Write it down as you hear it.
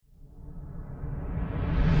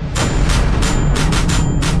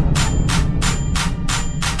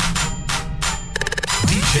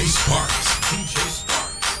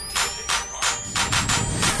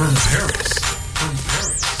Paris.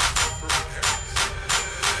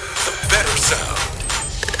 The better sound.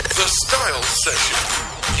 The Style Session.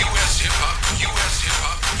 US Hip Hop, US Hip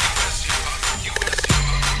Hop, US Hip Hop, US Hip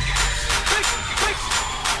Hop.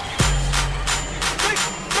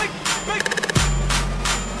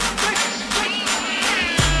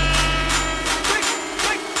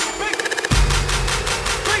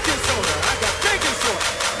 Baking soda, I got baking soda.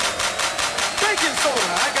 Baking soda,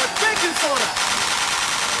 I got baking soda.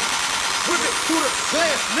 Whip it through the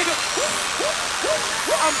glass, nigga.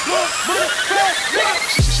 I'm blowing money fast, nigga.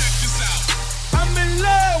 I'm in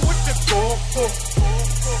love with the coco.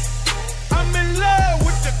 I'm in love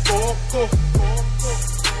with the coco.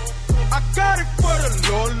 I got it for the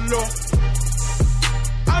Lolo.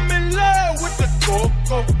 I'm in love with the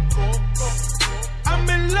coco. I'm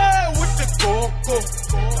in love with the coco.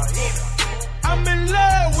 I'm in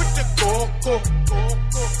love with the coco.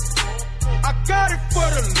 I got it for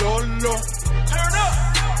the Lolo. Turn up.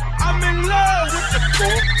 I'm in love with the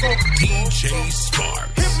coco. DJ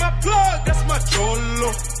Sparks. Hit my plug, that's my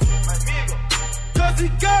cholo. Cause he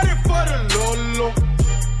got it for the Lolo.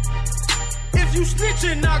 If you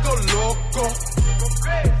snitchin', I go loco.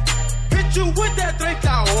 Hit you with that 38.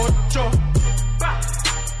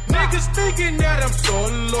 Niggas thinking that I'm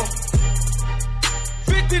solo.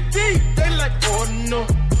 50 deep, they like, oh no.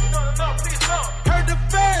 Heard the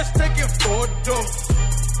fans taking photos.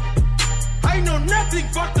 I know nothing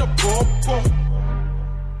but the popo.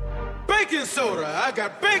 Baking soda, I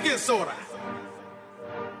got baking soda.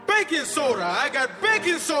 Baking soda, I got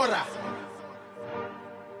baking soda.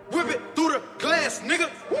 Whip it through the glass, nigga.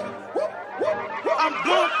 I'm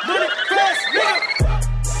blowing money fast, nigga.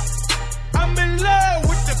 I'm in love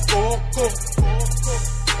with the coco.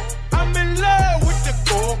 I'm in love with the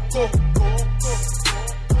coco.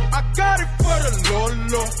 I got it for the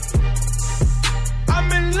Lolo.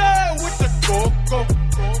 I'm in love with the coco.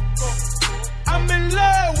 I'm in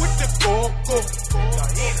love with the coco.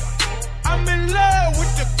 I'm in love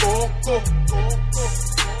with the coco.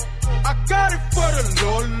 I got it for the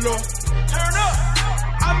Lolo. Turn up.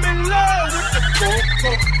 I'm in love with the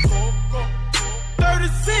coco.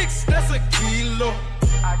 36, that's a kilo.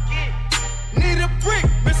 Need a brick,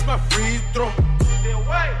 miss my free throw.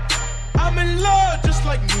 I'm in love just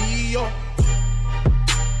like Neo.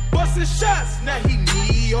 Bustin' shots, now he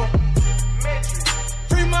Neo.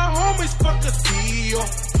 Free my homies, fuck the CEO.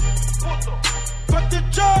 Fuck the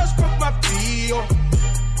judge, fuck my PO.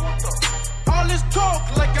 All this talk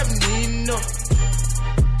like I'm Nino.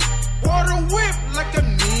 Water whip like I'm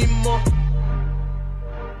Nemo.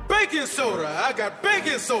 Baking soda, I got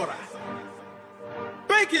baking soda.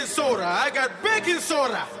 Baking soda, I got baking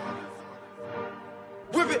soda.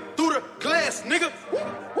 Whip it through the glass, nigga.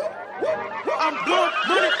 I'm blowing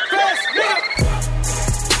money fast, nigga.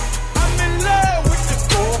 I'm in love with the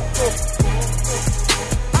coco.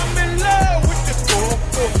 I'm in love with the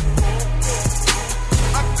coco.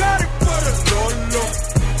 I got it for the Lolo.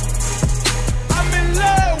 I'm in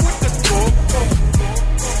love with the coco.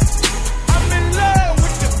 I'm in love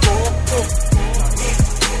with the coco.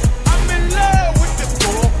 I'm in love with the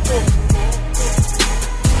coco.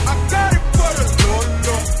 I got it for the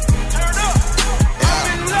Lolo. Turn up. I'm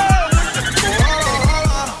in love with the coco.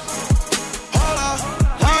 Hold up.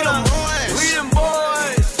 We them boys. We them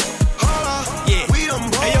boys. Hold up. Yeah. We them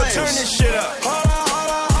boys. Hey, yo, turn this shit up. Hold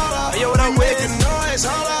up. Hey, yo, what I'm making noise.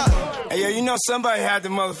 Hold up. Hey, yo, you know somebody had to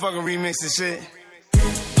motherfucking remix this shit.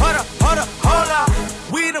 Hold up.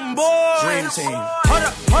 We them boys. Dream team. Hold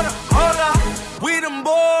up. We them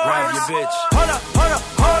boys. Right, your bitch. Hold up.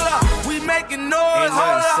 We making noise. Ain't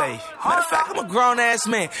nothing safe. Matter of fact, I'm a grown ass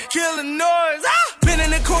man. Killing noise. Been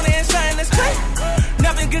in the corner and shine this straight.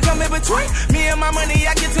 Nothing can come in between. Me and my money,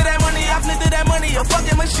 I get to that money. I flip to that money, a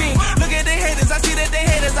fucking machine. Look at the haters, I see that they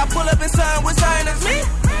haters. I pull up in something with something that's me.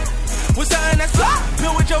 With something that's fly.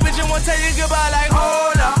 Been with your bitch and won't tell you goodbye like,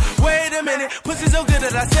 hold up. Wait a minute. Pussy so good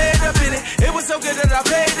that I stayed up in it. It was so good that I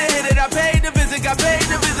paid to hit it. I paid to visit, got paid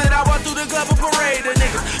to visit. I walked through the club and parade of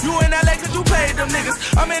niggas. You in LA cause you paid them niggas.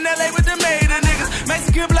 I'm in LA with the maid of niggas.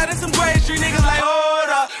 Mexican blood and some Gray Street niggas like,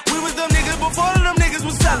 hold up. We was them niggas before them niggas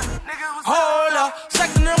was selling. Hold up.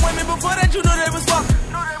 Sexing them women before that you knew they was fucking.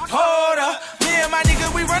 Hold up. Me and my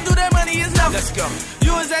niggas, we run through that money, it's nothing. Let's go.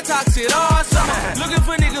 You was that toxic all summer. Looking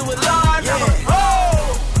for niggas with large numbers.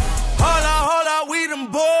 Oh! Hold up, we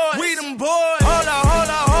them boys. We them boys. Hold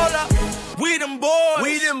up. We them boys.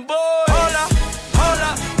 We them boys. Hold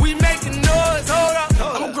up. We making noise. Hold up.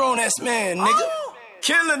 I'm a grown ass man, nigga.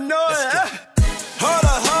 Killing noise. Hold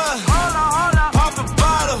up. Pop a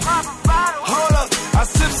bottle. Hold up. I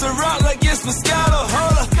sip some rock like it's Moscato.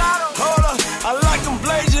 Hold up. I like them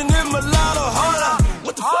blazing in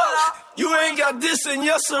You ain't got this in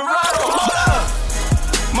your Serato. Hold up.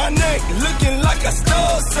 My neck looking like I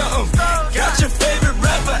stole something. Got your favorite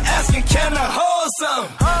rapper asking, can I hold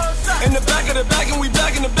something? In the back of the back, and we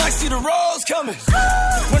back in the back, see the rolls coming.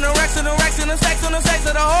 When the racks and the racks and the stacks on the stacks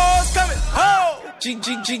of the hoes coming. Oh, G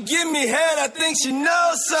give me head, I think she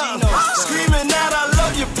knows something. Screaming out, I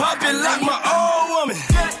love you, pop it like my old woman.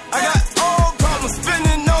 I got old problems,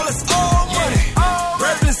 spending all this old money.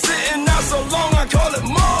 Rapping sitting out so long, I call it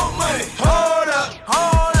more money. Hold up,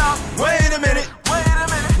 wait a minute.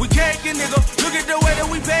 We can't get nigga. Look at the way that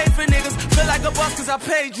we paid for niggas. Feel like a boss cause I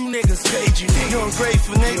paid you niggas. You're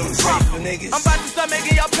ungrateful niggas. I'm about to start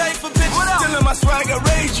making y'all pay for bitches. Stealing my swag, I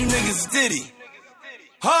raised you niggas, Diddy.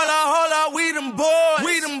 Hold up, we them boys.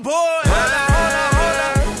 We them boys.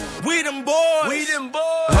 We them boys.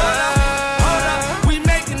 Hold up, we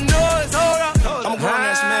making noise. Hold up. I'm a grown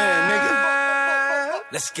ass man, nigga.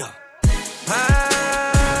 Let's go.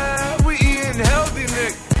 We eating healthy,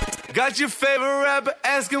 nigga. Got your favorite rapper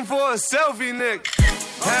asking for a selfie, nigga.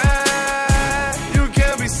 You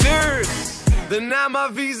can't be serious. Deny my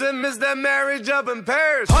visa, miss that marriage up in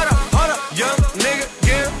Paris. Hold up. Young nigga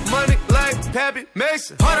getting money like Pappy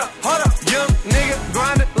Mason. Hold up. Young nigga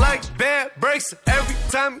grinding like bad breaks. Every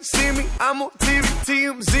time you see me, I'm on TV,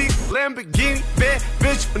 TMZ, Lamborghini, bad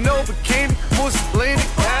bitch with no bikini, Mussolini.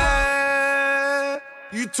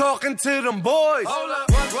 You talking to them boys? Hold up.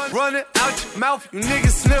 Run it out your mouth, you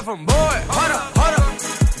niggas sniffing, boy. Hold up.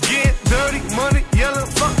 Getting dirty money, yelling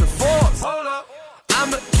fuck the force. Hold up.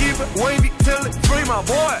 I'ma keep it wavy till it free my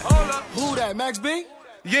boy. Hold up. Who that, Max B?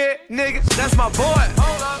 Yeah, nigga, that's my boy.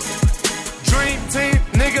 Hold up. Dream team,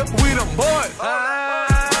 nigga, we them boys.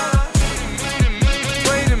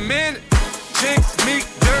 Wait a minute. Jinx, Meek,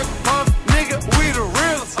 Dirk, Puff, nigga, we the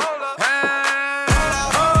realest. Hold up.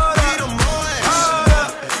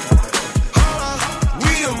 We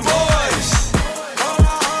them boys.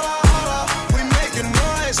 We making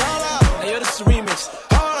noise. Hey, yo, this is a remix.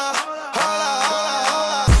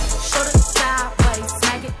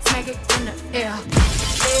 Smack it in the air.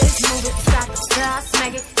 Legs move it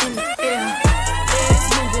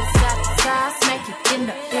side to side, smack it in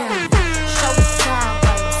the air. Show it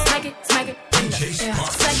sideways, smack it in the air.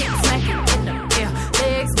 Smack it in the air.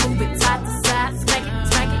 Legs move it side to side, smack it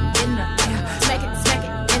in the air. Smack it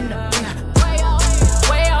in the air.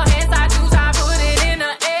 Way your hands, I choose, I put it in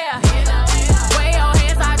the air. Way your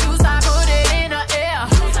hands, I choose, I put it in the air.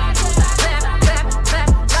 Clap,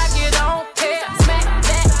 like you don't care. Smack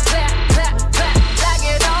that, clap, like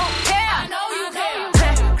you don't care. I know you care.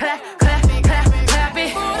 Clap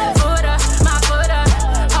it. Foot up, my foot up.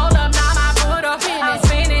 Hold up, now my foot up. I'm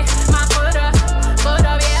spinning, my foot up,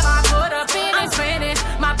 yeah, my foot up. I'm spinning,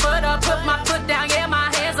 my foot up. Put my foot down, yeah, my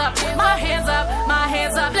hands up.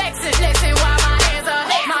 Flexing while my hands up.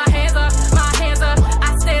 My hands up.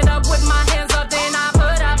 I stand up with my hands up, then I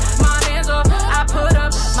put up my hands up. I put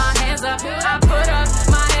up my hands up. I put up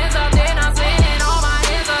my hands up, then I'm spinning all my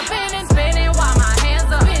hands up. Spinning while my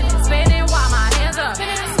hands up. Spinning while my hands up.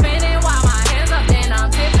 Spinning while my hands up, then I'm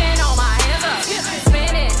tipping on my hands up.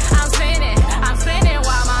 I'm spinning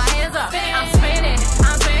while my hands up. I'm spinning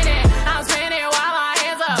while my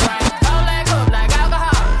hands up. Hold that cup like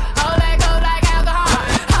alcohol. Hold that cup like alcohol.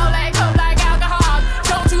 Hold that cup like alcohol.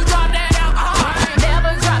 Don't you drop that alcohol.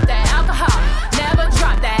 Never drop that alcohol. Never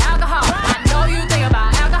drop that alcohol. I know you think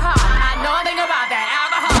about alcohol. I know I think about that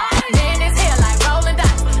alcohol. Man is here like rolling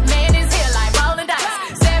dice. Man is here like rolling dice.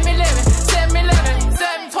 7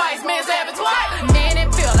 twice. Man 7 twice. Man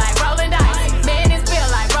it feel like rolling dice. Man it feel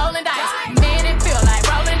like rolling dice. Man it feel like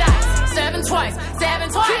rolling dice. 7 twice.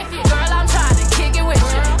 Girl, I'm trying to kick it with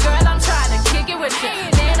you. Man, I'm trying to kick it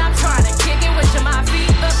with you. My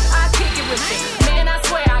feet up, I kick it with you. Man, I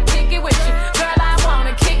swear I kick it with you. Girl, I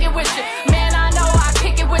wanna kick it with you. Man, I know I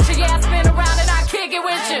kick it with you. Yeah, I spin around and I kick it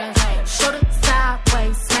with you. Shoulder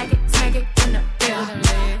sideways, smack it in the air.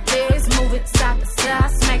 Legs move it side to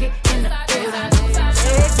side, smack it in the air.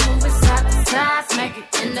 Legs move it side to side, smack it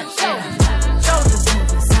in the air. Shoulders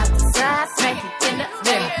move it side to side, smack it in the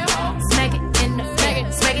air. Smack it in the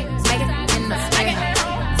air, smack it in the air.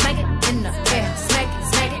 Smack it in the air, smack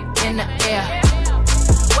it in the air.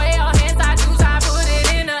 Way your hands, I choose, I put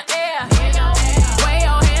it in the air. Way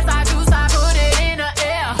your hands, I choose, I put it in the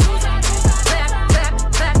air.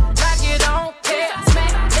 Clap, like you don't care.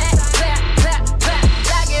 Smack that, clap,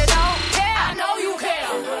 like you don't care. I know you care.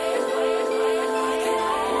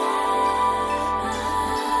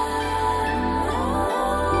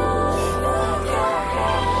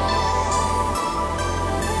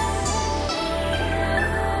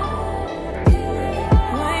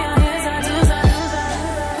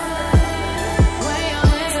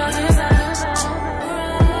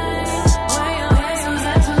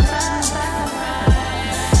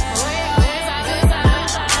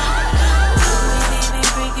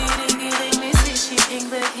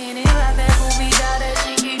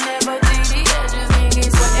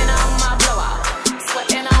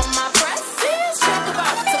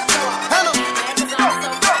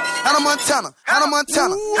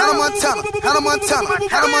 Montana, Hannah Montana, Hannah Montana,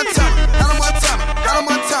 Hannah Montana, Hannah Montana, Hannah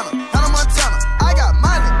Montana, Hannah Montana. I got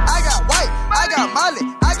Molly, I got white, I got Molly,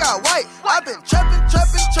 I got white. I've been trapping,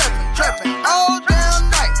 trapping, trapping, trapping all damn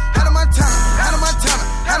night. Hannah Montana, Hannah Montana,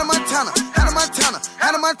 Hannah Montana, Hannah Montana,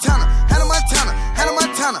 Hannah Montana, Hannah Montana, Hannah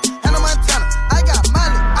Montana, Hannah Montana. I got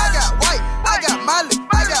Molly, I got white, I got Molly,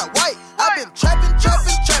 I got white. I've been trapping,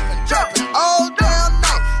 trapping, trapping, trapping all damn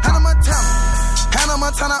night. Hannah Montana, Hannah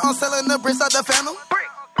Montana on selling the bricks out the phantom.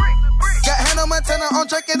 Got Hannah Montana on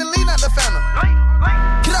drinking the lean out the phantom.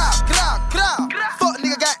 Growl. Fuck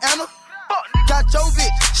nigga got Anna. Got your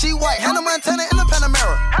bitch, she white. Hannah Montana in the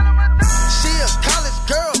Panamera. She a college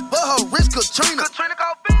girl, but her wrist Katrina.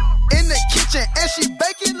 In the kitchen and she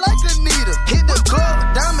baking like Anita. Hit the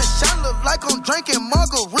club, diamond shine look like I'm drinking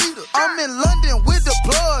margarita. I'm in London with the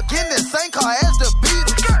plug, in the same car as the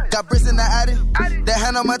Beatles. Got bricks in the Audi, that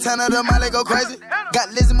Hannah Montana, the Molly go crazy.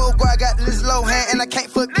 Got Lizzie McGuire, got Liz Lohan, and I can't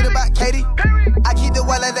forget about Katie. I keep the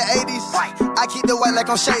white like the 80s, I keep the white like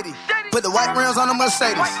I'm shady. Put the white rims on the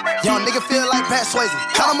Mercedes. Young nigga feel like Pat Swayze.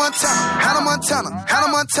 Hannah Montana, Hannah Montana,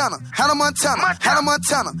 Hannah Montana, Hannah Montana, Hannah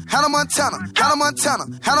Montana, Hannah Montana, Hannah Montana,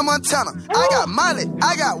 Hannah Montana. I got Molly,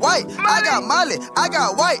 I got white, I got Molly, I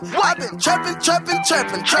got white. I've been trapping, trapping,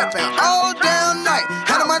 trapping, trapping all damn night.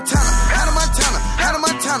 Hannah Montana, Hannah Montana, Hannah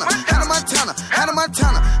Montana, Hannah Montana, Hannah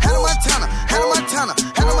Montana, Hannah Montana, Hannah Montana,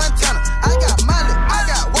 Hannah Montana. I got Molly, I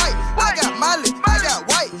got white, I got Molly, I got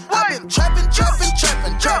white. I've been trapping, trapping,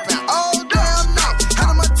 trapping, trapping all damn night.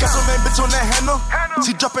 Hannah Montana. Got some man bitch on that handle.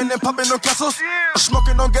 She dropping and popping on castles.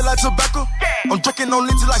 Smoking on get like tobacco. I'm drinking on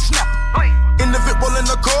linty like snap. In the VIP rolling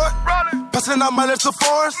the cord. Passing out mileage to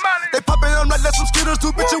forest. They popping on like let some skittles.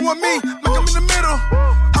 Two bitches want me. Make them in the middle.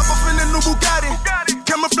 Hop up in the new Bugatti.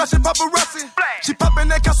 Camera flashing paparazzi. She popping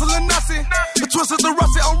that Castle and Nazi. The twist is the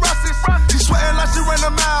Rossi on Rossi's. She sweating like she ran a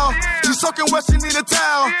mile. She soaking where she need a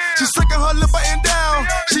towel. She sucking her lip button down.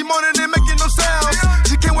 She moaning and making no sounds.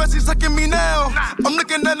 She can't wait, she sucking me now. I'm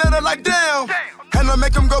looking at her like damn. And I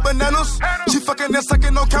make them go bananas. She fucking and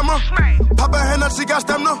sucking on camera. Pop her hand up, she got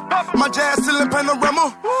stamina. My jazz still in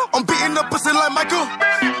panorama. I'm beating up pussy like Michael.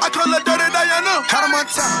 I call her Dirty Diana. Hannah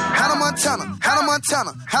Montana, Hannah Montana, Hannah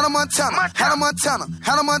Montana, Hannah Montana, Hannah Montana,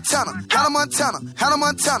 Hannah Montana, Hannah Montana, Hannah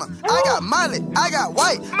Montana. I got Molly, I got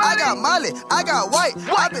white, I got Molly, I got white.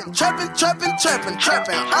 I've been trapping, trapping, trapping,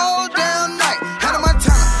 trapping all damn night. Hannah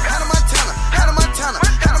Montana, Hannah Montana, Hannah Montana,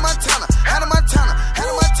 Hannah Montana, Hannah Montana,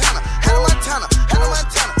 Hannah Montana, Hannah Montana, Hannah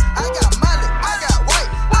Montana. I got Molly, I got white,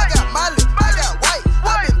 I got Molly, I got white.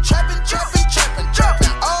 I've been trapping, trapping, trapping,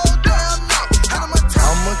 trapping all damn night. Hannah Montana.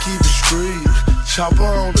 I'ma keep it street, chopper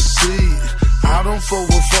on the seat. I don't fuck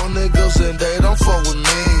with fuck niggas and they don't fuck with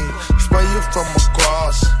me. Spray you from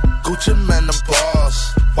across, Gucci man the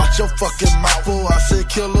boss. Watch your fucking mouth, fool. I send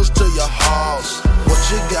killers to your house. What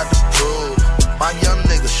you got to prove? My young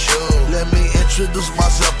nigga shoot. Let me introduce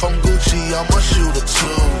myself, I'm Gucci, I'm a shooter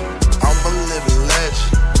too. I'm a living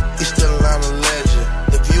legend, East Atlanta legend.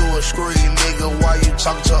 If you a scream nigga, why you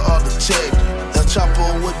talk to other tech? The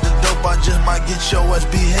chopper with the dope, I just might get your ass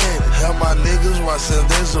beheaded. Hell, my niggas run 7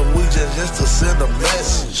 days a week just to send a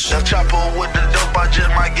message. The chopper with the dope, I just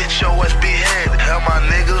might get your ass beheaded. Hell, my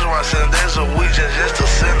niggas run 7 days a week just to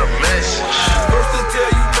send a message. First to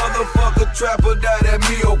tell you motherfucker trapper die, that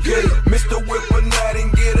me okay. Mr. Whip a night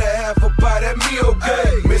and get a half a pie, that me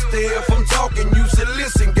okay. Mr. If I'm talking, you should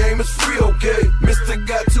listen, game is free, okay. Mr.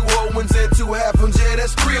 got 2 whole ones and 2 half ones, yeah,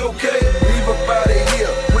 that's free, okay. Leave up out of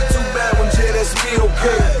here with 2 bad ones, yeah, that's me,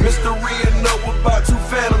 okay. Mr. Rhea know about 2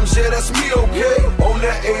 phantoms, yeah, that's me, okay. On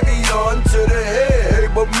that avion to the head, hey,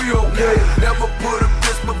 but me, okay. Never put a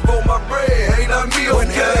bitch before my bread, hey, not me, okay. When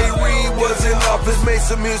L.A. Reid was in office, made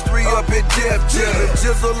some history up at Def Jam.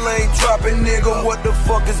 Jizzle ain't dropping, nigga, what the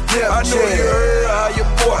fuck is Def Jam? I know you heard how your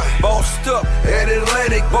boy bossed up at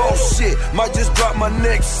Atlantic, boss shit. Might just drop my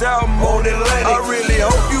next album on Atlantic. I really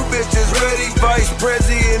hope you bitches ready. Vice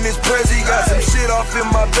President is Prezi, got some shit off in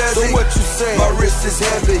my belly. So what you say? My wrist is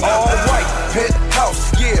heavy. All white,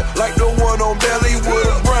 penthouse, yeah, like the one on Belly with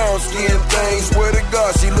a brown skin thing. Swear to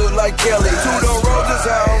God, she look like Kelly. 2 the roses,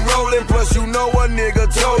 how I'm rolling. Plus you know a nigga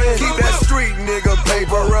told it. Keep that street nigga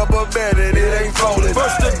paper rubber banded, it ain't folding.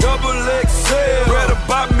 First the double XL, better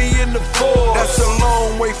buy me in the Ford. That's a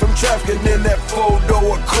long way from trafficking in that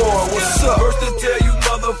 4-door Accord. What's up? First to tell you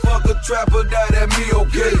motherfucker trapper die, that me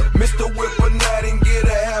okay. Mr. Whip a night and get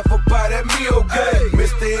a half a pie, that me okay.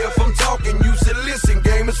 Mr. If I'm talking, you should listen,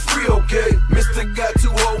 game is free, okay. Mr. got 2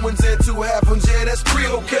 whole ones and 2 half ones, yeah, that's free,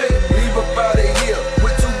 okay. Leave up out of here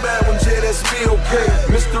with 2 bad ones, yeah, that's me, okay.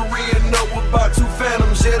 Mr. Rhea know about 2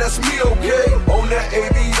 phantoms, yeah, that's me, okay. On that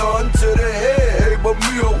avion to the head, hey, but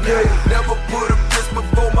me, okay. Never put a bitch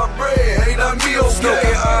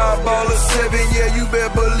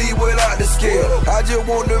I just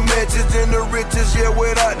want the mansions and the riches, yeah,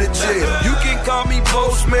 without the jail. You can call me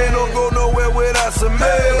postman, don't go nowhere without some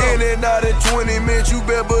mail. In and out in 20 minutes, you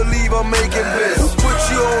better believe I'm making bills. Put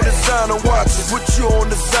you on designer watches, put you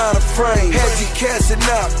on designer frame. Had you cashing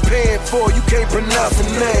out, paying for, you can't pronounce the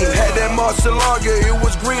name. Had that martial lager, it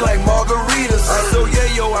was green like margaritas. I sold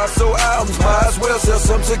yayo, I sold albums, might as well sell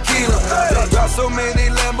some tequila. Dropped so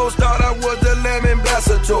many Lambos, thought I was the Lamb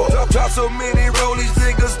ambassador. Dropped so many rollies,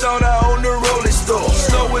 niggas thought I owned the rolling store.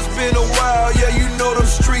 So it's been a while, yeah, you know them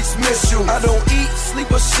streets miss you. I don't eat,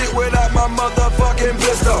 sleep or shit without my motherfucking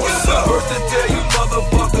pistol. First to tell you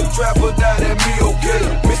motherfucker trapper die, that me okay.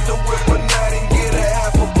 Mr. Whipper and get a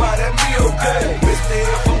half a bite, that me okay. Mr.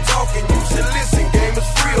 If I'm talking, you should listen, game is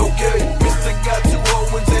free, okay. Mr. Got 2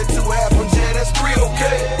 0 ones and 2 half ones, yeah, that's 3,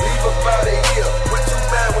 okay. Leave about a year with 2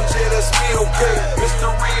 bad ones, yeah, that's me, okay. Mr.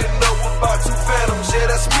 Reading up about 2 phantoms,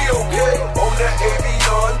 yeah, that's me, okay. On that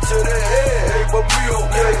avion to the head, hey, but me,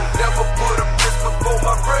 okay. Never put a miss before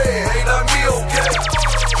my bread, ain't not me, okay.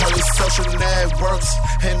 All these social networks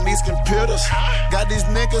and these computers got these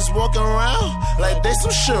niggas walking around like they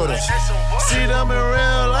some shooters. See them in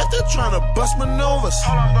real life, they're trying to bust maneuvers.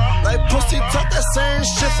 Like pussy, talk that same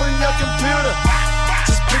shit from your computer.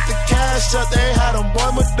 Just pick the cash up, they had them boy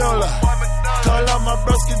Medulla. Call up my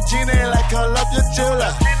broski Gina like call up your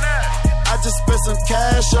jeweler. I just spent some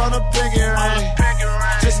cash on a pinky ring.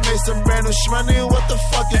 Just made some brand new shmoney, what the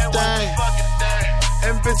fuck you think?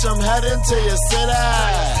 And bitch, I'm heading to your city.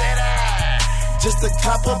 Just to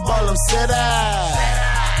cop up all them cities.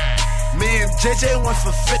 Me and JJ went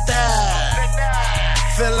for 50.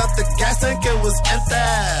 Fill up the gas tank, it was empty.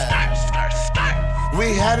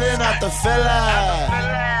 We heading out the villa.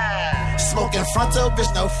 Smoking frontal,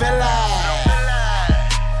 bitch, no filler.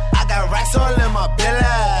 I got racks all in my belly.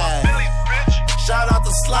 Shout out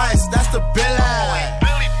to Slice, that's the billy.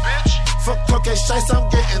 Fuck cocaine shites, I'm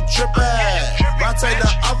getting trippy. Rotate the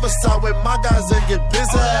other side with my guys and get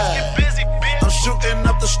busy. I'm shooting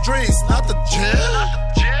up the streets, not the gym.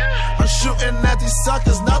 I'm shooting at these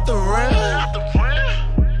suckers, not the rim.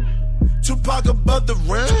 Tupac above the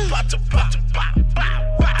rim.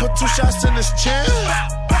 Put 2 shots in his chin.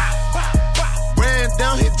 Ran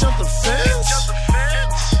down, he jumped the fence.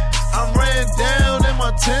 I ran down in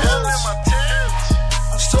my Timbs.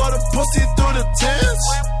 Saw the pussy through the tents.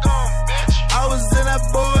 I was in that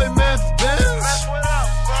boy Meth Benz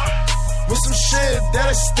with some shit that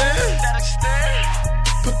extend.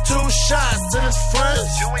 Put 2 shots in his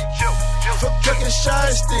friends. For cooking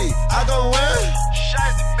shiesty, I go in.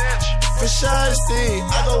 For shiesty,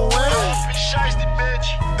 I go in.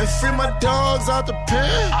 And free my dogs out the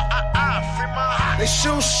pen. They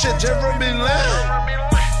shoot shit, Jeremy Lin.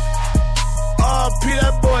 RP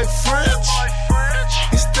that boy French.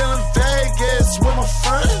 He's still in Vegas with my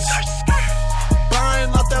friends.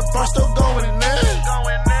 Buying out that bar, still going in.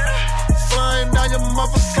 Flying down your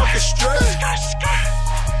motherfucking strip.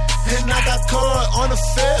 And I got caught on the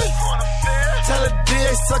 5th. Tell a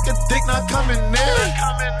DA suck a dick, not coming in.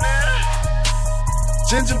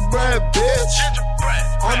 Gingerbread bitch.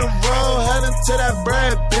 On the road, heading to that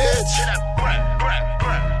bread bitch.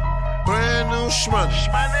 Brand new shmoney.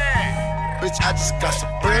 Bitch, I just got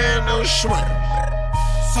some brand new shmoney.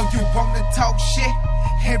 So you wanna talk shit?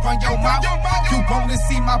 Here on your mouth. You wanna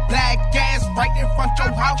see my black ass right in front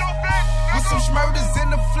your house? With some schmurders in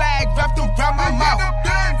the flag wrapped around my mouth.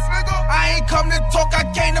 I ain't come to talk, I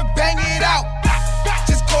came to bang it out.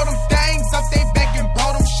 Just call them things up, they back and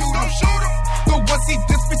brought them, shoot them. The ones he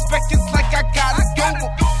disrespect is like I gotta do.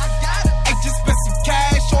 I just spent some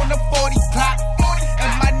cash on the 40 clock.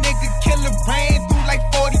 And my nigga killer ran through like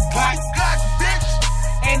 40 blocks.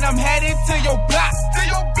 And I'm headed to your block.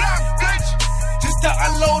 Just to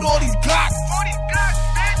unload all these Glocks.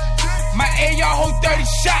 My AR hold 30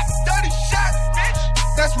 shots.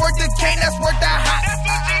 That's worth the cane, that's worth the hot.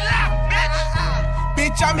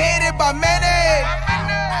 Bitch, I'm headed by many.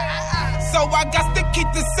 So I got to keep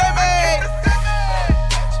the semi.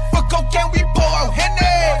 For cocaine, we pour out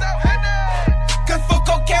Henny. Cause for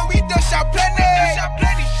cocaine, we done shot plenty.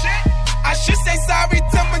 I should say sorry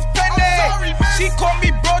to Miss Penny. She called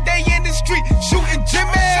me bro, they in the street shooting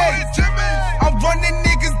Jimmy. I'm running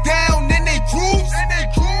niggas down in they grooves.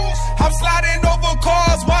 I'm sliding over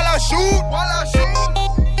cars while I shoot.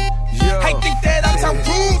 I think that I'm Tom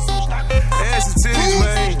Cruise. Ass and titties,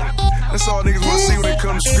 man. That's all niggas wanna see when they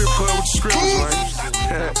come to strip club with the strippers, man.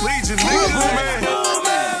 Legion, nigga, man.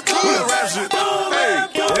 Who that rap shit? Hey,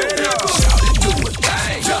 yeah. Do a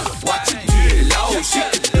thing, watch it get low. She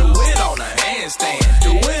can do it on a handstand,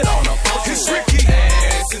 do it on a pole. It's Ricky.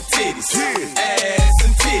 Ass and titties, ass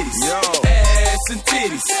and titties, ass and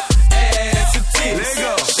titties, ass and titties.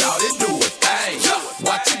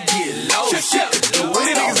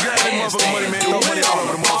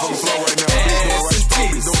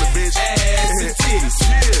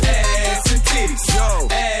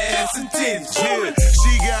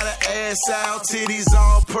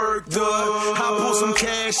 perked up. I pull some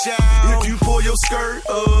cash out if you pull your skirt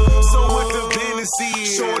up. So what the business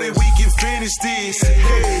is, shorty, we can finish this.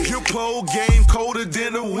 Hey, your pole game colder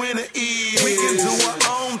than the winter is. We can do our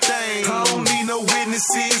own thing. I don't need no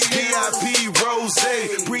witnesses. VIP rose,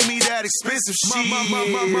 bring me that expensive shit. My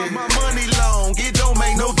money long, it don't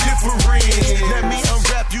make no difference. Let me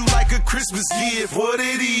unwrap you like a Christmas gift. What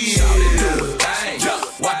it is? Shout it, do a thing.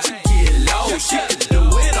 Watch it get low. Shit, do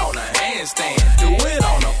it on a handstand. Do it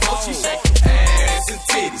on a pole. She shake ass and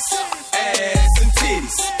titties, ass and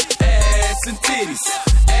titties, ass and titties,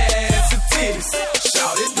 ass and titties.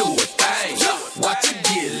 Shout it, do a thing. Watch it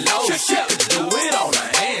get low. Shit, do it on a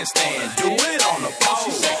handstand. Do it on a pole.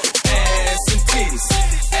 She shake ass and titties,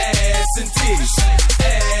 ass and titties,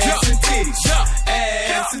 ass and titties,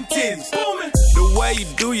 ass and titties. Booming. The way you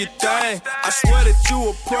do your thing, I swear that you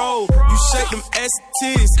a pro. You shake them ass and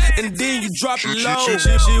titties, and then you drop it low.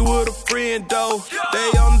 She with a friend though, they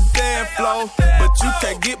on the damn floor, but you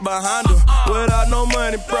can't get behind her without no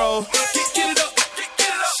money, bro. Get it up,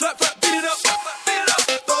 slap, beat it up,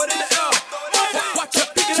 throw it in the air, watch her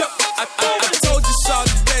pick it up. I told you,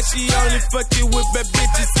 shawty, that she only fucking with bad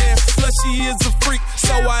bitches, and plus she is a freak,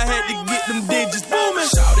 so I had to get them digits booming.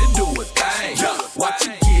 Shout it, do a thing, watch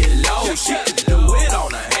it get low. Shit, do it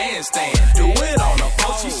on a handstand, do it on a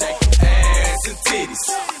pole. She shake ass and titties,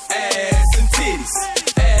 ass and titties,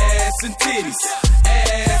 ass and titties,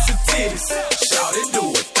 ass and titties. Shout it, do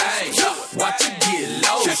a thing, watch it get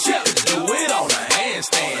low. Shit, do it on a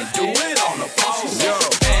handstand, do it on a pole.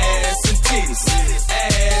 Ass and titties,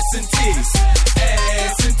 ass and titties,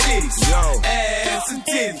 ass and titties, ass and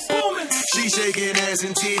titties. Booming. She shaking ass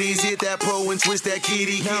and titties, hit that pole and twist that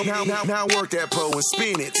kitty. Now work that pole and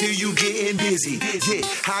spin it till you getting dizzy. Yeah,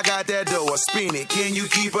 I got that dough, I spin it. Can you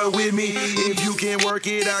keep up with me? If you can work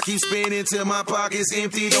it, I keep spinning till my pocket's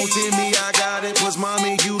empty. Don't tempt me, I got it. Plus,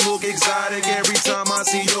 mommy, you look exotic. Every time I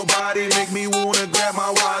see your body, make me wanna grab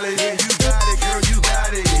my wallet. Yeah, you got it, girl, you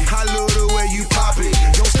got it. I love the way you pop it.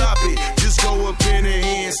 Don't stop it, just go up in the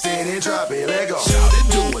handstand and drop it. Let go. Shout it,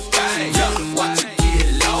 do a thing, watch it get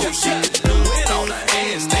low. Shit, do it on a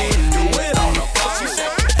handstand, do it on a pole. She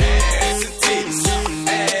shake ass and titties,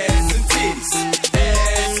 ass and titties,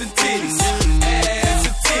 ass and titties, ass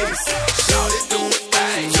and titties. Shout it, do a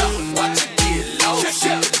thing, watch it get low.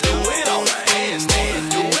 Shit, do it on a handstand,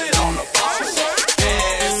 do it on a pole. She shake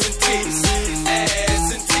ass and titties, ass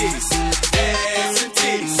and titties, ass and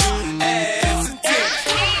titties, ass and titties.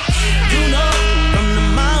 You know, from the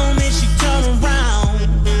moment she turn around,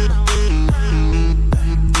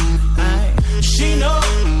 she know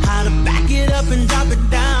how to back it up and drop it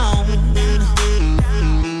down.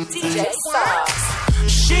 DJ Sauce.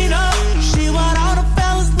 She know she what all the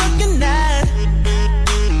fellas looking at.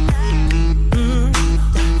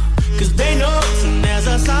 Cause they know soon as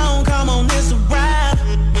a song come on, it's a rap.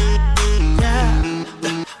 Yeah.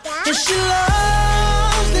 And she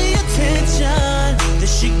loves the attention that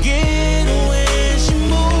she get when she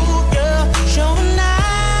move, yeah. Showing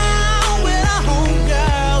out with her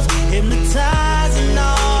homegirls, hypnotizing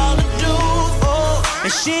all the dudes, oh.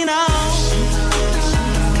 And she knows.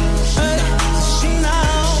 She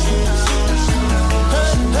knows.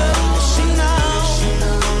 She knows.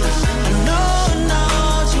 I know,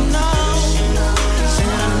 she knows.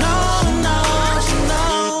 Said I know, she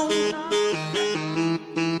knows.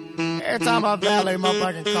 Every time I valet my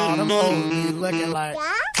fucking car, them hoes be looking like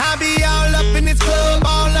I be all up in this club,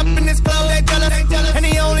 they jealous. And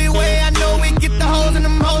the only way I know we get the hoes and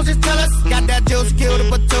them hoes just tell us. Got that juice, killed it,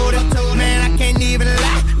 but told it. Man, I can't even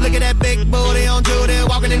lie. Look at that big booty on Judy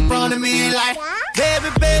walking in front of me like,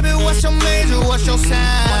 baby, what's your major, what's your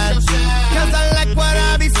sign? Cause I like what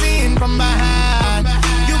I be seeing from behind.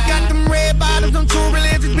 You got them red bottoms, them true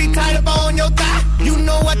religions be tight up on your thigh. You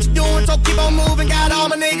know what you're doing, so keep on moving. Got all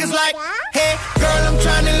my niggas like, hey, girl, I'm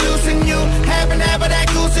trying to loosen you. Half and half of that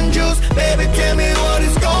goose and juice. Baby, tell me what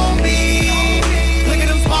it's gon' be. Look at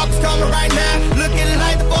them sparks coming right now. Looking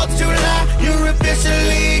like the 4th of July. You're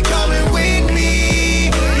officially coming with me.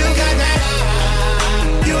 You got that.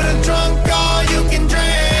 You done drunk all you can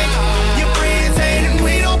drink. Your friends hating,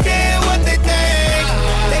 we don't care what they think.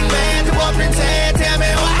 They mad to what Prince had. Tell me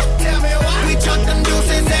why. We chuck them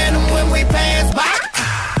deuces and them when we pass by.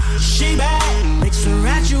 She bad, mix her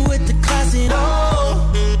at you with the classy, oh.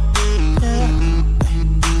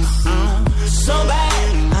 So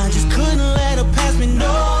bad, I just couldn't let her pass me,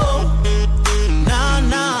 no.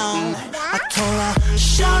 I told her,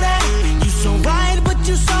 show that, you so right, but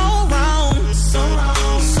you so wrong.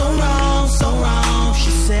 So wrong.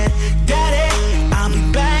 She said, Daddy, I'll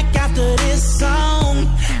be back after this song.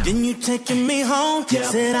 Then you taking me home.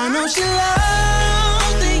 Said, I know she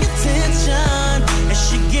loves the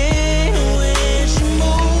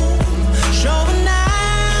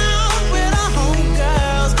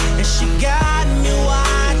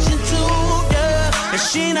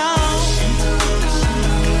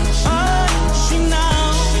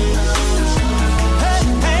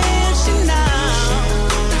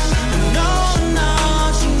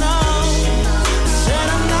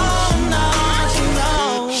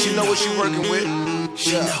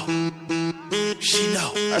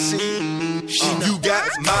know. I see you. You got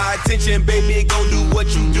my attention, baby, gon' do what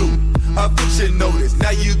you do. Official notice, now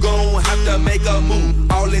you gon' have to make a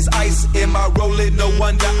move. All this ice in my rollin', no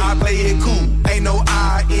wonder I play it cool. Ain't no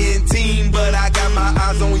I in team, but I got my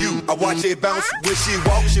eyes on you. I watch it bounce when she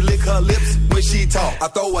walk, she lick her lips when she talk. I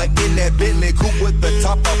throw her in that Bentley coupe with the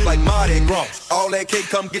top up like Mardi Gras. All that cake,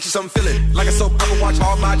 come get you some feeling. Like a soap, I can watch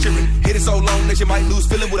all my children. Hit it so long that she might lose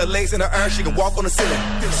feeling. With her legs in the air, she can walk on the ceiling.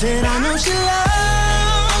 Said I know she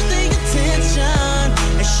loves the attention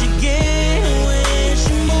and she get when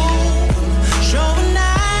she moves, showing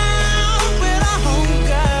out with her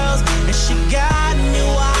homegirls, and she got me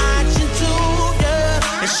watching too,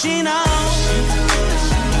 yeah. And she knows.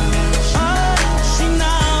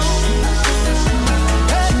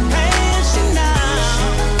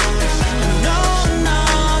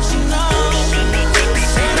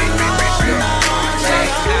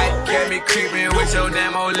 Creeping with your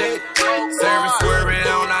damn old lit. Service swerving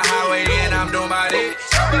on the highway and I'm doing my dick.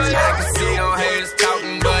 I can see on haters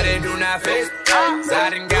talking, but they do not face. So I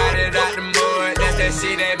done got it out the mud. That's that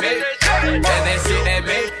shit that made. That's that shit that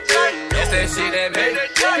made. That's that shit that made.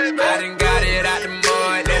 I done got it out the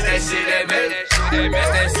mud. That's that shit that made.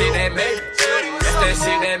 That's that shit that made. That's that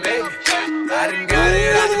shit that made. I done got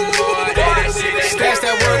it out the mud. That's that shit that made. Stash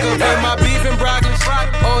that work up in my beef and broccoli.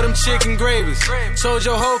 All them chicken gravies. Told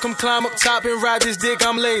your hoe come climb up top and ride this dick,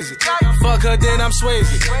 I'm lazy. Fuck her, then I'm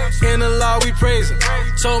Swayze. In the law, we praising.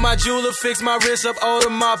 Told my jeweler fix my wrist up, all the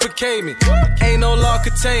mop became me. Ain't no law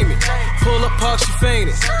contain me. Pull up park, she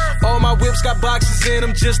fainted. All my whips got boxes in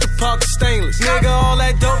them just to park the stainless. Nigga, all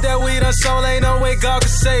that dope that we done sold, ain't no way God can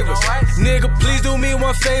save us. Nigga, please do me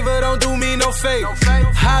one favor, don't do me no favor.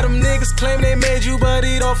 How them niggas claim they made you, but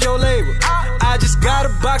eat off your labor. I just got a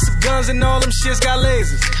box of guns and all them shits got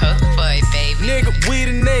lasers. Coke boy, baby. Nigga, we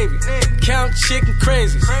the Navy. Count chicken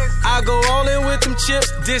crazies. I go all in with them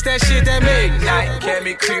chips. This that shit that made me. Night kept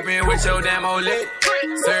me creeping with your damn old lit.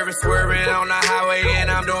 Service swerving on the highway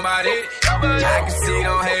and I'm doing my dick. I can see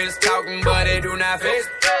them haters talking, but they do not face.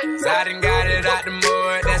 So I done got it out the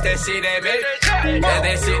mud. That's that shit that made. That's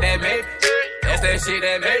that shit that made. That's that shit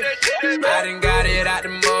that made. I done got it out the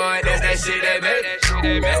mud. That's that shit that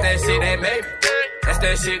made. That's that shit that made. That's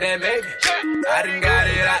that shit that made. I done got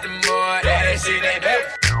it out the mud. That's that shit that made.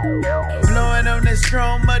 Blowing on that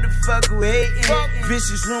strong motherfucker who hating.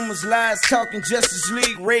 Vicious rumors, lies, talking, Justice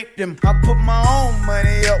League raped him. I put my own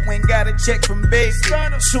money up when got a check from Basie.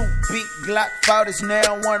 2 big Glock 40s,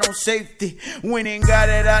 now one on safety. Went and got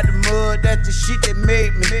it out the mud, that's the shit that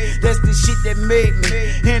made me. That's the shit that made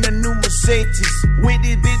me. In a new Mercedes. With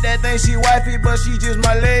this bitch that think she wifey, but she just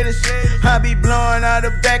my latest. I be blowing out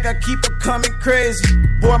the back, I keep her coming crazy.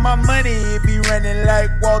 Boy, my money, it be running like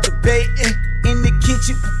Walter Payton. In the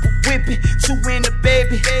kitchen, whipping, 2 in the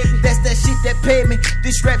baby. That's that shit that paid me.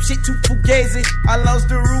 This rap shit too fugazi. I lost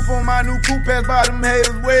the roof on my new coupe, passed by them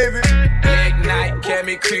haters waving. Late night, kept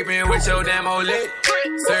me creeping with your damn old lit.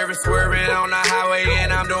 Service swerving on the highway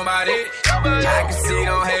and I'm doing my dick. I can see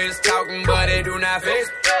them haters talking, but they do not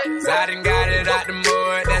face. So I done got it out the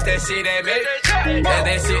mud. That's that shit that made. That's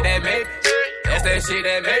that shit that made. That's that shit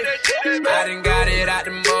that made. I done got it out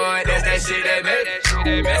the mud. That's that shit that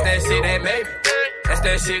made. That's that shit that made. That's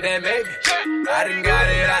that shit that made. I done got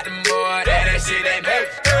it out the mud. That's that shit that made.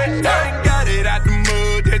 I done got it out the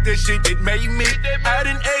mud. That's that shit that made me. I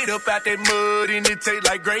done ate up out that mud and it taste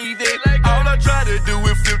like gravy. All I try to do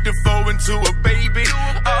is 54 into a baby.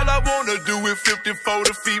 All I wanna do is 54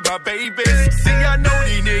 to feed my babies. See, I know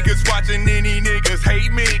these niggas watching and these niggas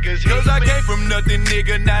hate me. Cause I came from nothing,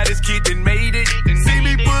 nigga. Now this kid done made it. See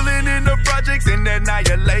me pulling in the projects and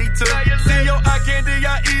annihilator. See your eye candy,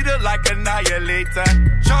 I eat it like annihilator.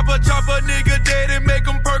 Chopper, nigga dead and make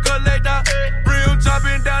him percolate. Real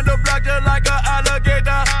chopping down the block just like an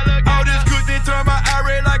alligator. All this good they turn my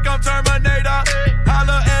eye like I'm Terminator.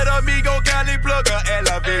 Holla at amigo, Cali plug a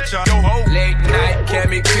elevator. Yo ho. Late night, kept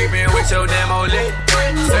me creeping with your damn old lit.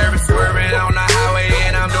 Service swerving on the highway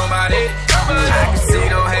and I'm doing my dick. I can see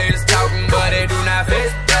them haters talking, but they do not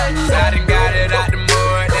face. So I done got it out the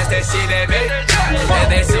mud. That's that shit that made. That's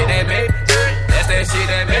that shit that made. That's that shit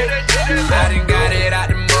that made. I done got it out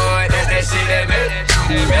the mud. That's that shit that made.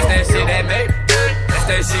 That's that shit that made. That's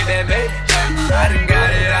that shit that made. I done got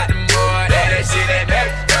it out the mud. That's that shit that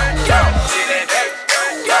made. Shit that made.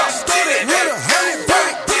 Started with 100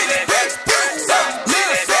 bricks.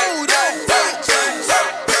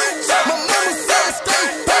 My mama said stay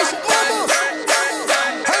patient, mama.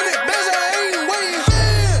 100 bands, I ain't waiting.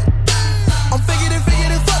 Yeah. I'm figured it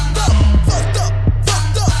fucked up.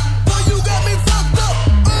 Boy, you got me fucked up.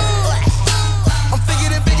 I'm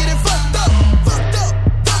figured it fucked up.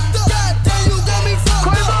 God damn, you got me fucked up.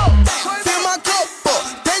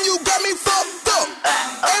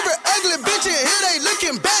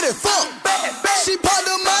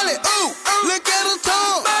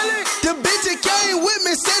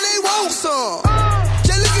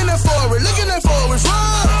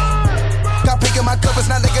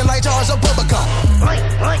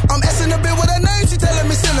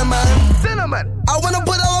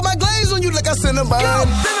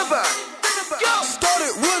 Cinnabon.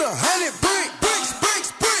 Started with 100 bricks.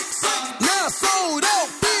 Now sold out,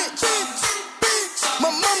 bitch.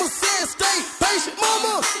 My mama said stay patient,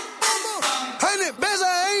 mama. 100 bands, I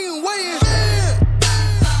ain't waiting.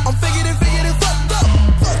 I'm figured it, fucked up.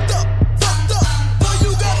 Boy,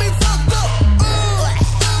 you got me fucked up.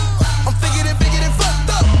 I'm figured it,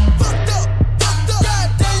 fucked up.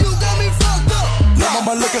 Goddamn, you got me fucked up. Now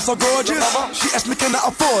mama looking so gorgeous. She asked me, can I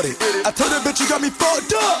afford it? I told her, bitch, you got me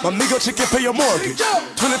fucked up. My Migo chicken pay your mortgage.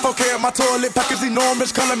 24K in my toilet, package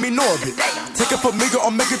enormous, calling me Norbit. Take it for Migo,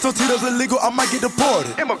 I'm making Totitos illegal, I might get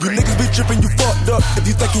deported. You niggas be tripping, you fucked up. If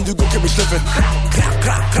you thinking you gon' get me slipping.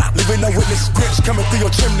 Leaving no witness, scripts coming through your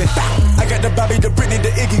chimney. I got the Bobby, the Britney, the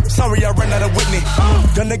Iggy. Sorry, I ran out of Whitney.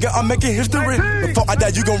 Young nigga, I'm making history. Before I die,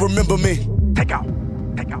 you gon' remember me. Take out.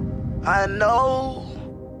 I know.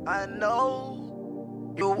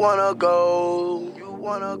 You wanna go.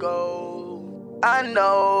 I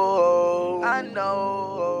know.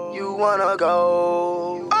 You wanna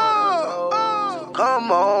go.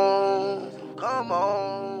 Come on.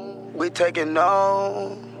 We taking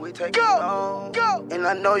on. Go. And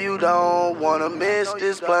I know you don't wanna miss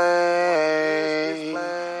this plane.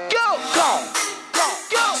 Go.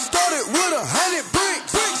 Started with 100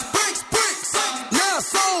 bricks. Now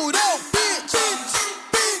sold out, bitch.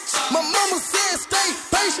 My mama said stay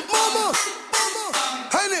patient, mama.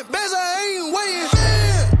 100 bands, I ain't waiting.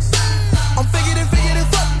 I'm figured it,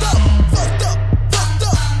 fucked up.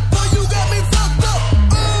 Boy, you got me fucked up.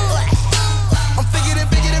 I'm figured it,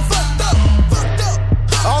 fucked up.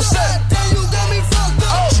 All set. Damn, you got me fucked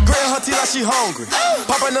up. She grind her teeth like she hungry.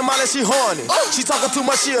 Popping them out like she horny. She talking too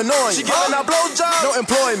much, she annoying. She giving out blowjobs, no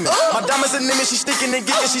employment. My diamonds and me, she sticking and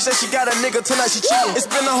geeking. She said she got a nigga tonight, she cheating. It's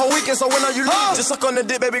been a whole weekend, so when are you leaving? Just suck on the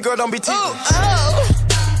dick, baby girl, don't be teething.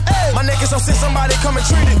 My neck is so sick, somebody come and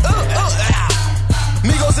treat it.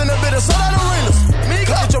 Migos in the bit of sold out arenas.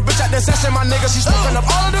 Get your bitch out that session, my nigga, she smoking up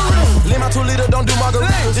all of the rims. Lean my 2 liter, don't do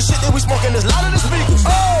margaritas. The shit that we smoking is louder than speakers.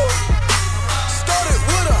 Started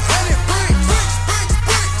with 100 bricks.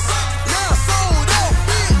 Now sold out,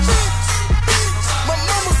 bitch. My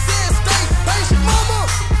mama said stay patient, mama.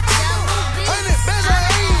 100 bands, I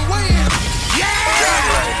ain't waiting.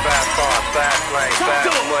 Fast cars, fast lane, fast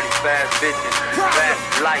money, fast bitches, fast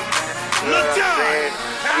life. You know what I'm saying?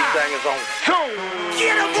 Everything is on tune.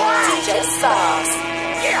 Get him, boy! DJ Sauce.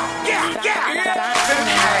 Yeah.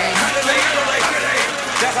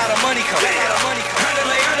 That's how the money comes. That's how the money comes.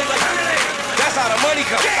 That's how the money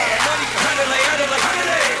comes.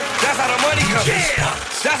 That's how the money comes.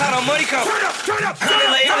 That's how the money comes. Turn up.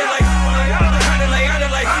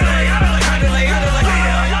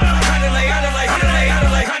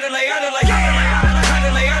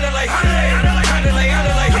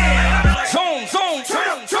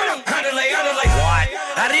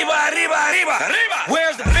 Arriba.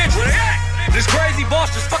 Where's the bitch? This crazy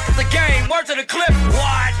boss just fucked up the game. Word to the clip.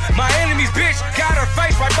 What? My enemy's bitch got her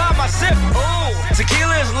face right by my sip. Ooh.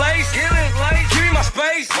 Tequila is lace. Give me my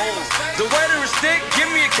space. The waiter is thick.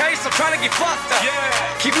 Give me a case. I'm trying to get fucked up. Yeah.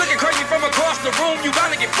 Keep looking crazy from across the room. You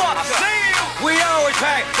bound to get fucked up. We always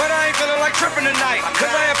pack, but I ain't feeling like tripping tonight.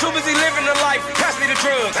 Cause I am too busy living the life. Pass me the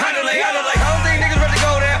drugs. Handle it. I don't think niggas ready to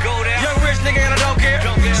go there. Young rich nigga and I don't care.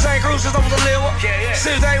 Same crew since I was a little.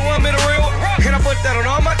 Since day one been a real. Can I put that on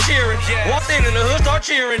all my cheering? Walked in the hood, start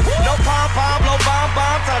cheering. No pom-pom, no bomb.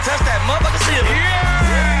 Till I touch that motherfucker ceiling.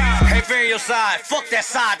 Can't fear your side. Fuck that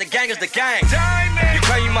side. The gang is the gang. You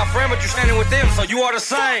claim you my friend, but you standing with them, so you are the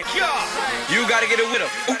same. You gotta get it with them.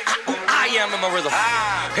 I am in my rhythm.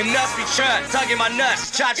 And nuts be chut, tugging my nuts,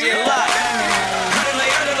 Chachi and luck.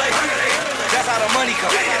 That's how the money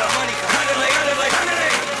comes.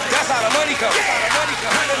 That's how the money comes.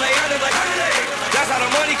 That's how the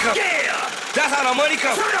money comes. That's how the money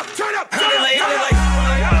comes. Turn up.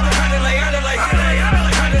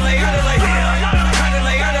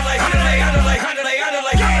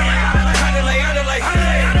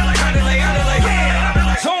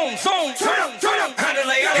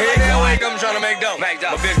 I'm trying to make dough. My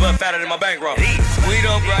bitch butt fatter than my bankroll. We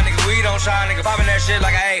don't grind, nigga. We don't shine, nigga. Popping that shit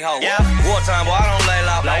like an a-hole. Yeah. Wartime, boy, I don't lay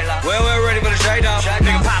low. Well, we're ready for the shade off.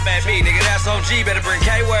 Nigga, pop at me, nigga. That's OG. Better bring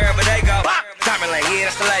K wherever they go. Diamond lane, yeah,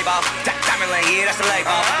 that's the label. Diamond lane, yeah, that's the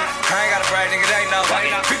label. I ain't got a brag, nigga. They know.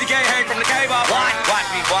 50K hang from the cable. Watch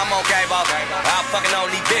me, boy, I'm on cable. I'm fucking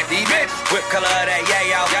on these bitches. Whip color of that,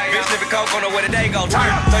 yeah, yo. Bitch sniffing coke on the way the day go. Turn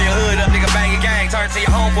your hood up, nigga. Bang your gang. Turn to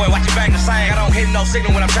your homeboy. Watch you bang the same. I don't hit no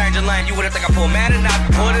signal when I'm changing lane. You wouldn't think I pull mad enough.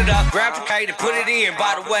 Put it up, grab your K and put it in.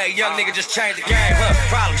 By the way, young nigga just changed the game.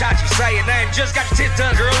 Problem, Chachi, say your name. Just got your tits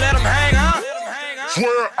done, girl. Let him hang, huh?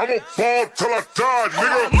 Swear I'ma ball till I die,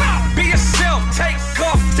 nigga. Be yourself. 12, take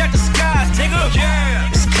off that disguise, nigga.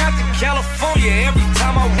 Yeah. It's Captain California every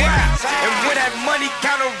time I rap. And when that money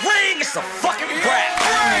counter ring, it's a fucking rap.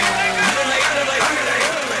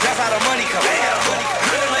 That's how the money come.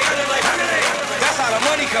 That's how the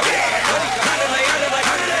money come.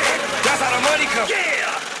 That's how the money come.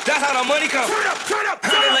 That's how the money come. Turn up.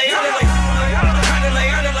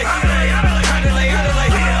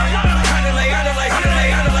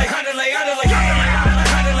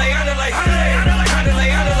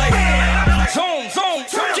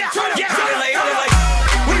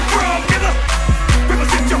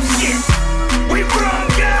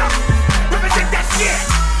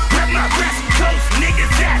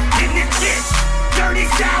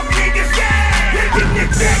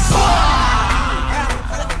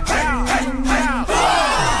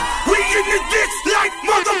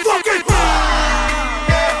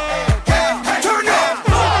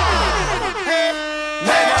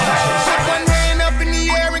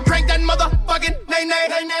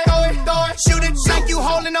 Shoot it like you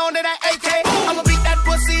holding on to that AK. I'ma beat that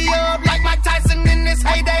pussy up like Mike Tyson in his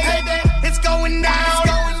heyday. It's going down.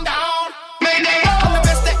 Mayday. I'm the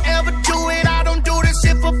best to ever do it. I don't do this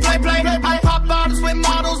shit for play. I pop bottles with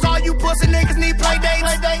models. All you pussy niggas need play dates.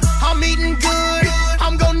 I'm eating good.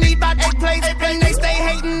 I'm gonna need about 8 plates. And they stay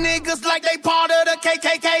hating niggas like they part of the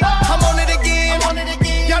KKK. I'm on it again.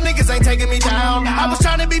 Y'all niggas ain't taking me down. I was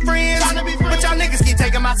trying to be friends, but y'all niggas keep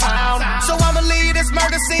taking my sound. So I'ma leave this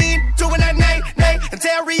murder scene, doing that nay. And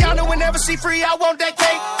tell Rihanna whenever she free, I want that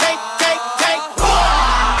cake.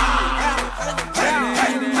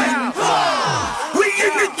 We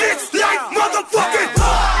in the ditch like motherfucking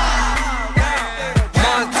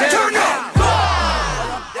Turn up.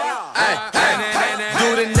 Do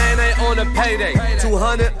the nay on a payday.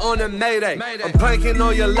 200 on a mayday. I'm pranking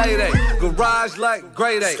on your lady. Garage like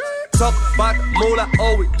grade A. Talk about the moolah,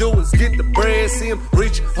 all we do is get the bread. See him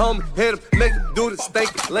reach home, hit him, make him do the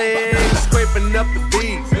stanky leg. Scraping up the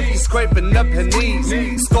bees, scraping up her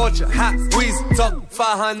knees. Scorcher, hot, wheezy, talk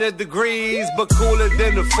 500 degrees, but cooler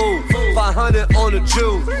than the food. 500 on the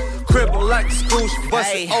Jew, cripple like a scoosh,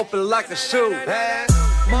 bust it open like a shoe.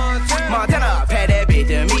 Montana, pay that bitch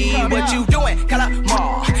to me. What you doing? Call up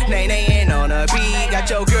Ma. Nay on the beat. Got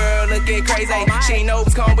your girl looking crazy. She knows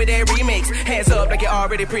what's come with that remix. Hands up like you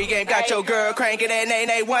already pregame. Got your girl cranking that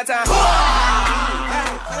nay one time.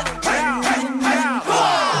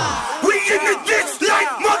 We in the ditch like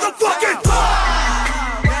motherfucking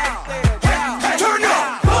turn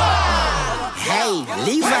up. Hey,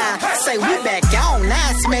 Levi, say we back on now.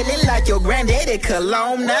 Smelling like your granddaddy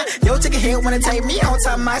cologne now. Yo, took a hit wanna take me on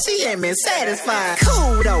time, my she ain't been satisfied.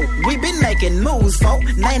 Cool though, we been making moves, folk.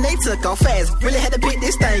 Name they took off fast. Really had to pick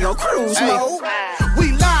this thing on cruise mode.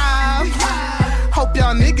 We live. Hope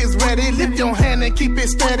y'all niggas ready. Lift your hand and keep it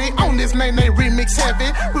steady. On this Nay remix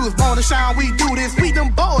heavy. We was born to shine, we do this. We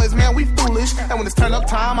them boys, man, we foolish. And when it's turn up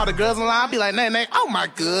time, all the girls in line be like, Nay, oh my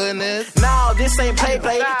goodness. No, this ain't play.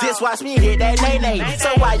 Just watch me hit that Nay.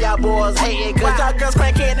 So why y'all boys hating? Cause y'all girls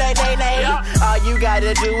cranking that Nay. All you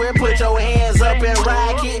gotta do is put your hands up and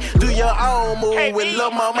rock it. Do your own move with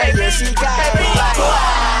Lil' Mama, yeah, she got it.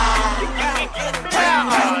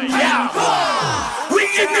 We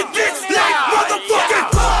in the ditch like motherfucking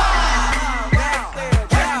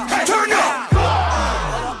turn up.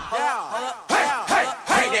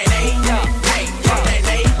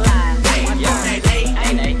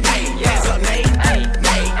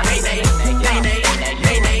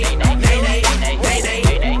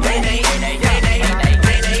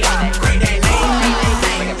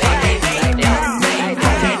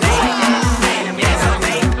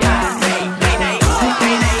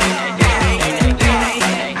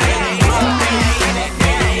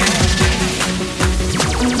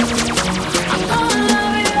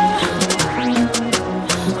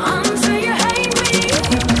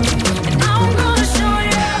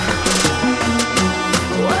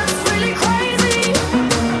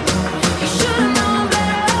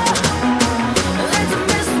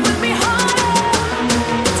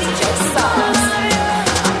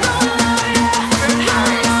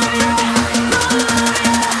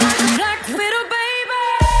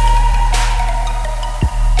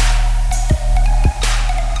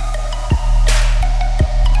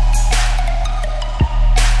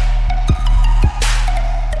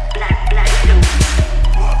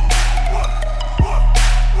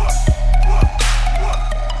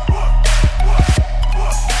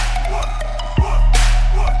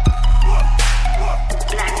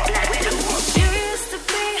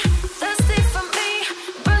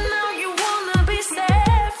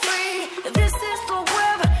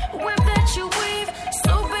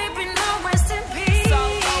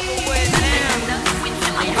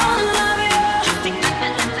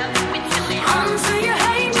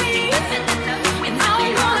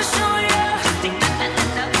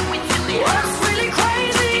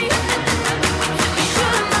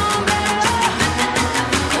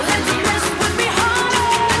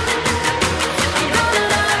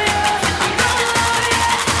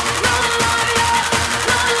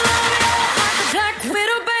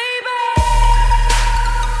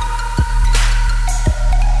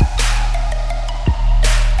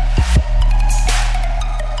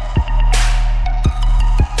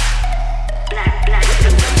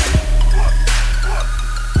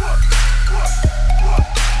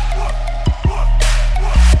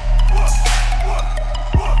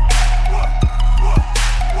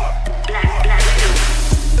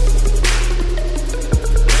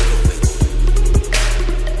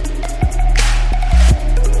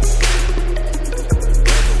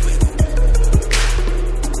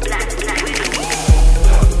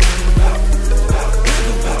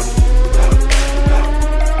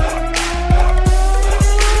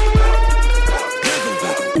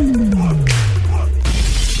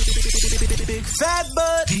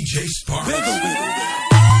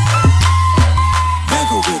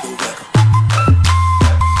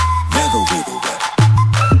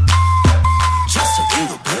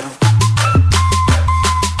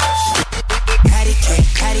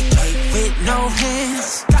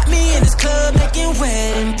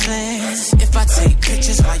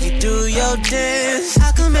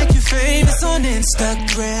 famous on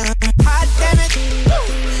Instagram. Hot damn it,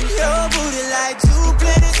 your booty like 2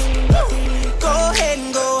 planets. Go ahead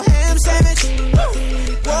and go ham sandwich.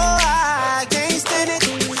 Whoa, I can't stand it.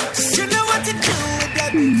 Cause you know what to do with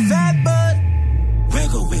that big fat butt.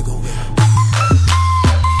 Wiggle, wiggle, wiggle.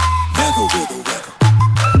 Wiggle, wiggle, wiggle.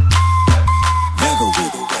 Wiggle,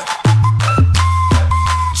 wiggle, wiggle.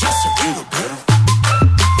 Just a little bit.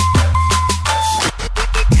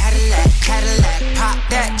 Cadillac, Cadillac, pop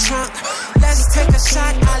that trunk. Let's take a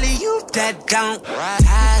shot, alley-oop that don't.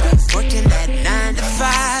 Tired of working that 9 to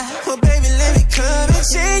 5. Well, baby, let me come and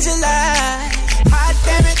change your life. Hot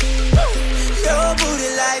damn it, your booty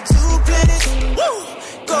like 2 planets.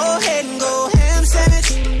 Go ahead and go ham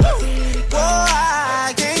sandwich. Whoa,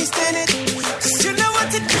 I can't stand it. Cause you know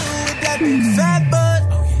what to do with that big fat butt.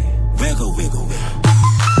 Wiggle, wiggle, wiggle.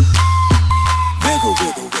 Wiggle,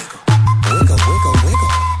 wiggle, wiggle. Wiggle, wiggle,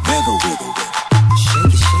 wiggle. Wiggle, wiggle, wiggle.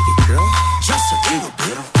 Shake it, girl. Just a little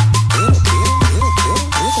bit.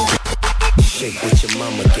 Shake what your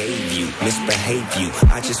mama gave you, misbehave you.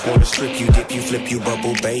 I just wanna strip you, dip you, flip you,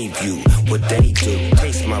 bubble bathe you. What they do,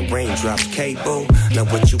 taste my raindrops cable. Now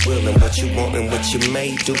what you will and what you want and what you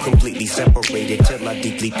may do. Completely separated till I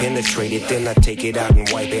deeply penetrate it. Then I take it out and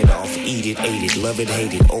wipe it off. Eat it, ate it, love it,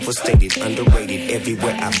 hate it. Overstated, underrated.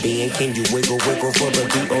 Everywhere I been, can you wiggle, wiggle for the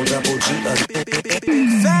D-O-double-G?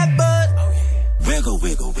 Fat butt. Wiggle,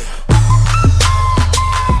 wiggle, wiggle.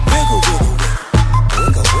 Wiggle, wiggle, wiggle.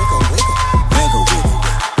 Wiggle, wiggle, wiggle. Wiggle, wiggle, wiggle.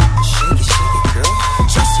 Shake it, girl.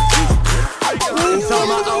 Just a little bit. It's all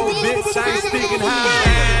my old bitch, I ain't speaking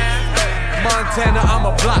high. Montana, I'm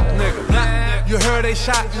a block nigga. You heard they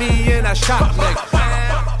shot me and I shot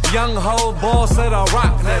nigga. Young hoe boss of the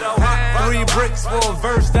rock nigga. 3 bricks for a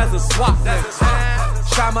verse, that's a swap nigga.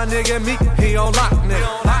 Shot my nigga Meek, he on lock nigga.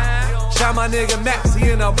 Shot my nigga Max, he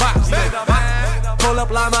in a box nigga. Pull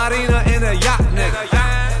up La Marina in a yacht nigga.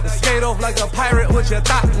 Skate off like a pirate with your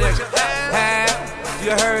thought nigga.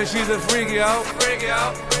 You heard she's a freaky hoe.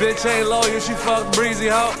 Bitch ain't loyal, she fuck breezy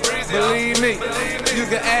hoe. Believe me, you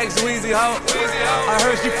can ask Weezy hoe. I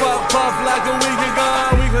heard she fuck Puff like a week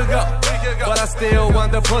ago. But I still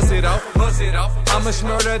want the pussy though. I'ma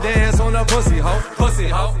smurder dance on the pussy hoe.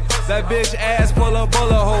 That bitch ass full of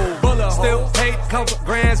bullet hole. Still hate couple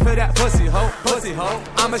grands for that pussy hoe.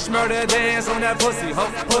 I'ma smurder dance on that pussy hoe.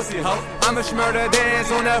 I'ma smurder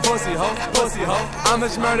dance on that pussy hoe. I'ma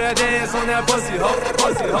smurder dance on that pussy hoe.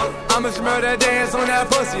 I'ma smurder dance on that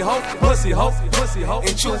pussy hoe.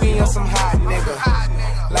 And Chewy on some hot nigga.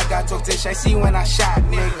 Like I told Tish, I see when I shot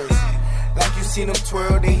niggas. Like you seen him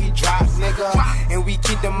twirl, then he drop, nigga. And we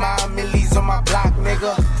keep the mind millies on my block,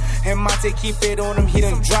 nigga. And Monte keep it on him, he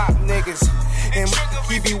done drop niggas. And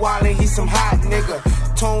he be wildin', he some hot nigga.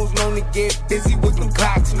 Tones known to get busy with them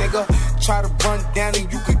Glocks, nigga. Try to run down and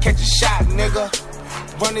you could catch a shot, nigga.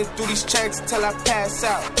 Running through these checks till I pass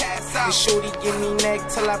out. And shorty give me neck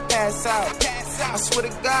till I pass out. I swear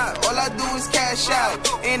to God, all I do is cash out.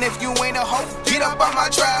 And if you ain't a hoe, get up on my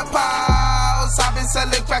trap house. I've been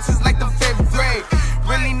selling cracks since like the 5th grade.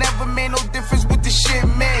 Really never made no difference with the shit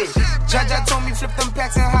made. Jaja told me flip them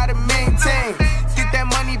packs and how to maintain. Get that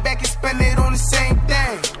money back and spend it on the same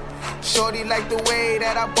thing. Shorty like the way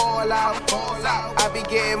that I ball out. I be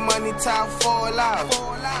getting money till I fall out.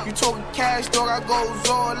 You talking cash, dog, I goes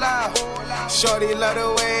all out. Shorty love the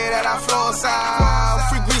way that I floss out.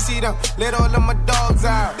 Free greasy them, let all of my dogs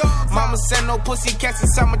out. Mama said no pussy cats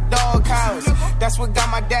inside my dog house. That's what got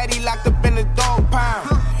my daddy locked up in the dog pound.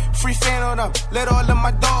 Free fan on them, let all of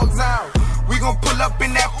my dogs out. We gon' pull up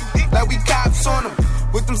in that like we cops on them.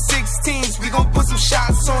 With them 16s, we gon' put some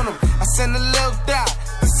shots on them. I send a little dot,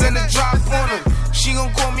 send a drop on them. She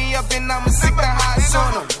gon' call me up and I'ma stick the highs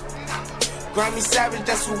on them. Grammy Savage,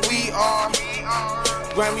 that's who we are.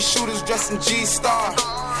 Grammy shooters dressed in G-Star.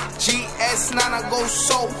 GS9, I go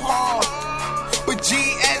so hard. But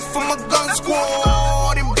GS for my gun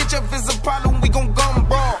squad. And bitch, if it's a problem, we gon' gun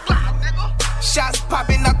brawl. Shots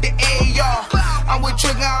popping out the AR. I'm with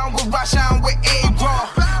Trigger, I'm with Rasha, I'm with A-Raw.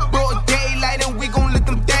 Broad daylight and we gon' let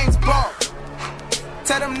them things block.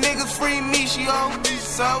 Tell them niggas free Michio.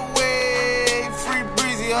 Subway, free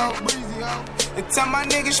Breezy, ho. And tell my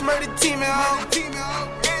niggas murder team, ho.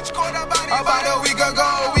 About a week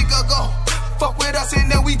ago. Fuck with us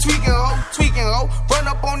and then we tweaking, ho. Run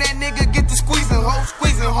up on that nigga, get the squeezing,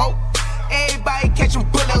 ho. Everybody catching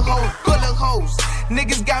bullet holes.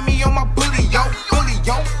 Niggas got me on my bully, yo.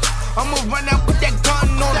 I'ma run out, put that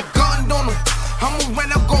gun on him. I'ma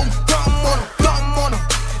run out, go dumb on him.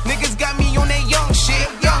 Niggas got me on that young shit.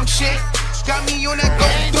 Got me on that go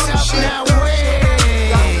dumb shit.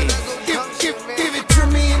 Give it to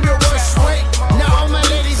me in the worst way. Now all my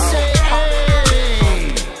ladies say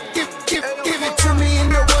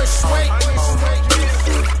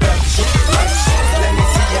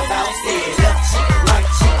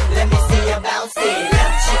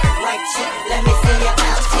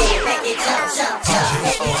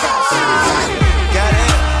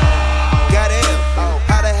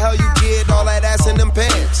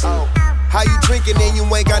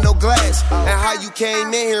you ain't got no glass? And how you came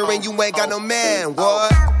in here and you ain't got no man?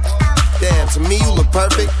 What? Damn, to me you look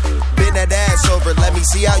perfect. Bend that ass over, let me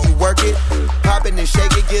see how you work it. Pop it and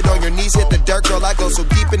shake it, get on your knees, hit the dirt. Girl, I go so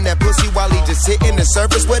deep in that pussy while he just hitting the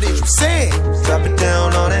surface. What did you say? Drop it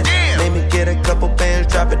down on it. Make me get a couple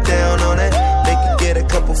bands, drop it down on it. Make you get a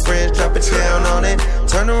couple friends, drop it down on it.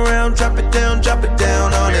 Turn around, drop it down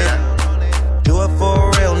on it. Do it for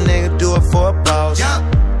a real nigga, do it for a boss.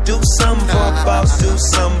 Do something for a boss, do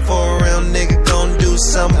something for a real nigga. Gon' do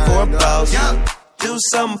something for a boss. Do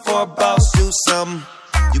something for a boss, do something.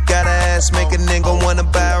 You gotta ass make a nigga wanna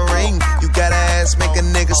buy a ring. You gotta ass make a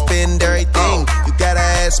nigga spend everything. You gotta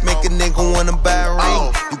ass make a nigga wanna buy a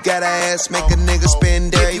ring. You gotta ass make a nigga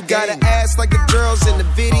spend everything. You gotta ass like the girls in the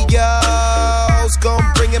videos. Gon'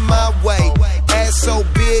 bring it my way. Ass so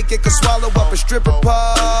big it can swallow up a stripper pole.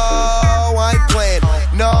 I ain't playing,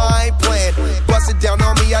 no I ain't playing. Bust it down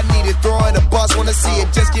on me, I need it. Throw it a boss, wanna see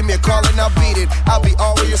it. Just give me a call and I'll beat it. I'll be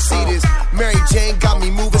all where your seat is. Mary Jane got me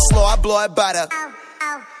moving slow, I blow it by the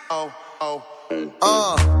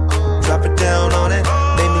drop it down on it.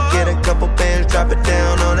 Make me get a couple bands, drop it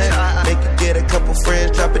down on it. Make you get a couple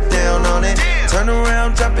friends, drop it down on it. Turn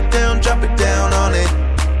around, drop it down on it.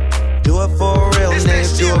 Do it for a real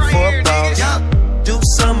nigga, do it for a boss. Do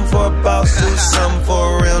something for a boss, do something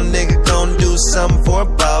for a real nigga. Gon' do something for a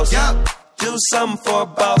boss. Do something for a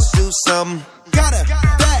boss, do something. Got a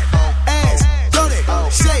that ass, don't it?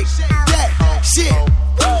 Shake that shit.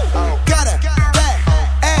 Got a that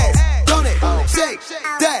ass, don't it? Shake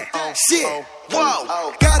that shit.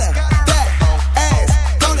 Whoa. Got a that ass,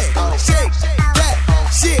 don't it? Shake that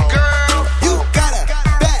shit. Girl, you got a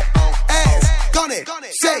that ass, don't it?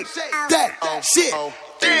 Shake that shit.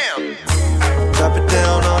 Damn. Drop it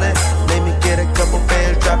down on it. Make me get a couple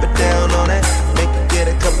bands, drop it down on it. Make you get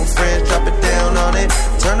a couple friends, drop it down on it.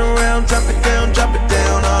 Turn around, drop it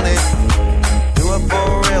down on it. Do it for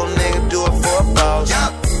a real nigga, do it for a boss.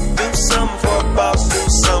 Do something for a boss, do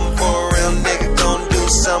something for a real nigga. Gon' do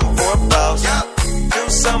something for a boss. Do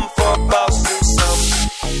something for a boss, do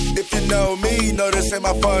something. If you know me, you know this ain't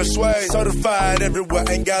my first way. Certified everywhere,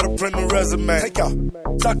 ain't gotta print a resume. Take out,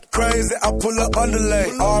 talk crazy, I pull up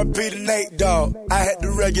underlay. R.P. to Nate, dog, I had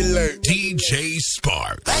to regulate. DJ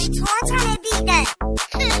Sparks.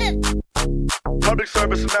 Public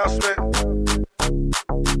service announcement.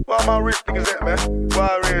 Where all my rich niggas at, man?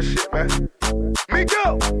 Wild real shit, man.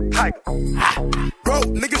 Miko, Tiger. Bro,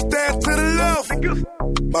 niggas stand to the left. Niggas.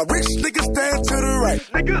 My rich niggas stand to the right.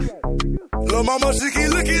 Niggas. Lil' mama, she keep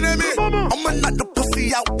looking at me. I'ma knock the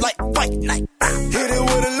pussy out like fight night. Hit it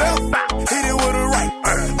with a left, hit it with a right.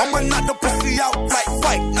 I'ma knock the pussy out like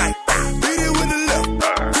fight night. Hit it with the left,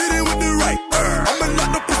 hit it with the right. I'ma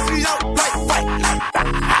knock the pussy out like fight night.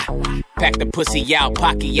 Pack the pussy out,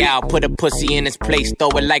 pocket out, put a pussy in its place, throw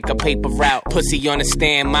it like a paper route. Pussy on the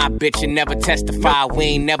stand, my bitch, and never testify. We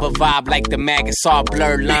ain't never vibe like the maggots, all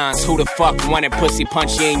blurred lines. Who the fuck wanted pussy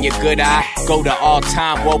punch you in your good eye? Go to all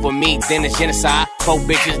time over me, then it's genocide. 4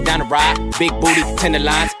 bitches down the ride, big booty, tender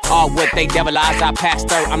lines. All what they devil eyes, I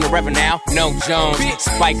passed her, I'm the reverend now. No Jones,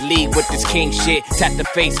 Spike Lee with this king shit. Tap the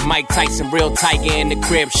face, Mike Tyson, real tiger in the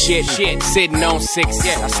crib, shit. Sitting on 6,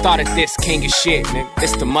 I started this king of shit, nigga.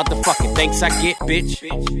 This the motherfucking thanks I get, bitch.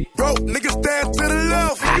 Bro, niggas stand to the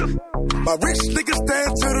left. My rich niggas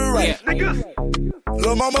stand to the right. Niggas.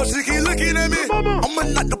 Lil' mama, she keep looking at me. I'ma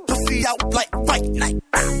knock the pussy out like fight night.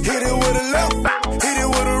 Hit it with a left, hit it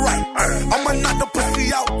with a right. I'ma knock the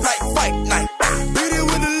pussy out like fight night. Hit it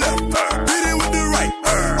with the left, hit it with the right.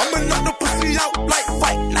 I'ma knock the pussy out like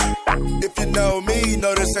fight night. If you know me, you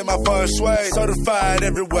know this ain't my first way. Certified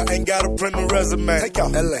everywhere, ain't gotta print a resume. Take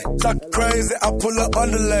out LA. Talk crazy, I pull up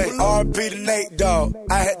underlay. R.P. to Nate, dog,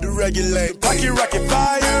 I had to regulate. Pocket rocket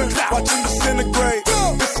fire, watch him disintegrate.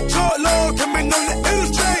 It's a short log, coming on the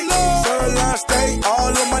illustrate. Sirloin steak,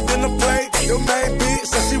 all on my dinner plate. Your main bitch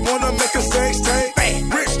says she wanna make a sex tape.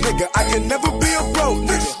 Rich nigga, I can never be a broke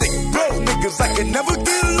nigga. Broke niggas, I can never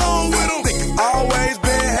get along with them. Always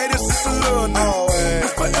been hated since a little nigga.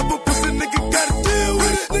 But forever pussy nigga gotta deal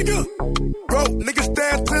with it, nigga. Broke niggas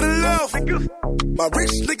stand to the left. My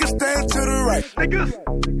rich niggas stand to the right.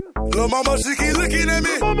 Lil' mama, she keep looking at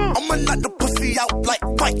me. I'ma knock the pussy out like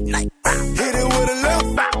fight night. Hit it with a left,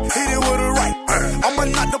 hit it with a right. I'ma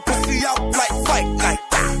knock the pussy out like fight night.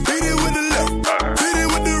 Hit it with the left, hit it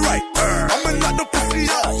with the right. I'ma knock the pussy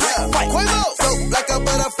out like fight night. Float like a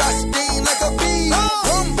butterfly, sting like a bee.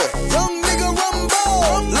 Rumble, young nigga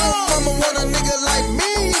rumble. Lil' mama want a nigga like me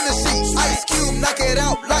in the sheets. Ice Cube knock it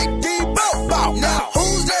out like Debo. Now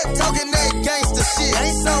who's that talking that gangsta shit?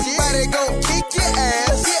 Ain't somebody gon' kick your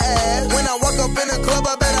ass. When I walk up in the club,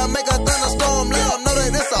 I better make a thunderstorm. Let them know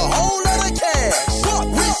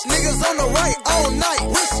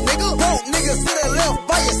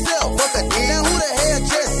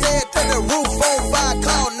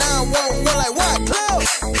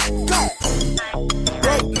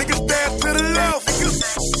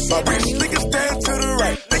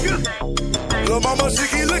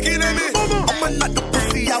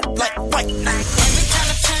Every time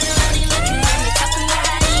I turn around, he looking at me, talking about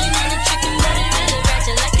how he ain't into tricking, but he really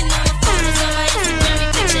ratchet. Liking all my photos on my Instagram,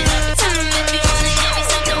 he picture every time if he wanna give me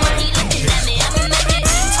something while he looking at me, I'ma make it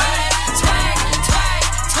twerk, twerk, twerk,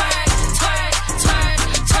 twerk, twerk, twerk,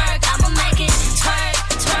 twerk. I'ma make it twerk,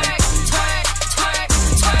 twerk, twerk, twerk,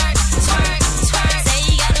 twerk, twerk, twerk. Say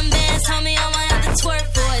he got them bands, homie, I'ma have to twerk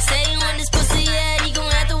for it. Say he want this pussy, yeah, he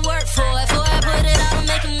gon' have to work for it. Before I put it out, I'll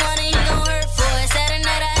make him money, he gon' hurt for it. Saturday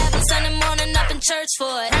night I have him, Sunday morning up in church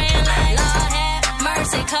for it. Praying like Lord have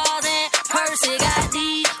mercy, calls in Percy, got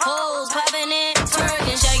these hoes popping in,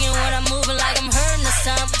 twerking, shaking when I'm moving like I'm hurting or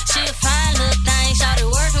something. She a fine little thing, shawty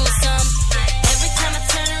working with some. Every time I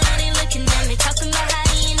turn around, he looking at me, talking about how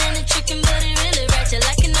he ain't into tricking, but he really ratchet.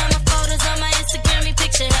 Liking all my photos on my Instagram, he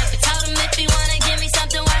picture happy. Told him if he wanna give me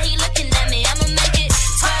something while he looking at me, I'ma make it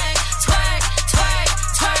twerk, twerk, twerk,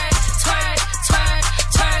 twerk, twerk, twerk,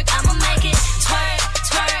 twerk. I'ma make it twerk,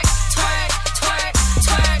 twerk, twerk, twerk,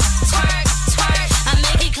 twerk, twerk, twerk. I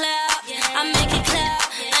make it clap, I make it clap.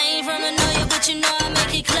 I ain't from the New York, but you know I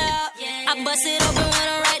make it clap. I bust it open when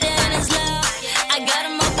I'm right there in his lap. I got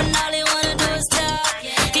him open, all he wanna do is tap.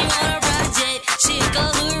 He wanna ride jet, shit go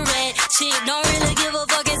through red. Shit don't really give a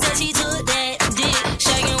fuck, and said she took that dick.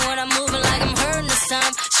 Shaking when I'm moving like I'm hurting or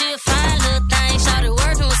something. She a fine little thing, shawty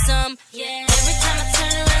working with some. Every time I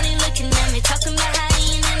turn around, he looking at me, talking about how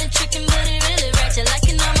he ain't into tricking, but he really ratchet.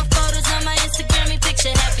 Liking all my photos on my Instagram, he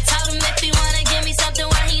picture happy. Told him if he wanna give me something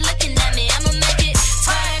while he looking at me, I'ma make it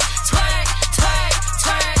twerk, twerk, twerk,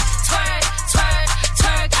 twerk, twerk, twerk,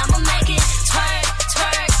 twerk. I'ma make it twerk,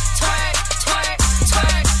 twerk, twerk, twerk,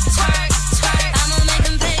 twerk, twerk, twerk. I'ma make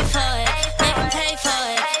him pay for it, make him pay for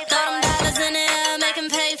it. Throw them dollars in the air, make him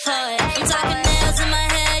pay for it. I'm talking nails in my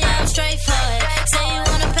hair, yeah, I'm straight for it. Say you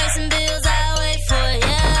wanna pay some bills, I'll wait for it,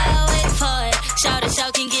 yeah, I'll wait for it. Shout it,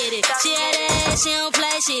 shout can get it. She had that ass, she don't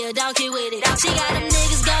play, she a donkey with it. She got them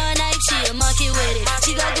niggas going ape, she a monkey with it.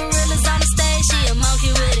 She got gorillas on the stage, she a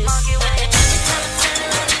monkey with it. Every time I turn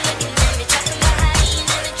around, he looking at me, talking about how he ain't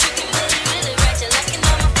into tricking, but he really ratchet. Liking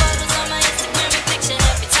all my photos on my Instagram, he picture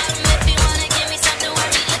happy. Told him if he wanna give me something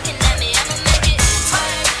while he looking at me, I'ma make it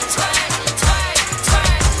twerk, twerk, twerk,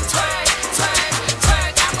 twerk, twerk, twerk,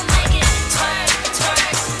 twerk. I'ma make it twerk,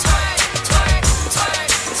 twerk, twerk, twerk, twerk,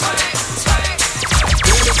 twerk, twerk.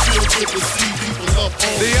 Damn, it feel good to see people up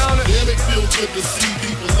on They on it. Damn, it feel good to see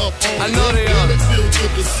people up on I know they Damn, on it it. feel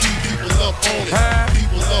good to see people up on it.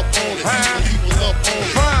 People up on it. People up on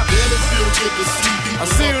it. Damn, it feel good to see people I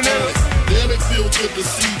see you, up nigga. on it. Damn, it feel good to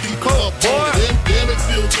see people up on it. Damn, it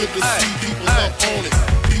feel good to see people up on it.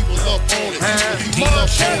 People up on it. People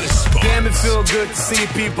up on it. Damn, it feel good to see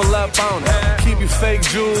people up on it. Keep your fake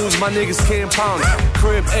jewels, my niggas can't pound it.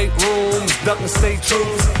 Crib 8 rooms, ducking state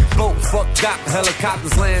troops. Boat fucked up,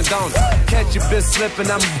 helicopters land on it. Catch your bitch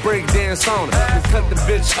slipping, I'ma break dance on it. And cut the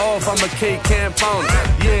bitch off, I'm a K-camp on it.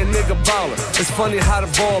 Yeah, nigga baller. It's funny how the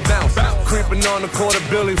ball bounce. Creeping on the quarter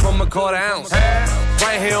billy from a quarter ounce.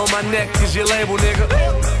 Right here on my neck is your label, nigga.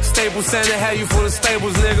 Staples Center had you full of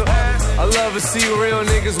stables, nigga. I love to see real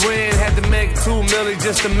niggas win. Had to make 2 million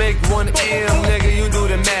just to make 1 M, nigga. You do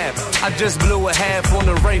the math. I just blew a half on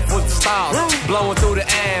the Wraith with the style, blowing through the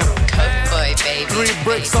ab. Boy, baby. 3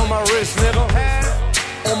 bricks on my wrist, nigga.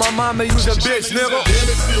 On my mama, you the bitch, nigga. Damn,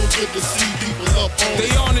 it feel good to see people up on it.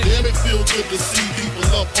 They on it. Damn, it feel good to see people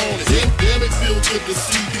up on it. Damn, it feel good to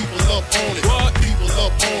see people up on it. What? People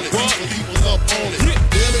up on it. People up on it.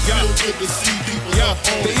 Damn, it feel good to see people up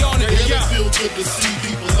on it. They on it. Damn, it feel good to see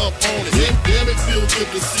people up on it. Damn, it feel good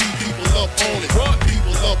to see people up on it.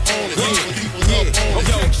 People up on it. People up on it.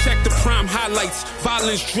 Yo, check the prime highlights.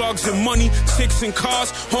 Violence, drugs, and money. Chicks and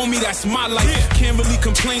cars. Homie, that's my life. Can't really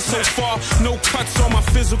complain so far. No cuts on my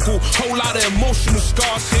physical. Whole lot of emotional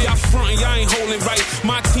scars. Hey, y'all frontin', y'all ain't holding right.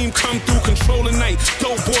 My team come through, controlling night.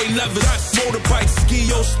 Dope boy levers. Motorbikes,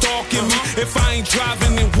 ski-yo stalking me. If I ain't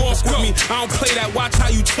driving, then walk with me. I don't play that, watch how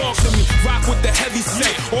you talk to me. Rock with the heavy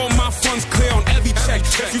set. All my funds clear on every check.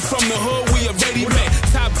 You from the hood, we already met.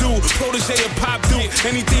 Top dude, protege of pop dude.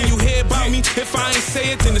 Anything you hear about me, if I ain't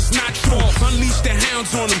say it, then it's not true. Unleash the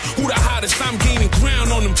hounds on them. Who the hottest? I'm gaining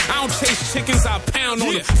ground on them. I don't chase chickens, I pound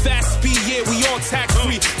on them. Fast speed, yeah, we all tax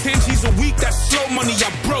free. 10 G's a week, that's slow money. I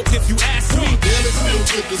broke if you ask me. Damn, it feel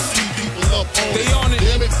good to see people up on it. They on it.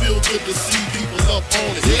 Damn, it feel good to see people up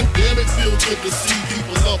on it. Damn, it feel good to see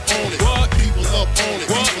people up on it. What? People up on it.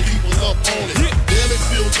 People up on it. Damn, it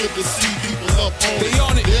feel good to see people up on it. They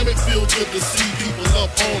on it. Damn, it feel good to see people up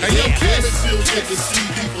on it. Hey, yo, Damn, it feel good to see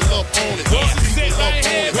people up on it. What's it say People right up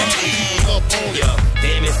on here, it. People up on it.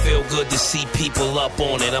 Damn, it feel good good to see people up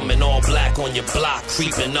on it. I'm in all black on your block,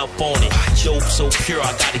 creeping up on it. Joke so pure,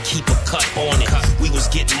 I gotta keep a cut on it. We was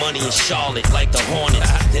getting money in Charlotte like the Hornets.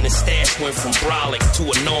 Then the stash went from brolic to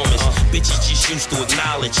enormous. Bitches just used to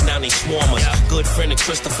acknowledge, now they swarm us. Good friend of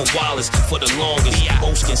Christopher Wallace for the longest.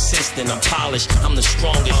 Most consistent, I'm polished, I'm the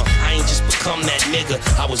strongest. I ain't just become that nigga,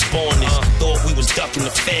 I was born this. Thought we was ducking the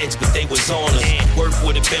feds, but they was on us. Work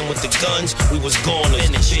would have been with the guns, we was goners.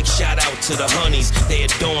 Big shout out to the honeys, they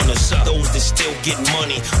adorn us. Those that still get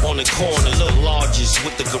money on the corners. The largest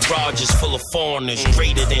with the garages full of foreigners.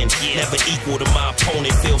 Greater than, never equal to my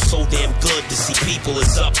opponent. Feels so damn good to see people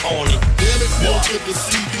is up on it. Damn, it feel good to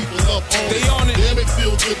see people up on it. They on it. Damn, it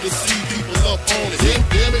feel good to see people up on it.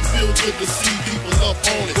 Damn, it feel good to see people up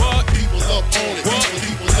on it. What? People up on it. What?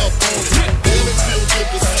 People up on it. Damn, it feel good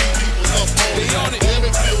to see people up on it. They on it. Damn,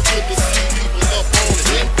 it feel good to see people up on it.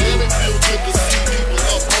 Damn, it feel good to see people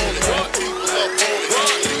up on it. What? People up on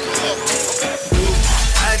it. People up on it.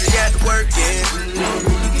 I just got to work it.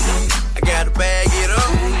 I got to bag it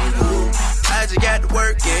up. I just got to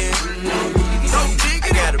work it. I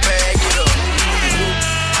got to bag it up.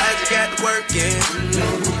 I just got to work it.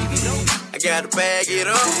 I got to bag it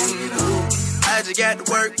up. I just got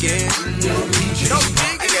to work it.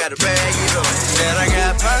 I got to bag it up. Said I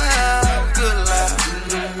got power, good life.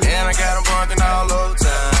 And I got them barking all over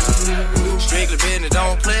town. Strictly business,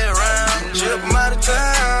 don't play around. Ship them out of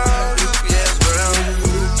town. UPS ground.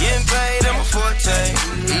 Getting paid in my forte.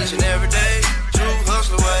 Each and every day. True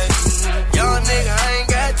hustle away. Young nigga, I ain't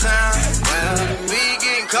got time. Well, we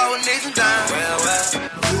getting cold and needs some time. Well.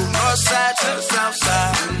 North side to the south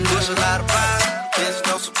side. Push a lot of pie. It's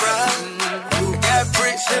no surprise. I got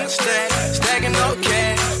bricks in the stack. Stacking no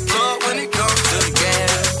cash. Plug when it comes to the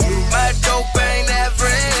gas. My dope ain't that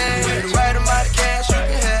friend. With the right amount of cash, you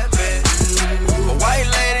can have it. My white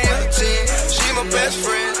lady is a 10. She my best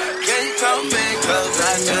friend. Can you come in? Cause I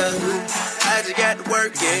just got to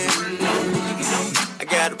work it. I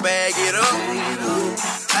got to bag it up.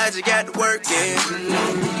 I just got to work it.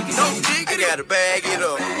 I got to bag it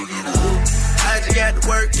up. I just got to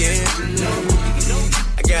work it.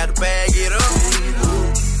 I got to bag it up.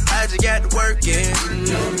 I just got to work it.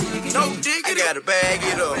 I got to bag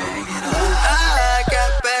it up. I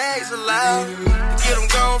got bags allowed to get them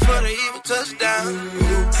gone for the even touchdown.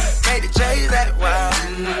 Make the J's that wild.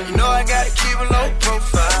 You know I gotta keep a low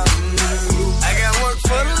profile. I got work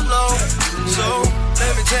for the low, so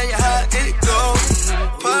let me tell you how it goes.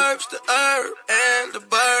 Perps, the herb, and the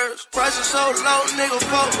birds. Prices so low, nigga,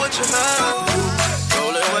 fuck what you heard.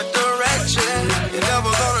 Rolling with the ratchet, you're never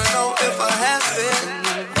gonna know if I have it.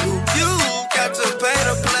 You got to pay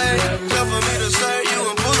to play, just for me to serve you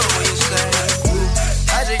and pull up when you stay.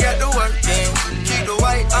 I just got to work in, keep the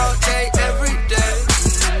white all day, every day.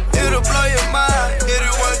 It'll blow your mind, hit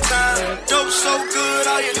it one time. Dope so good,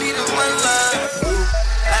 all you need is one line.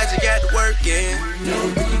 I just got to work in,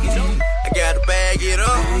 I got to bag it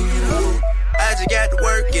up. I just got to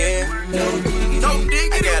work in,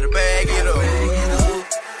 I got to bag it up.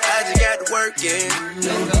 I just got to work in,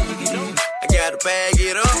 I got to bag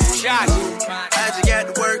it up. I just got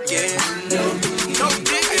to work in, I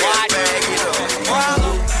got to bag it up.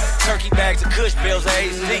 Turkey bags of Kush bills,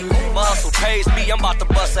 AZ. My hustle pays me, I'm about to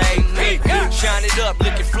bust a AP. Shine it up,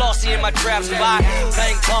 looking flossy in my trap spot.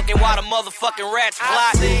 Thing bunking while the motherfucking rats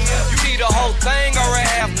fly. You need a whole thing or a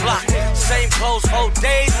half block. Same clothes, 4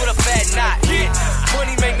 days with a fat knot.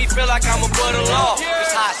 Money make me feel like I'm above the law.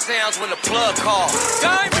 It's how it sounds when the plug calls.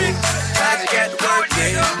 Diamond! I just got to work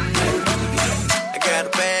it. I got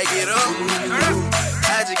to bag it up.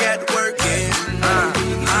 I just got to work it.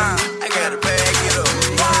 I got to bag it up.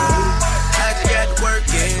 I just got to work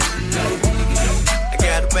it. I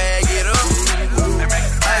got to bag it up.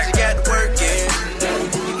 I just got to work it.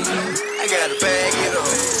 I got to bag it up.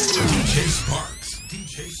 DJ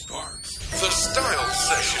Sparks. The Style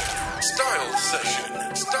Session.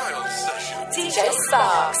 DJ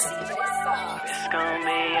Sparks.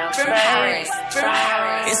 From Paris.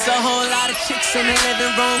 It's a whole lot of chicks in the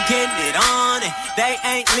living room getting it on, and they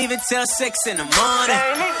ain't leaving till 6 in the morning.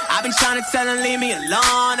 I've been trying to tell them leave me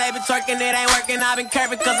alone. They been twerking, it ain't working. I've been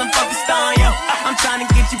curving cause I'm focused on you. I'm trying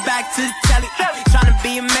to get you back to the telly. Trying to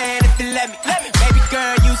be a man if you let me. Baby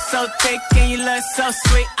girl, you so thick and you look so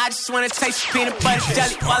sweet. I just wanna taste your peanut butter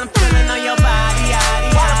jelly while I'm feeling on your body,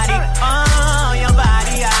 yaddy, yaddy. Oh, your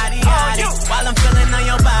body, yaddy, yaddy. While I'm feeling on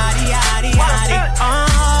your body, yaddy, yaddy.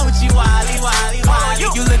 Oh, with you, wally, wally, wally.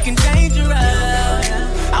 You looking dangerous.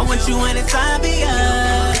 I want you anytime, be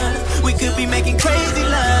us. We could be making crazy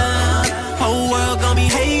love. Whole world gon' be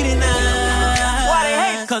hating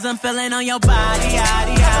us. Cause I'm feeling on your body,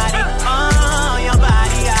 yaddy, yaddy. Oh, your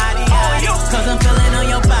body, yaddy, yaddy. Cause I'm feeling on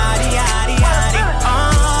your body, yaddy, yaddy.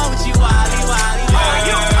 Oh, with you, wally, wally,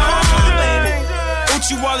 wally. Oh, baby.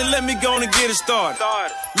 Uchi Wally, let me go on and get it started.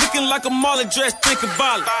 Looking like a Marley dress, think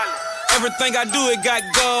about it. Everything I do, it got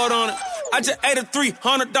gold on it. I just ate a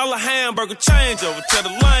 $300 hamburger changeover. Tell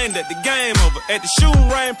the lane that the game over. At the shooting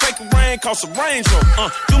range, break a rain, cost a Range Rover.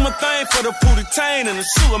 Do my thing for the booty tain and the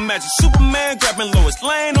suit. Imagine Superman grabbing Lois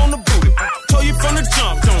Lane on the booty. Told you from the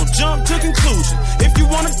jump, don't jump to conclusion. If you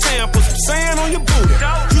want a tan, put some sand on your booty.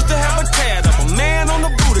 Used to have a tad of a man on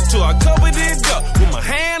the booty till I covered it up with my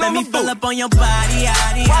hand on the booty. Let me fill up on your body,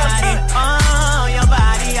 yaddy, yaddy. Oh, your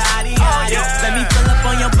body, yaddy, yaddy. Let me fill up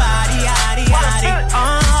on your body, yaddy, yaddy.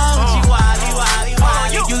 Oh,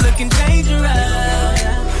 you looking dangerous.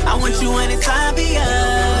 I want you anytime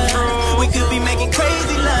beyond. We could be making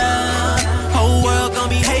crazy love. Whole world gon'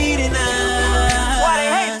 be hating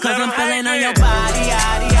us. Cause I'm feeling on your body,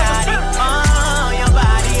 yaddy, yaddy. Oh, your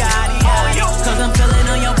body, yaddy, yaddy. Cause I'm feeling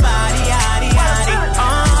on your body, yaddy, yaddy.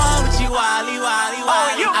 Oh, with you, wally, wally,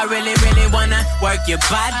 wally. I really, really wanna work your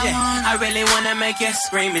body. I really wanna make you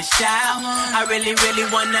scream and shout. I really, really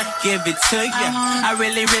wanna give it to you. I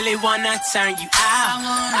really, really wanna turn you out.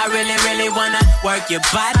 I really, really wanna work your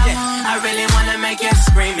body. I really wanna make you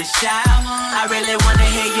scream and shout. I really wanna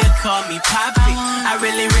hear you call me Poppy. I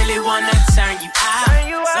really, really wanna turn you out.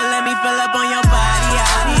 So let me fill up on your body,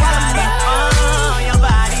 yaddy, yaddy. Oh, your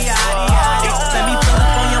body, yaddy, yaddy. Let me fill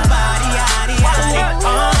up on your body, yaddy, yaddy.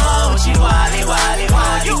 Oh, she wally, wally,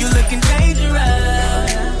 wally. You looking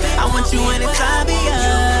dangerous. I want you anytime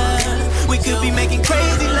beyond. We could be making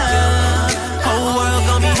crazy love. Whole world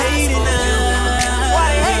gon' be hating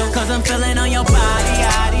us. Cause I'm feeling on your body,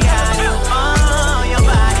 yaddy, yaddy. Oh, your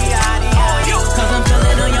body, yaddy, yaddy. Cause I'm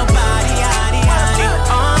feeling on your body, yaddy, yaddy.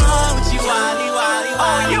 Oh, with you, wally, wally,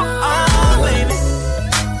 wally. Oh, baby.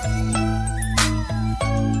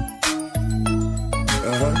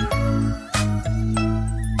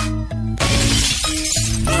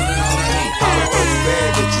 Bad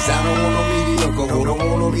bitches, I don't want no mediocre. Who don't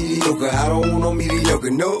want no mediocre? I don't want no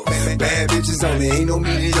mediocre. No, bad bitches only, ain't no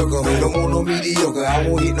mediocre. Who don't want no mediocre? I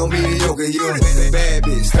won't hit no mediocre. You bad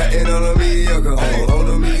bitch, starting on a mediocre. On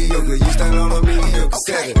a mediocre, you stand on a mediocre.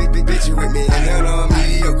 Seven, big bitch, you with me, and none on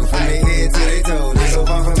mediocre. From their head to their toes, they so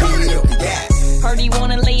far from mediocre. Yeah. Heard he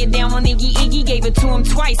wanna lay it down on Iggy, gave it to him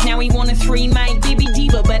twice. Now he wanna 3 Mike Bibby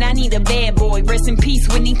Diva, but I need a bad boy. Rest in peace,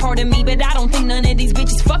 Whitney, pardon me, but I don't think none of these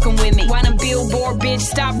bitches fucking with me. Why the billboard bitch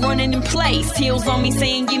stop running in place? Heels on me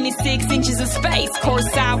saying give me 6 inches of space.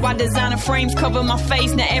 Courtside while designer frames cover my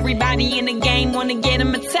face. Now everybody in the game wanna get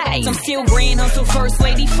him a taste. I'm still grand hustle first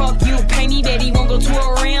lady, fuck you, pay me. Bet he won't go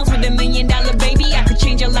 12 rounds with $1 million baby. I could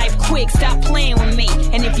change your life quick, stop playing with me.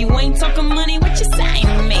 And if you ain't talking money, what you saying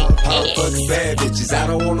to me? Yeah. Fuck bad bitches, I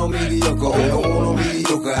don't want no mediocre. Who don't want no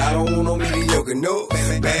mediocre? I don't want no mediocre. No,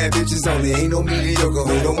 bad bitches only, ain't no mediocre.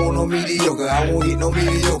 Who don't want no mediocre? I won't hit no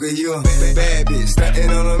mediocre. You a bad bitch, starting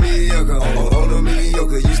on a mediocre. On a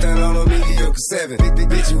mediocre, you stand on a mediocre. 7, big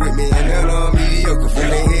bitch, you with me, and none on mediocre. From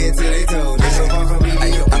their head to their toes, they so far from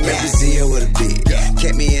mediocre. I'm at Brazil with a bit.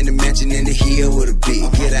 Kept me in the mansion in the hill with a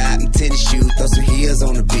bit. Get her out in tennis shoes, throw some heels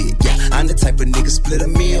on the bit. Yeah, I'm the type of nigga split a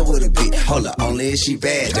meal with a bit. Hold up, only if she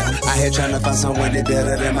bad though. I here tryna find someone that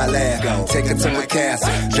better than my lab. Take her to my castle,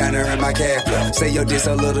 drown her in my cash flow. Say your dick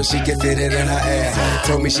so little she can fit it in her ass.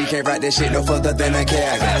 Told me she can't ride that shit no further than a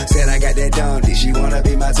cab. Said I got that dumb dick, she wanna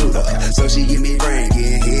be my tutor. So she give me brain,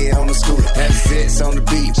 getting head on the scooter. Have sits on the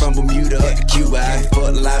beat from Bermuda up to Cuba. I fuck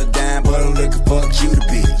a lot of dime, but I'm looking for a cute to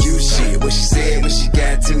be. You shit, what she said when she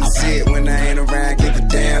got to sit. When I ain't around, give a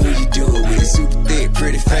damn who you do it with. Super thick,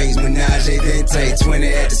 pretty face, Menage a Vente. 20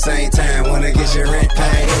 at the same time, wanna get your rent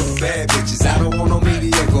paid. Bad bitches, I don't want no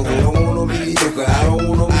mediocre. Who don't want no mediocre? I don't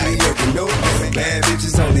want no mediocre. No, bad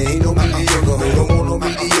bitches only, ain't no mediocre. Who don't want no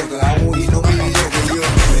mediocre? I won't hit no mediocre. You a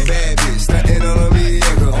bad bitch, starting on a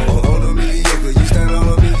mediocre. On a mediocre, you stand on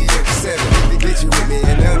a mediocre. 7, big bitch, you with me,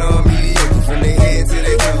 and none on mediocre. From their head to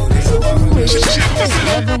their toes, they so far from mediocre.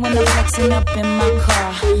 Love it when I'm flexing up in my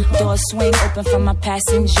car. Door swing open for my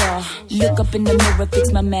passenger. Look up in the mirror,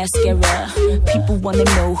 fix my mascara. People wanna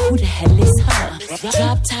know who the hell is her.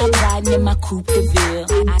 Drop top riding in my coupe de ville.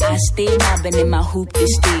 I stay mobbing in my hoop de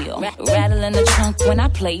steel. Rattle in the trunk when I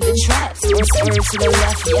play the tracks. Swerve to the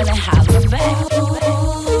left, yelling holler back.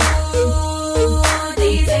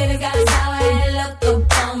 These haters got a sour head look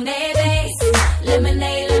up on their face.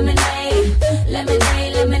 Lemonade, lemonade,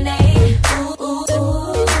 lemonade, lemonade. Ooh, ooh,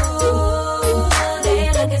 ooh.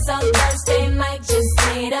 They're looking so thirsty, might just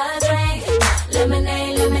need a drink.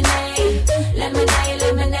 Lemonade, lemonade, lemonade,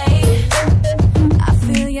 lemonade. I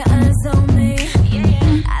feel your eyes on me.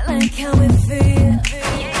 I like how it feels.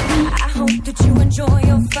 I hope that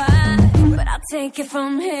take it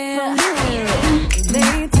from here.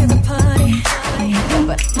 Late to the party,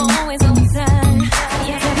 but I'm always on time.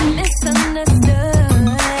 Yeah, misunderstood,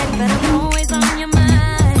 but I'm always on your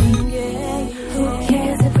mind. Yeah, who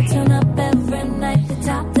cares if we turn up every night? The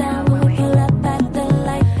top down when we pull up at the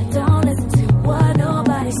light. Don't listen to what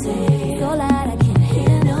nobody says. So loud I can't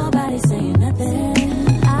hear nobody say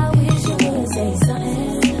nothing. I wish you would say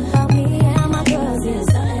something about me and my girls. Is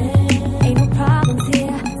something. Ain't no problems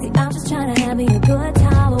here. See, I'm just trying to have me a good time.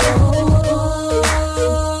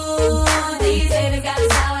 These haters got a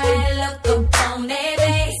sour head look up on their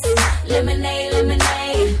face. Lemonade,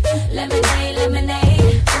 lemonade, lemonade,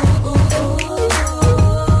 lemonade. Ooh, ooh, ooh.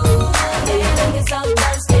 They looking so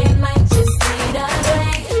thirsty, might just need a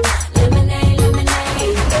drink. Lemonade,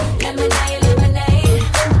 lemonade, lemonade, lemonade.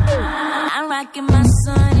 I'm rocking my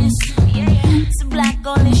Sonics. It's a black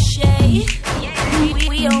only shade.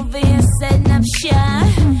 We over here setting up shop,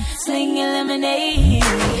 slinging lemonade.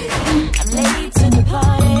 I'm late to the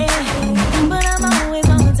party, but I'm always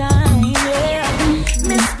on time. Yeah,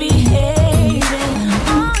 misbehaving,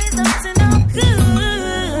 always up to no good.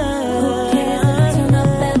 Who cares if we turn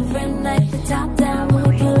up every night? The top down when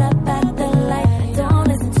we pull up at the light. Don't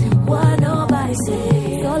listen to what nobody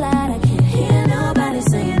says. So loud I can't hear nobody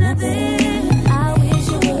saying nothing. I wish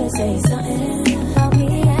you would say something about me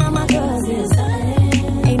and my girls. Is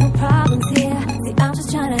something. Ain't no problems here. See, I'm just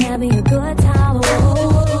trying to have me a good time.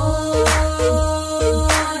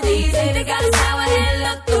 These haters got a sour head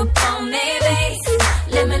look up on their face.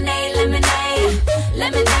 Lemonade, lemonade,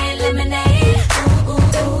 lemonade, lemonade. Ooh,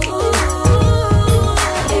 ooh, ooh.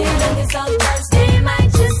 They looking so thirsty, might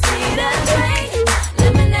just need a drink.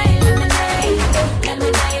 Lemonade, lemonade,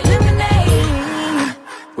 lemonade, lemonade.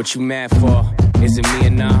 What you mad for? Is it me or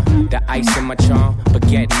nah? The ice in my charm, but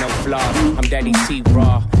get no flaw. I'm Daddy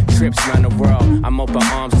T-Raw, trips round the world. I'm open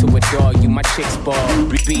arms to adore you, my chick's ball.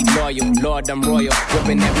 Be loyal, Lord, I'm royal.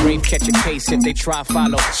 Whipping that brave, catch a case if they try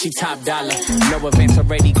follow. She top dollar, no events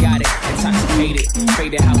already got it. Intoxicated,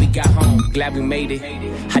 faded how we got home. Glad we made it.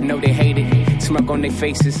 I know they hate it. Smirk on their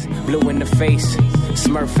faces, blue in the face.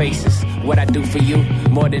 Smurf faces. What I do for you,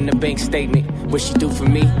 more than a bank statement. What she do for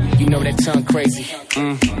me, you know that tongue crazy.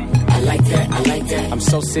 I like that, I like that. I'm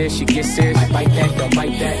so serious, she get serious. I bite that, don't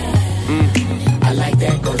bite that. I like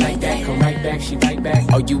that, go like that, come right back, she bite back.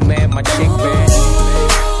 Oh, you mad, my chick bad.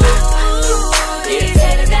 These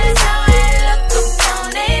haters got a sour head look up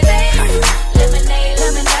on their face. Lemonade,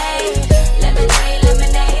 lemonade, lemonade,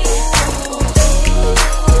 lemonade.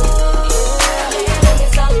 They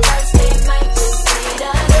looking so thirsty, might just need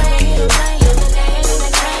a drink. Lemonade,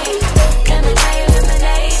 lemonade, lemonade,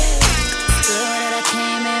 lemonade. Good that I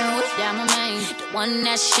came in with Diamond Main. The one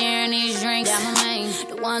that's sharing these drinks. Diamond Main.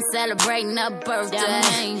 The one celebrating a birthday. Diamond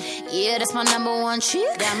Main. Yeah, that's my number one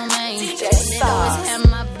chick. Diamond Main. They always have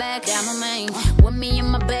my back. Diamond Main. When me and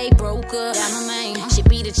my babe broke up. Diamond Main. She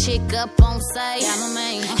beat a chick up on sight. Diamond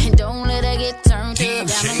Main. And don't let her get turned up.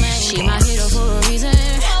 Diamond Main. She my hero for a reason.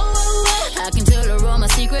 I can tell her all my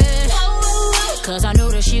secrets. Cause I know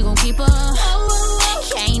that she gon' keep her.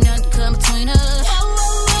 Can't nothing come between us.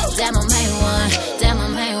 That my main one, that my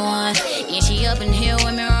main one. Yeah, she up in here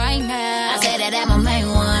with me right now. I said that my main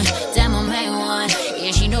one, that my main one.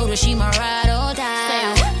 Yeah, she know that she my ride or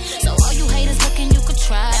die. So all you haters looking, you could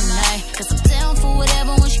try me. Cause I'm down for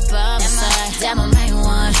whatever when she by my side. That my main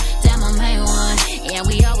one, that my main one. Yeah,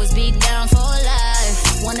 we always be down for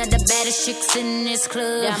life. One of the baddest chicks in this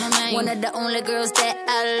club. One of the only girls that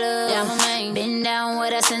I love. Been down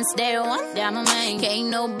with her since day one. Can't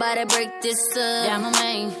nobody break this up.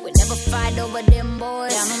 We never fight over them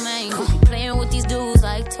boys. Who be playing with these dudes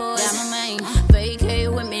like toys.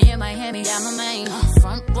 Vacate with me in Miami.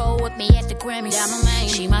 Front row with me at the Grammy.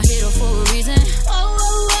 She my hero for a reason.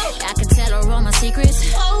 I can tell her all my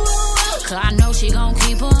secrets. Cause I know she gon'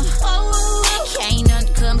 keep them. Can't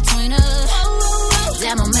nothing come between us.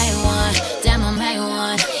 That my main one, that my main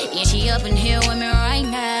one. Yeah, she up in here with me right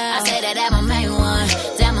now. I said that my main one,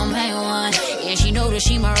 that my main one. Yeah, she know that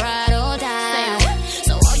she my ride or die.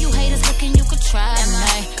 So all you haters looking, you could try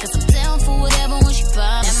me. Cause I'm down for whatever when she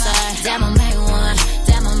by my side. That my main one,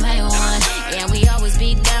 that my main one. Yeah, we always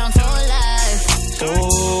be down for life.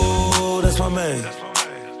 Oh, that's my man.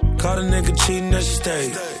 Caught a nigga cheating that she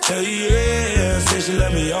stayed. Hell yeah, say she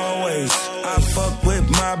love me always. I fuck with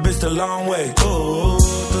my bitch the long way. Ooh,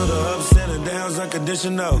 through the ups and the downs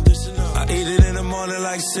unconditional. I eat it in the morning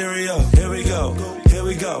like cereal. Here we go, here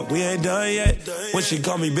we go. We ain't done yet. When she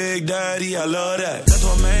call me Big Daddy, I love that. That's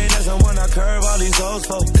my main, that's the one I curve all these hoes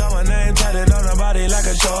for. Got my name tatted on her body like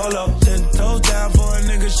a cholo. 10 toes down for a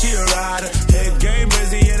nigga, she a rider. Head game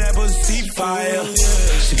busy and that pussy fire.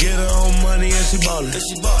 She get her own money and she ballin'.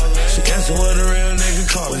 She answer what a real nigga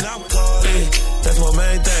callin'. That's my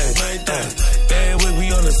main thing. They with me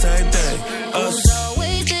on the same thing. Us.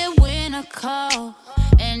 Always there when I call,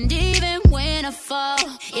 and even when I fall.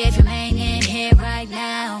 If you're hanging here right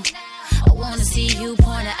now, I wanna see you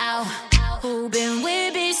point it out. Who been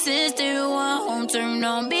with me since day one? Won't turn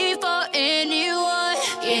on me for anyone.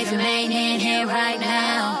 If you're hanging here right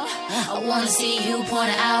now, I wanna see you point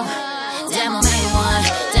it out. Damn, I'm main one.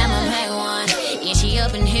 Damn, I'm main one. Yeah, she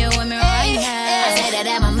up in here with me right now. I said that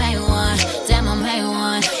I'm a main one. Damn, I'm main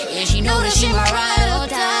one. Yeah, she know that she my ride or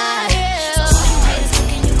die. So all you haters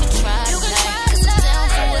thinking you can try tonight, 'cause I'm down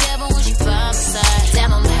for whatever when she by my side.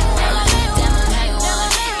 Damn, I'm main one. Damn, I'm main one.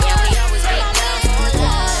 Yeah, we always be down for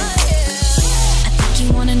life. I think you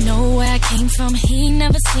wanna know where I came from. He ain't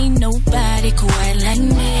never seen nobody quite like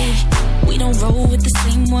me. We don't roll with the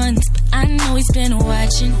same ones, but I know he's been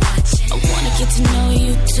watching. I wanna get to know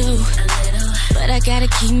you too, but I gotta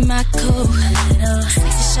keep my cool.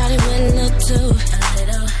 Sexy shawty with a little too,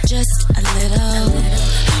 just a little.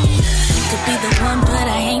 You could be the one, but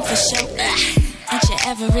I ain't for sure. Ain't your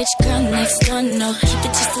average girl next door, no. Keep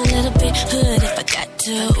it just a little bit hood if I got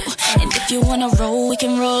to. And if you wanna roll, we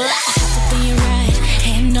can roll. Hop up in your ride,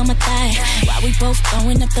 hand on my thigh, while we both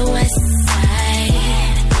going up the west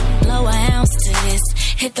side. Blow an ounce to this,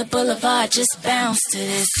 hit the boulevard, just bounce to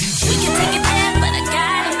this. We can take it there, but I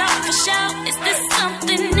gotta know for sure. Is this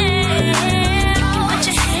something new? You can put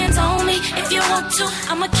your hands on me if you want to.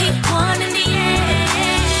 I'ma keep one in the air.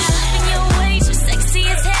 Loving your ways, you're sexy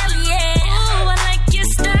as hell, yeah. Ooh, I like your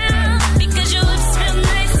style, because your lips feel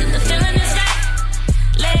nice and the feeling is right.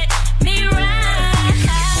 Let me ride.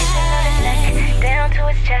 Down to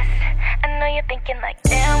his chest. I know you're thinking like,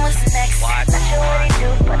 damn, what's next? Not sure what he do,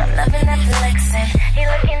 but I'm loving that flexing. He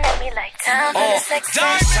looking at me like, time for the sex.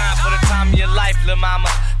 Time for the time of your life, lil' mama.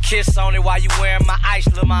 Kiss on it while you wearing my ice,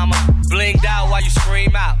 lil' mama. Blinged out while you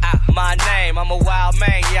scream out my name. I'm a wild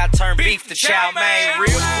man, yeah, I turn beef to chow mein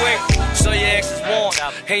real quick. So your ex is warm,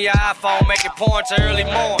 and your iPhone make it porn to early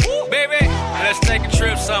morn. Baby, let's take a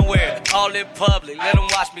trip somewhere, all in public. Let them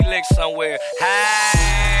watch me lick somewhere.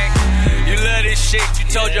 Hey, you love this shit. You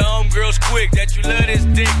told your homegirls quick that you love this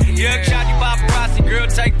dick. Young Johnny paparazzi, girl,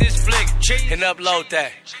 take this flick and upload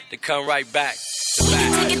that to come right back. We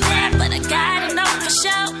can take it there, but I gotta know for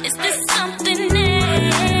sure. Is this something new? You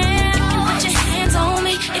can put your hands on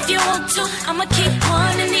me if you want to. I'ma keep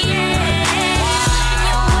one in the air. Loving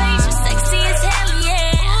your ways, you're sexy as hell,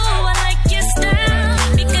 yeah. Ooh, I like your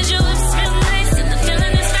style, because your lips feel nice and the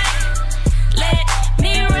feeling is right. Let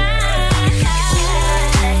me ride.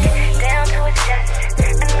 Down to his chest.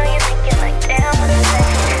 I know you're thinking like, damn, what's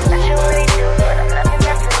next? Not sure what he do, but I'm loving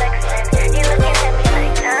that flexing. He looking at me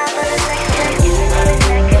like, time for the sex. Kissing on his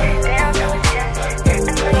neck, down to his chest. I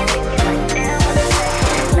know you're thinking like, damn, what's next?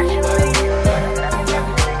 Not sure what he do, but I'm loving that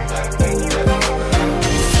flexing. He looking at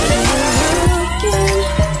me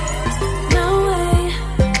No way,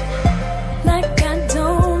 like I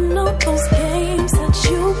don't know those games that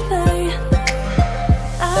you play.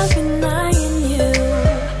 I've been eyeing you,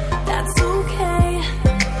 that's okay.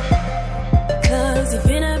 'Cause you're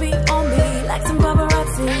finna be on me like some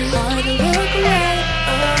paparazzi. Hard to look away.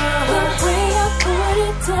 The way I put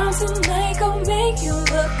it down tonight gon' make you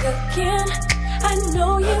look again. I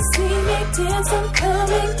know you see me dancing,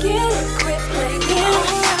 come and get it, quit playing.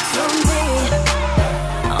 On me,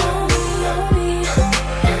 on me, on me.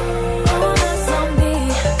 Oh, that's on me.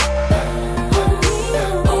 On me,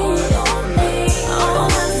 on me, on me. Oh,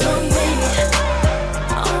 that's on me.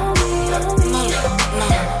 On me, on me.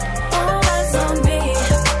 Oh, that's on me.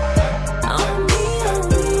 On me, on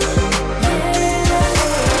me. Yeah.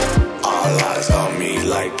 All eyes on me,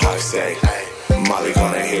 like Pac say. Molly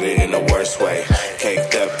gonna hit it in the worst way.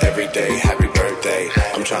 Caked up every day, happy birthday.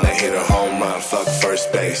 I'm tryna hit a home run, fuck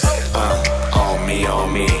first base. On me,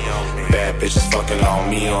 on me. Bad bitches fucking on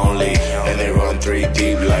me only. And they run 3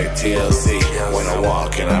 deep like TLC. When I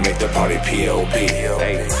walk and I make the party POP.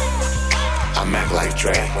 Hey. I'm act like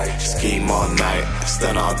Dre. Scheme all night,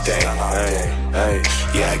 stun all day. Hey.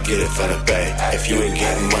 Yeah, I get it for the bay. If you ain't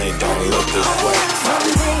getting money, don't look this way.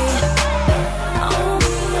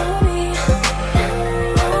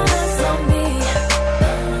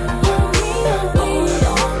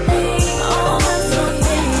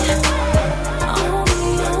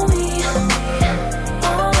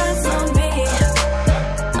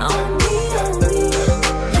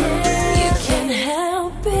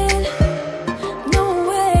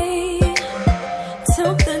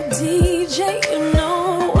 DJ, you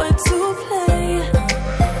know what to play.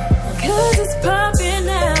 'Cause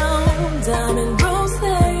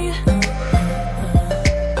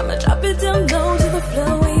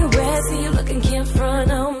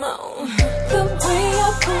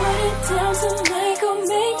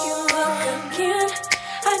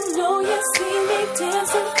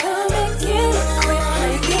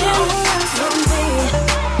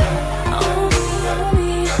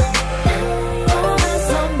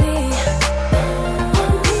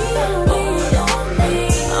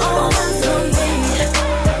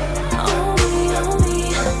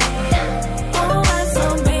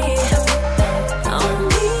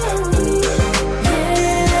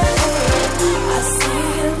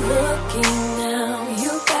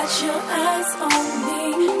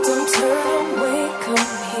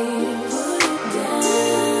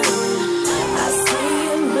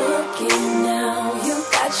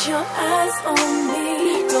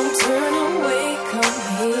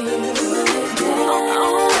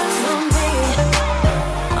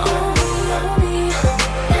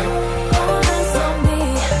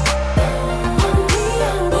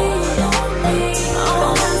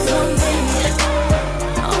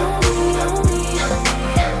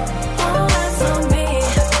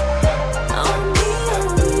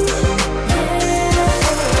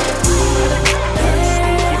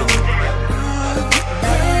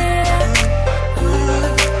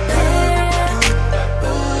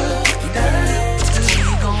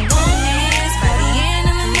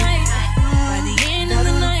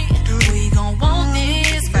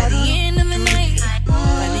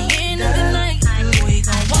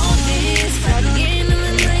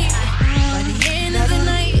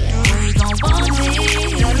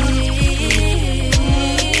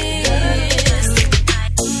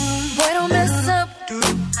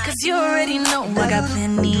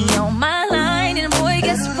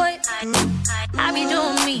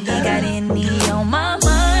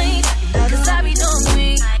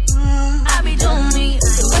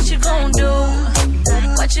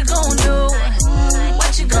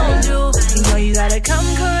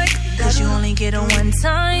Cause you only get a one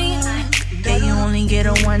time. Yeah, you only get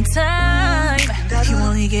a one time. You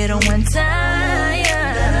only get a one time.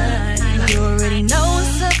 You already know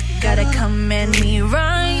what's up. Gotta command me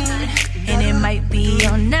right. And it might be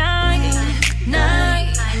your night.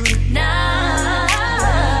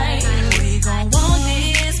 We gon' want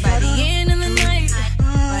this by the end of the night.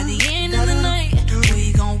 By the end of the night.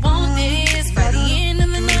 We gon' want this by the end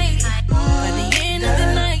of the night. By the end of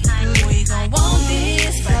the night. We gon' want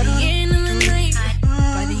this by the end of the night.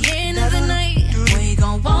 By the end of the night. We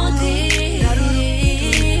gon' want this. I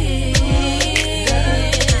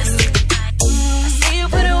see you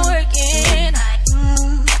put it work in.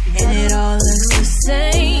 And it all looks the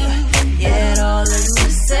same. Yeah, it all looks the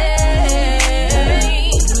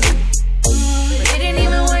same. But it didn't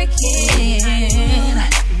even work in.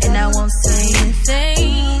 And I won't say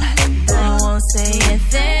anything. I won't say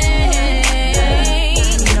anything.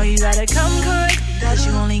 You know you gotta come correct. Cause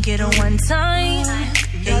you only get a one time.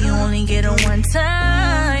 Yeah, you only get a one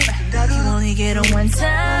time. You only get a one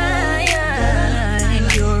time.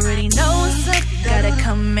 You already know what's up. Gotta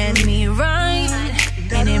command me right.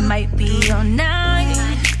 And it might be your night.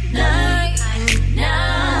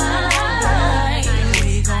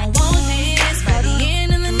 We gon' want this by the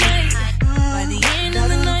end of the night. By the end of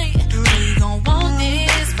the night. We gon' want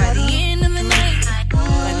this by the end of the night.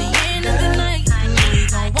 By the end of the night. We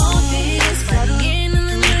gon' want this by the end of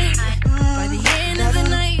the night. By the end of the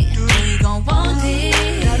night. We gon' want this.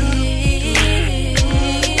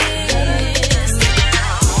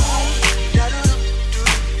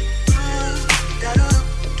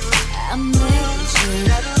 I made you.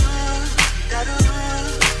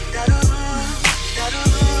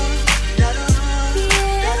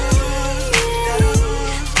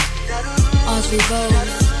 Audrey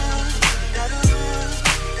Rose.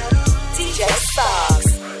 DJ Fox.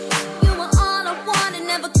 You were all I wanted,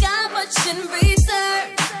 never got much in return.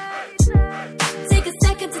 Take a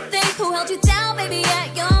second to think who held you down, baby, at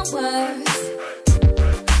your worst.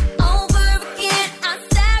 Over again, I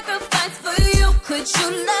sacrificed for you. Could you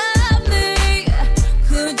love me?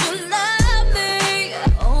 Could you love me?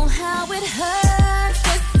 Oh, how it hurts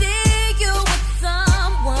to see you with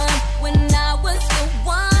someone when I was the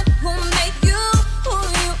one who made you who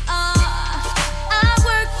you are. I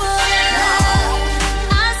work for love.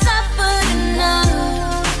 I suffered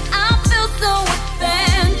enough. I feel so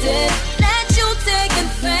offended. Let you take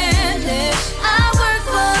advantage. I work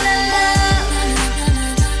for the love.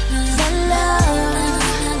 The love.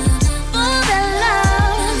 For the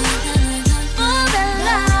love. For the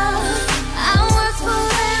love. I work for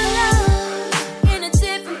the love. In a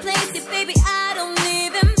different place, yeah, baby, I don't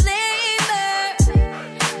even blame her.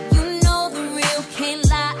 You know the real can't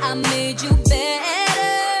lie, I made you better.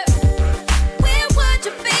 Where would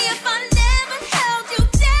you be if I never held you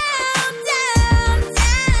down, down,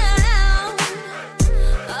 down?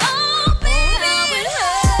 Oh, baby, it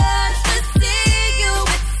hurts to see you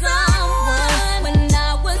with someone when I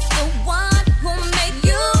was the one who made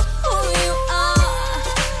you who you are.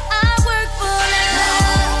 I work for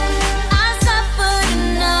love. I suffered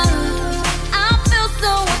enough. I feel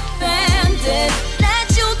so offended. Let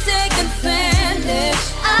you take advantage.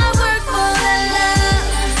 I work for the love.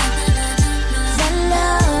 The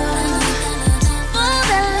love. For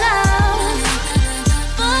the love.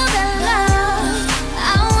 For the love.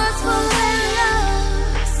 I work for the love.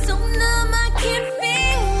 So numb I can't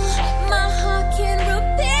feel. My heart can't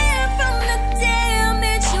repair from the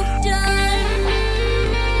damage you've done.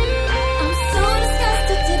 I'm so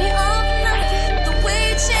disgusted, did it all for nothing. The way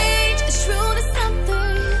you changed is true to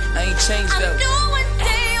something. I ain't changed I though. know one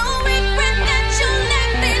day you'll regret that you let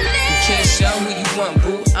me live. Can't show who you want,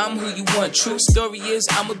 boo. I'm who you want. True story is,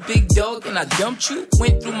 I'm a big dog and I dumped you.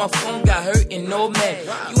 Went through my phone, got hurt and no man.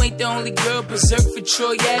 You ain't the only girl berserk for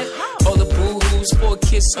Troy yet. All the boo-hoos for a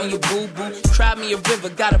kiss on your boo-boo. Cry me a river,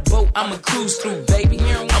 got a boat, I'ma cruise through, baby.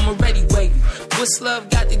 I'm already wavy. What's love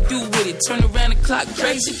got to do with it? Turn around the clock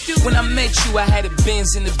crazy. When I met you, I had a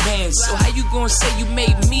Benz in the Benz. So how you gonna say you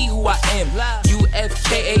made me who I am?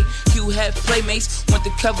 UFKA, you have playmates. Want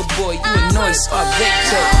the cover boy, you annoyed, so I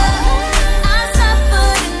vacate. I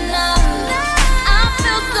suffered enough. I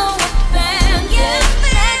feel so offended.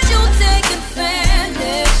 Let you take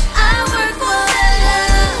advantage. I work for the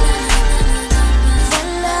love. The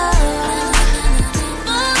love.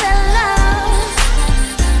 For the love.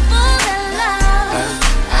 For the love.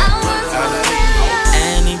 I work for the love.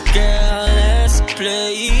 Any girl, let's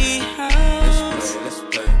play house.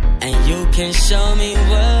 And you can show me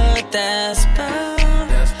what that's about.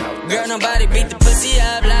 Girl, nobody beat the pussy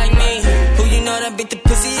up like me. Who you know that beat the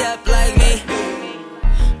pussy up like me?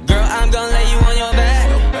 Girl, I'm gonna lay you on your back.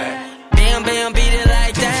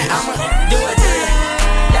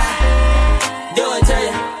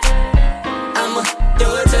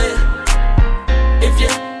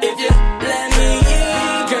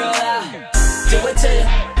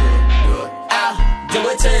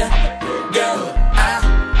 it to you. Girl,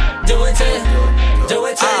 I'll do it to you. Do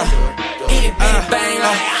it to you. Eat it, beat it, bang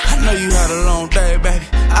like. I know you had a long day, baby.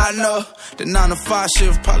 I know the 9 to 5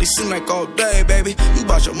 shift probably seem like all day, baby. You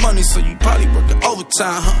bought your money, so you probably working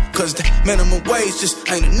overtime, huh? Cause the minimum wage just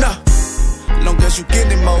ain't enough. Long as you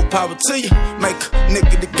getting more power to you. Make a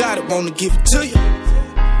nigga that got it wanna give it to you.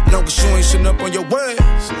 Long as you ain't shitting up on your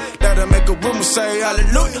words, that'll make a woman say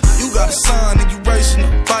hallelujah. You got a son and you raising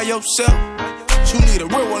up by yourself. You need a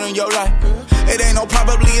real one in your life. It ain't no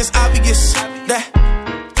probably, it's obvious that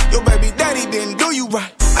your baby daddy didn't do you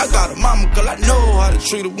right. I got a mama, girl, I know how to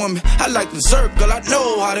treat a woman. I like dessert, girl, I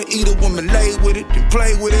know how to eat a woman. Lay with it and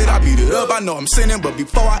play with it. I beat it up, I know I'm sinning, but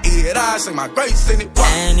before I eat it, I say my grace in it.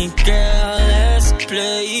 Any girl, let's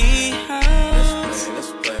play house.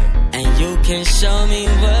 And you can show me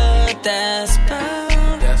what that's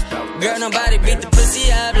about. Girl, nobody beat the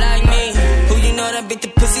pussy up like me. Who you know that beat the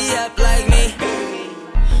pussy up like me?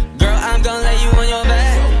 Girl, I'm gonna lay you on your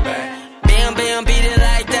back. Bam, bam, beat it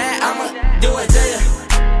like that. I'ma do it to you.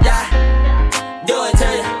 Yeah, do it to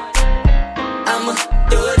you. I'ma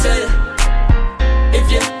do it to you. If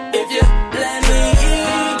you let me,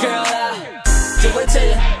 girl, I'll do it to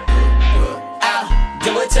you. I'll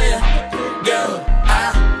do it to you. Girl,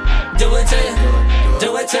 I'll do it to you. Do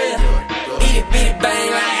it to you. Eat it, beat it, bang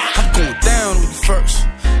like. I'm going down with you first.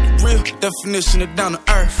 The real definition of down to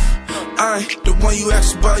earth. I ain't the one you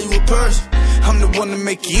ask to buy you a purse. I'm the one to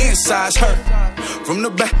make your insides hurt. From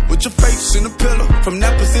the back with your face in the pillow. From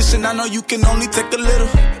that position, I know you can only take a little.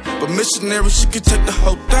 But missionary, she can take the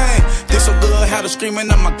whole thing. This so good, had her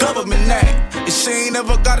screaming out my government name. And she ain't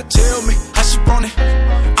ever gotta tell me how she want it.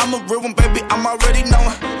 I'm a real one, baby, I'm already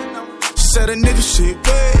knowing. She said a nigga shit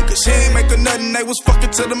way, cause she ain't making nothing, they was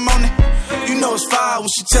fucking till the morning. You know it's fire when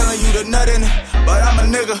she telling you the nut in it. But I'm a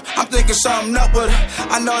nigga, I'm thinking something up with her.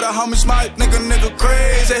 I know the homies might think a nigga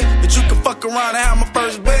crazy, but you can fuck around and have my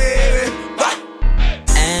first baby. What?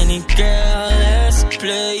 Any girl, let's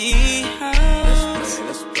play house.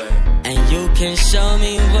 And you can show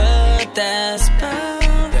me what that's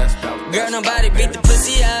about. Girl, nobody beat the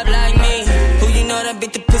pussy up like me. Who you know that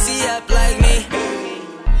beat the pussy up like me?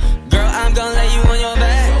 Girl, I'm gonna lay you on your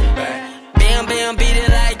back. Bam, bam, beat it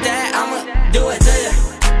like that. I'ma do it to you.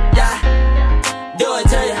 Yeah, do it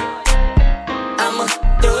to you. I'ma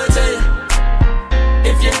do it to you.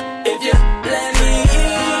 If you let me,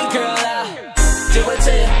 girl, I'll do it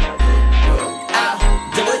to you. I'll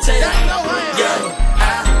do it to you. Girl,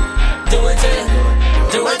 I'll do it to you.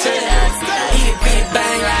 Do it to you. Eat it, beat it,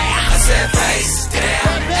 bang like. I said face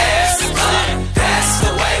down, ass up. That's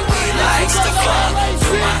the way we likes to fuck.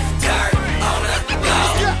 Do my dirt on the go.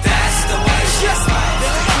 That's the way she's like.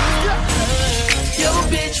 Yo,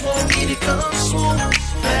 bitch want me to come swoop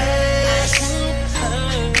fast.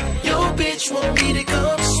 Yo, bitch want me to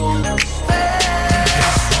come swoop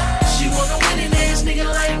fast. She wanna win an ass nigga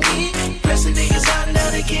like me. Pressing niggas out now,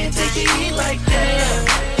 they can't take the heat like that.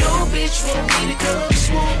 Yo, bitch want me to come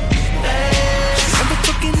swoop fast. I'm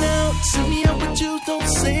fucking out, see me out with you, don't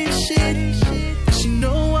say shit. She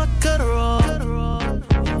know I cut her off.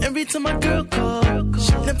 Every time my girl call,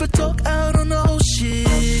 she never talk out on the whole shit.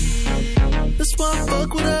 That's why I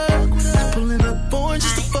fuck with her. Pulling up born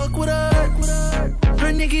just to fuck with her.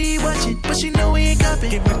 Her nigga he watching, but she know he ain't copping.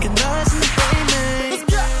 Get recognized in the fame.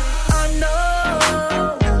 I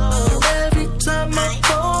know. Every time my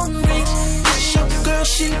phone rings, it's your girl,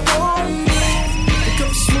 she want me to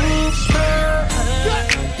come swoop her.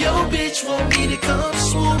 Yo, bitch want me to come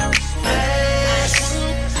swoop fast.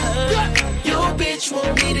 Yo, bitch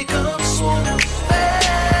want me to come swoop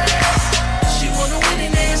fast. She wanna win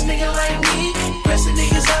an ass nigga like me. Pressing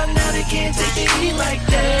niggas out now, they can't take the heat like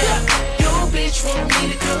that. Yo, bitch want me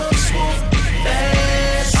to come swoop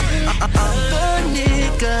fast. I'm the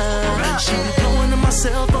nigga. She be blowing on my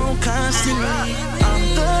cell phone constantly. I'm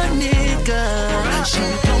the nigga. She be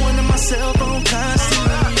blowing on my cell phone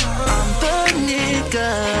constantly. I'm the nigga.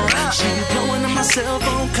 She be blowing on my cell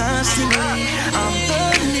phone constantly. I'm the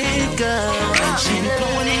nigga. She be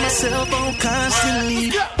blowing on my cell phone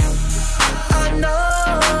constantly. I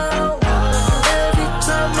know. Every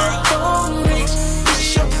time my phone rings,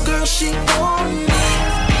 it's your girl, she want me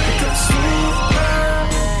to come swoop her.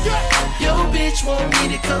 Yo, bitch want me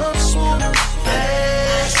to come swoop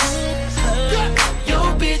fast. Yo,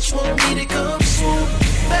 bitch want me to come swoop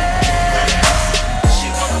fast. She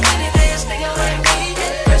wanna win an ass nigga like me.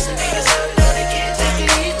 Pressing niggas out now, they can't take the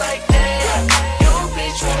heat like that. Yo,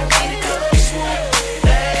 bitch want me to come swoop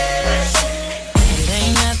fast. It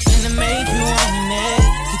ain't nothing to make you want it.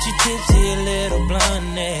 Get you tipsy, a little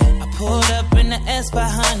blunt it. I pulled up in the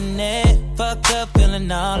S500. Fucked up,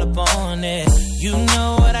 feeling all up on it. You know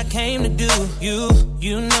came to do.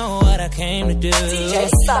 You know what I came to do. DJ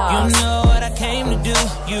Sauce. You know what I came to do.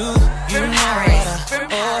 You know what you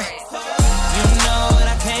know what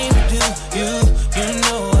I came to do. You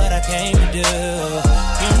know what I came to do.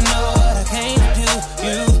 You know what I came to do.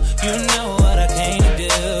 You know what I came to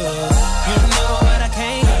do. You know what I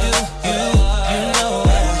came to do. You know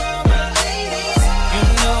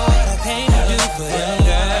what I came to do for them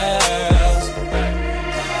girls.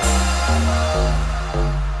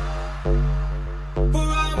 For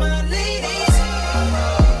all my ladies.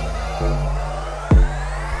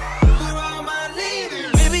 For all my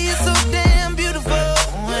ladies. Baby, you're so damn beautiful,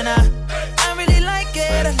 and I really like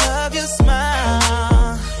it. I love your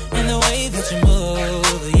smile and the way that you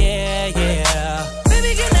move. Yeah, yeah.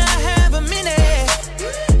 Baby, can I have a minute?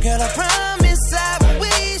 Girl, I promise I won't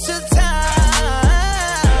waste your time.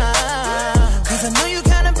 'Cause I know you're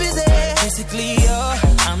kinda busy. Basically, all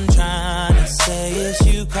I'm trying to say is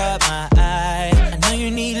you caught my eye. I know you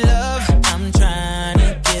need love, I'm trying to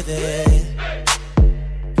give it.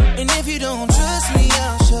 And if you don't trust me,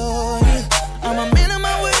 I'll show you. I'm a man of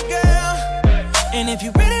my word, girl. And if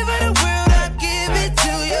you're ready for the world, I'll give it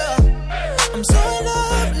to you. I'm so in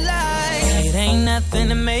love, like it ain't nothing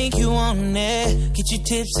to make you want it. Get you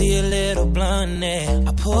tipsy, a little blunt, it.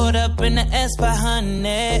 I pulled up in the S by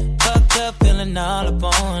honey. Fucked up, feeling all up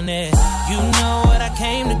on it. You know what I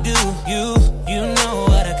came to do. You know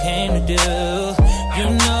what I came to do. You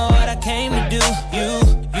know what I came to do. You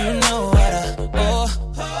know what I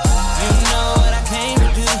you know what I came to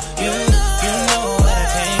do. You know what I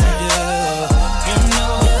came to do. You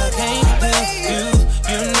know what I came to do.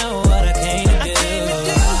 You know what I came to do.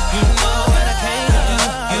 You know what I came to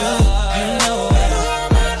do.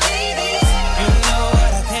 You know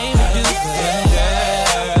what I came to do for them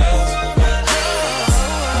girls.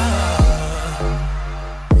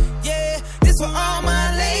 Yeah, this for all my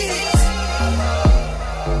ladies.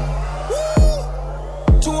 Woo!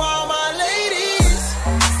 To all my ladies.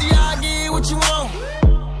 See, I get what you want,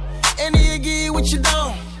 and you get what you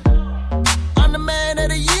don't. I'm the man of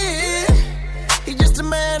the year. He just a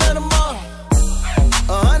man of the month.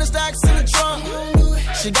 100 stacks in the trunk.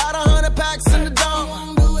 She got 100 packs in the dome.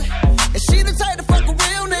 And she the type to fuck with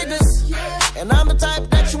real niggas. And I'm the type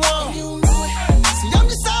that you want. See, I'm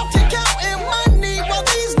just out here counting money while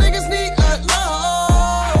these niggas need a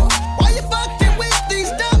loan. Why you fucking with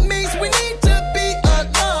these dummies? We need to be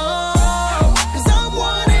alone. 'Cause I'm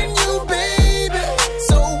wanting you, baby.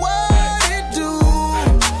 So what it do?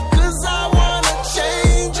 'Cause I wanna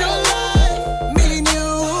change your life. Me and you.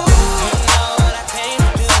 You know what I came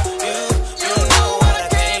to do. You know what I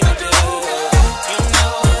came to do. You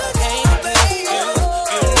know what I came to do.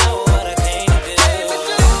 You know what I came to do.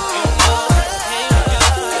 You know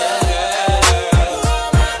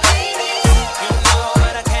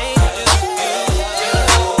what I came to do. You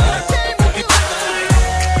know what I came to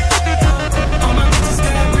do. All my bitches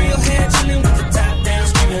got real hair, chillin' with the top down,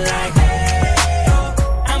 screaming like, hey,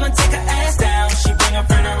 I'ma take her ass down. She bring her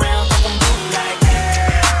friend around, fuck 'em blue like,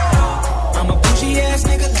 hey, I'm a bougie ass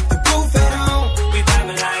nigga, left the roof at home. We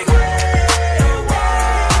vibing like,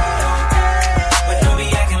 but don't be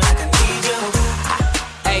acting like I need you.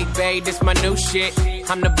 Hey, babe, this my new shit.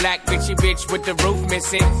 I'm the black bitchy bitch with the roof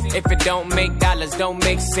missing. If it don't make dollars, don't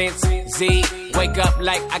make sense. Z, wake up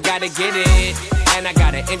like I gotta get it. And I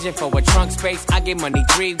got an engine for a trunk space. I get money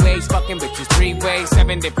 3 ways, fucking bitches 3 ways.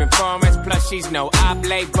 7 different formats, plus she's no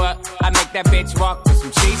oblate. But I make that bitch walk with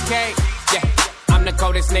some cheesecake. Yeah, I'm the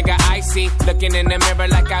coldest nigga I see. Looking in the mirror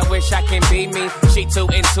like I wish I can be me. She too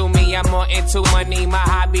into me, I'm more into money. My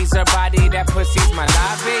hobby's her body, that pussy's my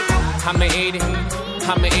lobby. I'ma eat it,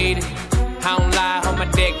 I'ma eat it. I don't lie, on my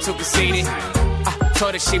dick too conceited. I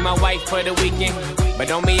told her she my wife for the weekend. But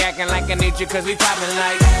don't be acting like I need you, 'cause we poppin'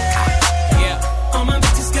 like, yeah. All my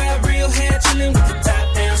bitches got real hair, chillin' with the top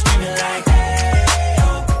down, screaming like, hey,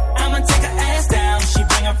 I'ma take her ass down. She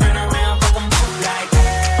bring her friend around, fuck 'em both like,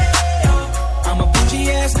 hey, I'm a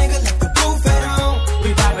bougie ass nigga, left the roof at home.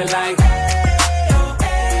 We poppin' like,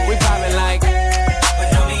 we poppin' like, but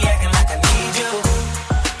don't be acting like I need you.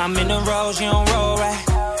 I'm in the Rolls, you don't roll right.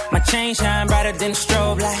 My chain shine brighter than a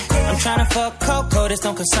strobe light. I'm tryna fuck Coco, this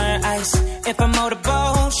don't concern ice. If I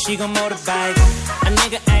motorboat, she gon' motorbike. A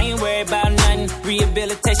nigga ain't worried about nothing.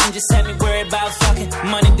 Rehabilitation just had me worried about fucking.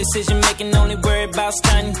 Money decision making, only worried about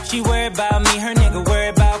stunning. She worried about me, her nigga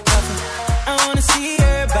worried about cuffing. I wanna see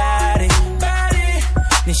her body.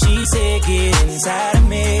 Then she said, get inside of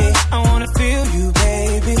me. I wanna feel you,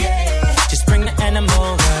 baby. Just bring the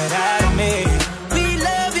animal right out of me. We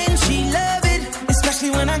loving, she love it,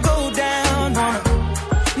 especially when I go down on her.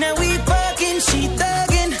 Now we fucking, she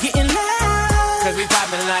thuggin', getting loud. 'Cause we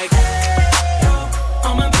poppin' like, hey, oh.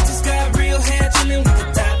 All my bitches got real hair, chillin' with the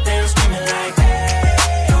top down, screamin' like,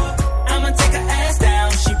 hey, oh. I'ma take her ass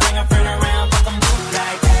down, she bring her friend around, fuck 'em both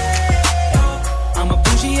like, hey, oh. I'm a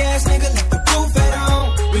bougie ass nigga, let the roof at home.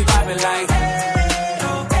 We poppin' like, hey,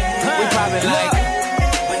 oh. We poppin' like,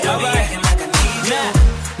 but don't be acting like I need you.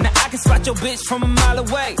 Now I can spot your bitch from a mile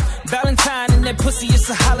away. Valentine and that pussy, it's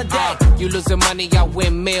a holiday. You losing money, I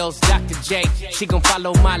win meals. Dr. J, she gon'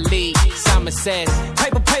 follow my lead. Simon says,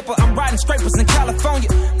 paper, I'm riding scrapers in California.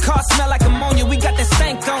 Car smell like ammonia, we got that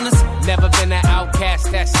stank on us. Never been an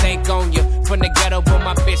outcast, that stank on you. From the ghetto, but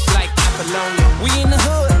my bitch like Apollonia. We in the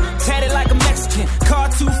hood, tatted like a Mexican. Car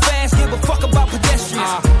too fast, give a fuck about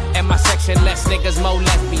pedestrians. In my section, less niggas, more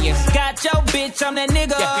lesbians. Got your bitch, I'm that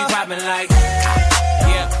nigga. Yeah, we poppin' like,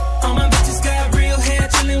 yeah. All my bitches got real hair,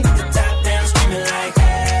 chillin' with the top down, screamin' like,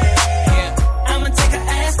 hey, yeah. I'ma take her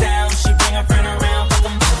ass down, she bring her friend around, fuck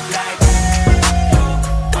 'em both like, hey,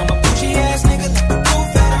 oh. I'm a bougie ass nigga, let the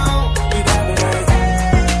roof at home. We poppin' like, hey,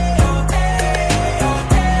 oh, hey, oh,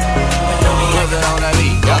 hey. But don't be acting on that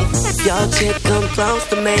beat, yo. If your chick come close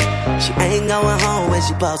to me, she ain't going home when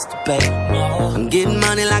she supposed to pay. I'm getting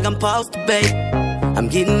money like I'm supposed to pay. I'm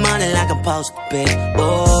getting money like I'm supposed to pay.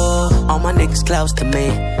 Oh, all my niggas close to me,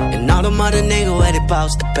 and all them other niggas where they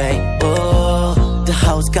supposed to pay. Oh, the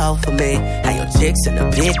hoes go for me. How your chicks in the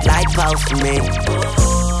pit like post for me.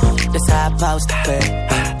 Oh, that's how I supposed to pay.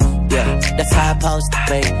 Yeah, that's how I supposed to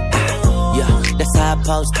pay. Yeah, that's how I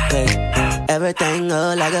supposed to pay. Everything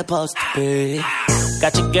look like it's supposed to be.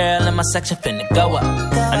 Got your girl in my section, finna go up.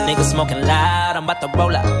 A nigga smoking loud, I'm about to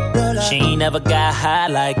roll up. She ain't never got high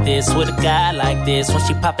like this with a guy like this. When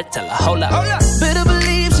she pop it, tell her, hold up. Better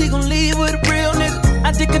believe she gon' leave with a real nigga.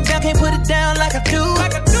 I dick her down, can't put it down like I do.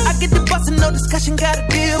 I get the bustin', no discussion, gotta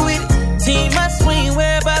deal with it. Team us, we ain't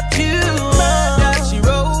worry about you. Murder, she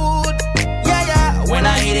rode. Yeah, yeah. When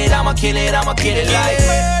I hit it, I'ma kill it, I'ma get it like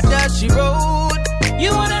murder, she rode. You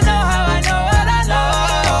wanna know how I know what I know?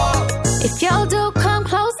 If your dude come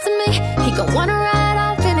close to me, he gon' wanna ride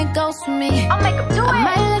off and it goes for me. I'll make him do it. I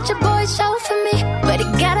might let your boy show for me, but he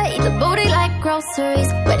gotta eat the booty like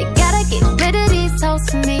groceries. But he gotta get rid of these hoes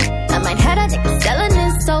for me. I might have a nigga selling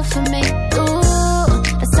his soul for me. Ooh,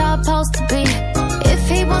 that's how it's supposed to be. If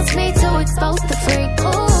he wants me to expose the freak.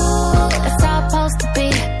 Ooh, that's how it's supposed to be.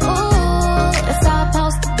 Ooh, that's how it's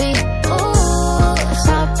supposed to be. Ooh, that's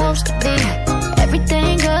how it's supposed to be.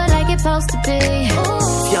 Everything good like it's supposed to be. Ooh.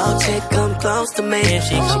 Your chick come close to me,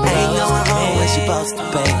 she ain't going home when she supposed to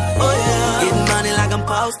pay. Getting money like I'm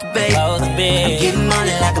supposed to pay. I'm getting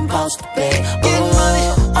money like I'm supposed to pay.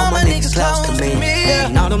 Oh, all my niggas close to me,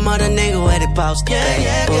 and all them other niggas where they supposed to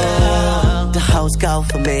pay. Oh, the hoes go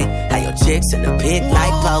for me. How your chicks in the pit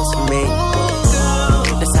like close for me.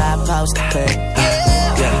 That's how I'm supposed to pay.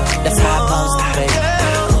 Yeah, that's how I'm supposed to pay.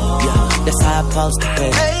 Yeah, that's how I'm supposed to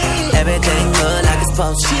pay. Everything good like it's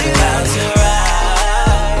supposed to be.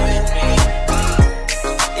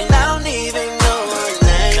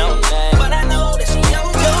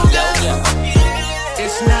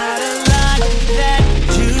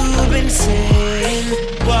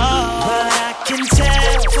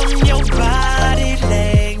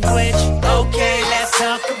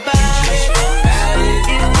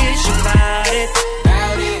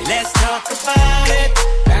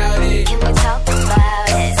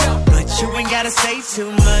 Say too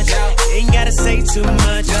much, ain't gotta say too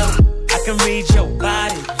much. I can read your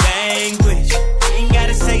body language. Ain't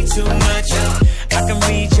gotta say too much. I can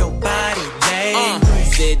read your body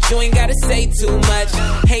language. Said you ain't gotta say too much.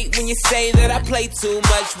 Hate when you say that I play too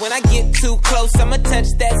much. When I get too close, I'ma touch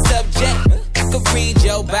that subject. I can read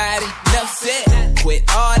your body, enough said. Quit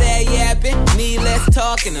all that yapping, need less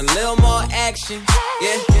talking, a little more action.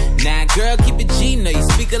 Yeah, now girl, keep it G, know you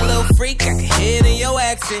speak a little freak, I can hear it in your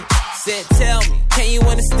accent. Said, tell me, can you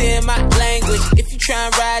understand my language? If you try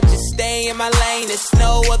and ride, just stay in my lane. There's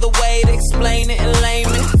no other way to explain it in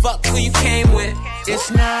layman. Fuck who you came with. It's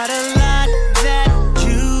not a lot that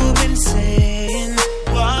you've been saying,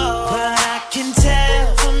 whoa, but I can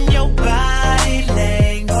tell from your body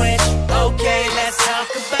language. Okay, let's talk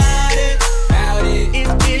about it. If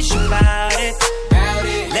it's about it.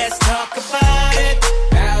 Let's talk about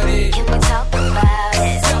it. You can talk about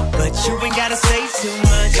it. But you ain't gotta say too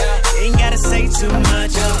much. Ain't gotta say too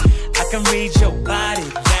much. I can read your body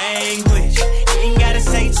language. Ain't gotta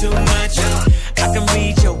say too much. I can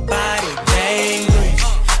read your body language.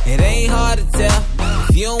 It ain't hard to tell.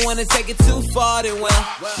 If you don't wanna take it too far, then well,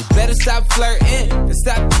 you better stop flirting and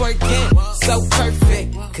stop twerking. So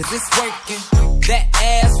perfect, cause it's working. That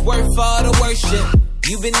ass worth all the worship.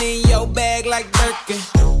 You been in your bag like Birkin.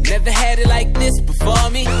 Never had it like this before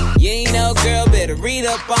me. You ain't no girl, better read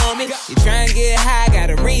up on me. You try and get high,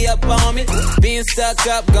 gotta re-up on me. Being stuck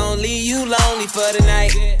up, gon' leave you lonely for the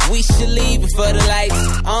night. We should leave before the lights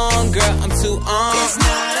on, girl, I'm too on. It's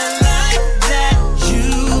not a lie that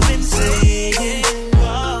you've been saying,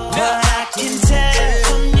 but I can tell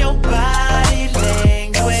from your body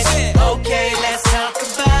language. Okay, let's talk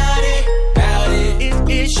about it.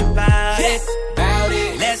 It's your body.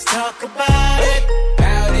 Let's talk about it.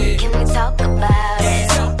 Can we talk about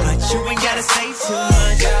it? But you ain't gotta say too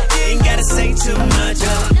much. You ain't gotta say too much.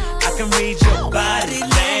 I can read your body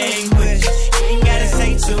language. You ain't gotta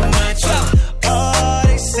say too much. Oh,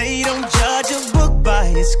 they say don't judge a book by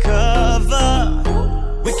its cover.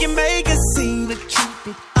 We can make a scene, but keep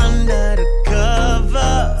it under the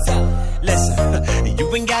cover. Listen,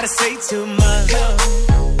 you ain't gotta say too much.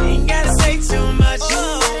 You ain't gotta say too much.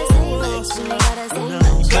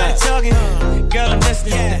 Body talking, girl, I'm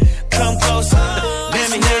listening. Come closer, let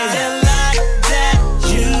me hear the lie that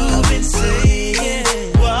you've been saying.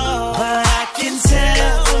 Whoa, but I can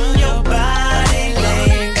tell from your body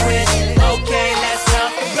language. Okay, let's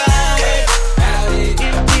talk about it.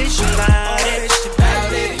 It's your body.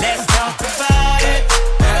 Let's talk about it.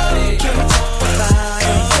 Can we talk about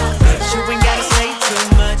it? You ain't gotta say too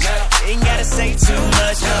much. Ain't gotta say too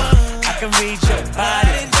much. I can read your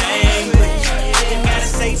body language. Ain't gotta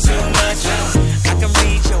say too much. I can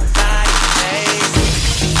read your body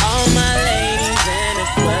language. All my ladies in the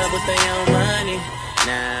club with their own money.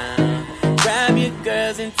 Now, grab your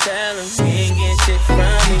girls and tell them you ain't getting shit from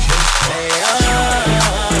me. Say, oh,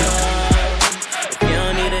 if you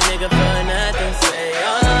don't need a nigga for nothing, say,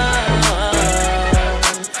 oh,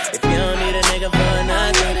 if you don't need a nigga for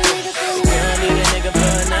nothing, if you don't need a nigga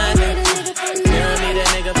for nothing, if you don't need a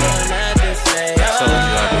nigga for nothing, say, oh,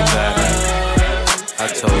 I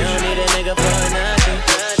told you.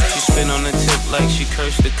 She spin on the tip like she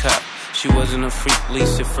cursed the cop. She wasn't a freak,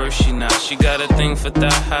 least at first she not. She got a thing for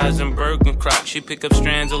thigh highs and Bergen crop. She pick up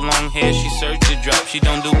strands of long hair, she search to drop. She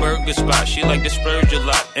don't do burger spots, she like to splurge a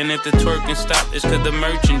lot. And if the twerking stop, it's cause the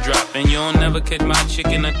merchant drop. And you'll never catch my chick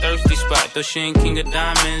in a thirsty spot. Though she ain't king of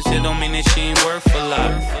diamonds, it don't mean that she ain't worth a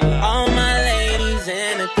lot. All my ladies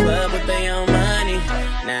in the club with their own money.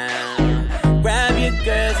 Now, grab your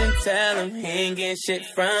girls and tell them he ain't getting shit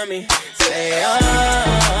from me. Say, oh,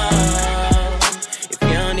 if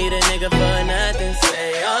you don't need a nigga for nothing,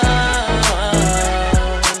 say, oh,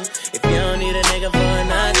 if you don't need a nigga for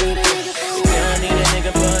nothing, if you don't need a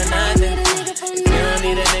nigga for nothing, if you don't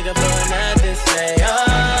need a nigga for nothing, say, oh,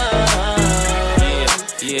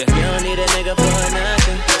 yeah. If you don't need a nigga for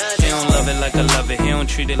nothing. He don't love it like I love it. He don't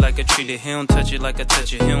treat it like I treat it. He don't touch it like I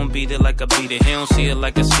touch it. He don't beat it like I beat it. He don't see it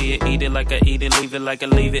like I see it. Eat it like I eat it. Leave it like I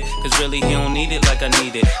leave it. Cause really he don't need it like I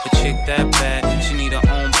need it. A chick that bad, she need her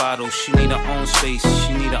own bottle. She need her own space.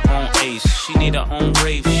 She need her own ace. She need her own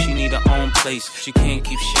rave. She need her own place. She can't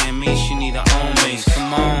keep sharing me. She need her own mace.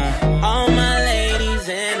 Come on. All my ladies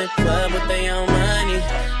in the club with their own money.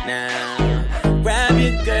 Now, grab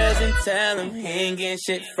your girls and tell them he ain't getting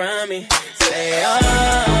shit from me. Say, oh,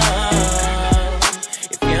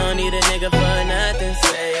 if you don't need a nigga for nothing,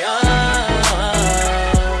 say, oh,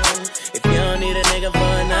 if you don't need a nigga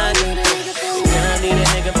for nothing, if you don't need a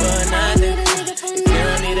nigga for nothing, if you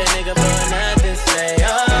don't need a nigga for nothing, say, oh,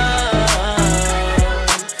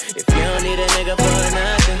 if you don't need a nigga for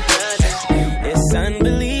nothing. It's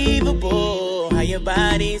unbelievable how your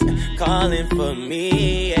body's calling for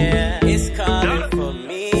me, yeah. It's calling for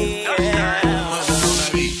me, yeah.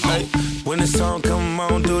 When the song come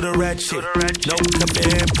on, do the ratchet. No cup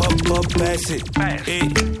and pop, pass it.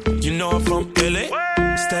 You know I'm from Philly.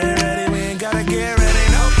 Stay ready, we ain't gotta get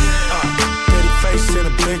ready, no. Pretty face and a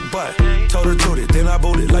big butt. Told her to it, then I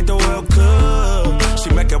booted like the World Cup. She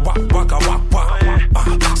make it walk, walk.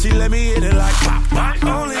 She let me hit it like pop.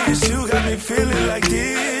 Only you got me feeling like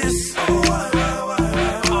this.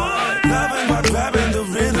 Loving by grabbing the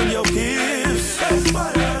rhythm, your hips.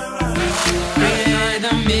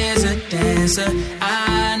 Rhythm is a dancer.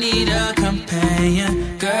 I need a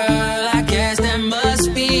companion. Girl, I guess that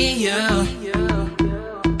must be you.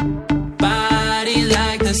 Body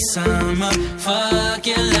like the summer.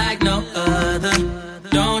 Fucking like no other.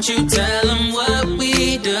 Don't you tell them what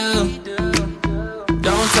we do.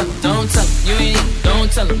 Don't tell them, you ain't need.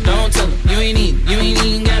 Don't tell them, you ain't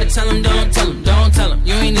even gotta tell them, don't tell them,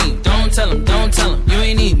 you ain't need. Don't tell them, you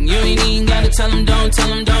ain't even gotta tell them, don't tell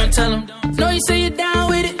them. Know you say you're down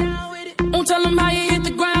with it. Don't tell them how you hit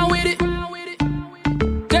the ground with it.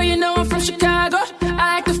 Girl, you know I'm from Chicago.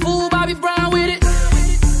 I act a fool, Bobby Brown with it.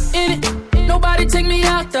 In it, nobody take me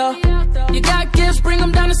out though. You got gifts, bring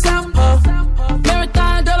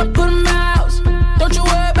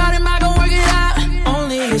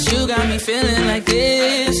got me feeling like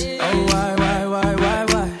this. Oh, why?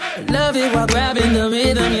 Love it while grabbing the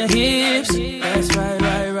rhythm, your hips. That's right.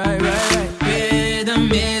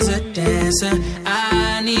 Rhythm is a dancer.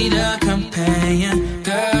 I need a companion.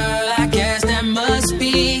 Girl, I guess that must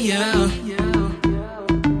be you.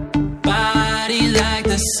 Body like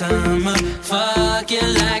the summer,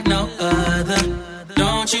 fucking like no other.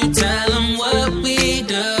 Don't you tell them what we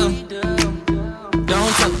do.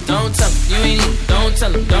 Don't tell them, you ain't need. Don't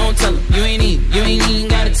tell them, you ain't need. You ain't even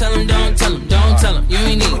gotta tell them, don't tell them, you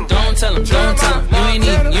ain't need. Don't tell them, you ain't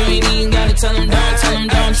need. You ain't even gotta tell them, don't tell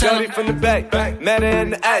them. Shorty from the back, met her in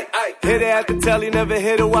the act. Hit her at the telly, never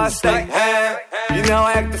hit her while I stay. You know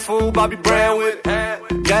I act the fool, Bobby Brown with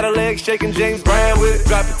it. Got her legs shaking, James Brown with it.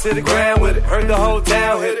 Drop it to the ground with it. Heard the whole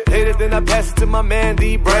town hit it. Hit it, then I pass it to my man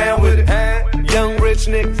D Brown with it. Young rich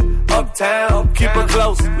niggas, uptown, keep her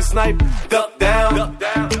close. We snipe, duck down.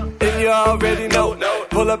 And you already know.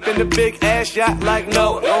 Pull up in the big ass yacht like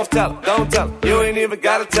no. Don't tell him. You ain't even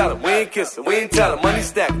gotta tell him. We ain't kissing, we ain't tellin'. Money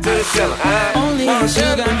stacked to the ceiling. Only cause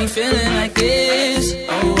you got me feeling like this.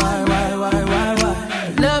 Oh, why?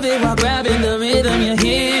 Love it while grabbing the rhythm, your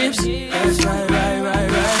hips. That's right.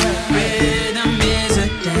 Rhythm is a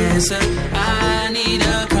dancer. I need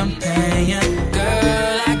a companion.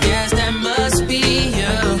 Girl, I guess that must be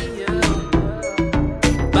you.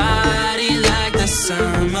 Body like the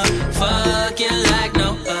summer, fucking like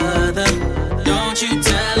no other. Don't you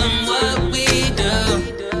tell them what we do.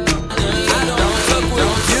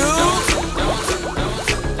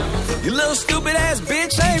 You little stupid ass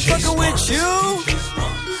bitch, I ain't fucking with you.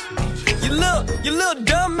 You little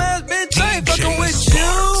dumb ass bitch, I ain't fucking with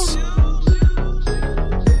you.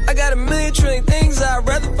 I got a million trillion things I'd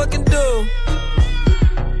rather fucking do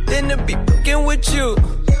than to be fucking with you.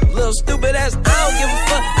 Little stupid ass, I don't give a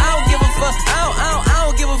fuck. I don't give a fuck. I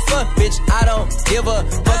don't give a fuck, bitch. I don't give a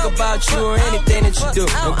fuck about you or anything that you do.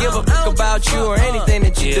 Don't give a fuck about you or anything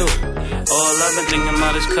that you do. All I've been thinking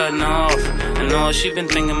about is cutting her off, and all she been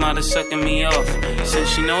thinking about is sucking me off. Since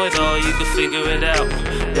she know it all, you can figure it out.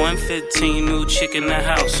 1:15, new chick in the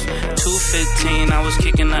house. 2:15, I was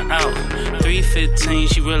kicking her out. 3:15,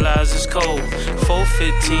 she realized it's cold.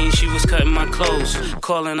 4:15, she was cutting my clothes.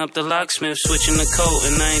 Calling up the locksmith, switching the code,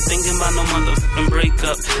 and I ain't thinking about no motherfucking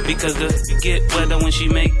breakup, because the get wetter when she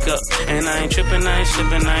make up. And I ain't tripping, I ain't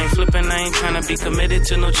slipping, I ain't flipping, I ain't trying to be committed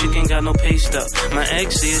to no chicken, got no pay stuff. My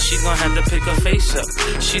ex says she gon' have to pick her face up.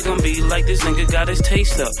 She gon' be like, this nigga got his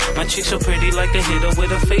taste up. My chick so pretty like the hit her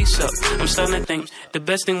with her face up. I'm starting to think the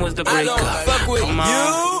best thing was the breakup. I don't fuck with you.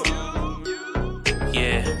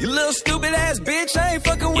 Yeah. You little stupid ass bitch, I ain't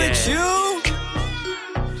fucking with you.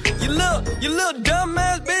 You little dumb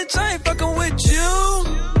ass bitch, I ain't fucking with you.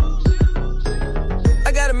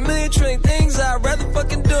 I got a million trillion things I'd rather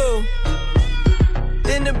fucking do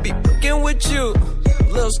than to be fucking with you.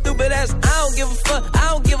 Little stupid ass, I don't give a fuck. I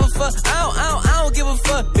don't give a fuck. I don't give a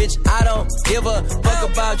fuck, bitch. I don't give a fuck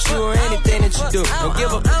about you or anything that you do. Don't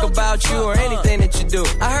give a fuck about you or anything that you do.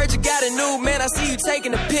 I heard you got a new man, I see you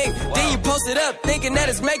taking a pic. Then you post it up, thinking that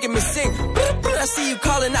it's making me sick. I see you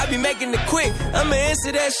calling, I be making it quick. I'ma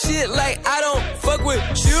answer that shit like I don't fuck with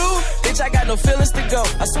you. Bitch, I got no feelings to go.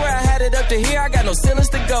 I swear I had it up to here, I got no ceilings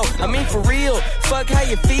to go. I mean for real, fuck how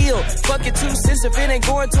you feel. Fuck it 2 cents if it ain't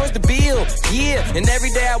going towards the bill. Yeah, and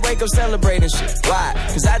every day I wake up celebrating shit. Why?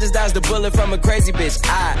 Cause I just dodged a bullet from a crazy bitch.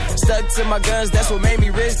 I stuck to my guns, that's what made me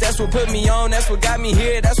rich. That's what put me on, that's what got me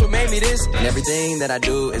here. That's what made me this. And everything that I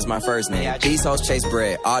do is my first name. These hoes chase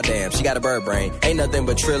bread, aw damn, she got a bird brain. Ain't nothing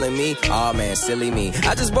but trilling me, aw man, silly me.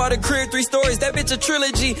 I just bought a crib, 3 stories, that bitch a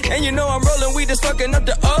trilogy. And you know I'm rolling weed that's fucking up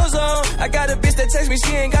the ozone. I got a bitch that text me,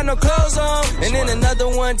 she ain't got no clothes on. And then another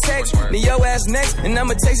one text me, your ass next. And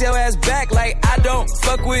I'ma text your ass back like I don't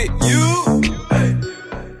fuck with you.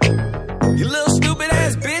 You little stupid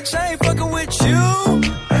ass bitch, I ain't fucking with you.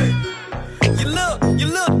 You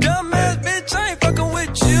little dumb ass bitch, I ain't fucking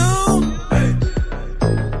with you.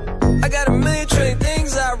 I got a million trillion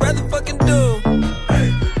things I'd rather fucking do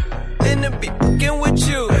than to be fucking with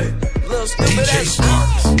you. Little stupid ass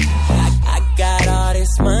bitch. I got all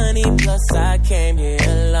this money, plus I came here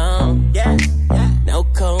alone. Yeah. No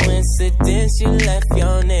coincidence, you left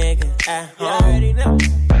your nigga at home.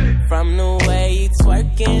 From the way you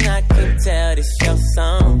twerking, I can tell this your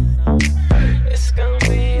song. It's gonna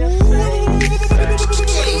be a thing.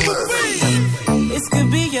 This could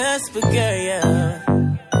be us, but girl,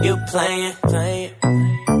 yeah, you playing.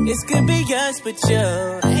 This could be us, but you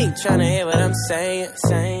ain't tryna hear what I'm saying.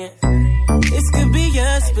 This could be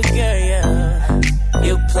us, but girl, yeah,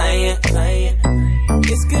 you playing.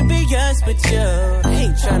 This could be us, but you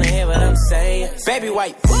ain't tryna hear what I'm saying. Baby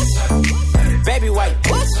white, what? Baby white,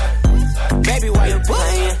 what? Baby, why you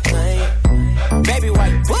playing? Baby, why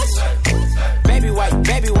you push? Baby, why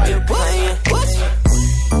you playing? Push.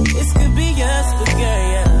 This could be us, but girl,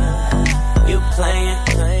 yeah, you playing.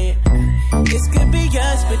 This could be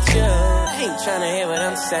us, but you ain't tryna hear what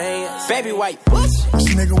I'm saying. Baby, why you push?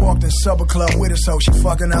 This nigga walked in Supper Club with her, so she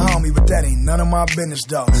fucking a homie, but that ain't none of my business,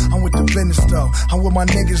 though. I'm with the business, though. I'm with my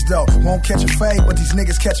niggas, though. Won't catch a fade, but these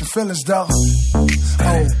niggas catching feelings, though.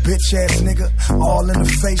 Oh, bitch ass nigga, all in the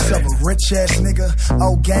face of a rich ass nigga.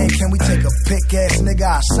 Oh, gang, can we take a pick ass nigga?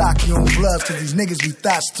 I sock you on bloods, cause these niggas be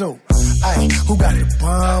thoughts too. Ayy, who got the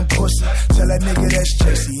bomb pussy? Tell that nigga that's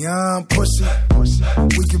Tracy, pussy.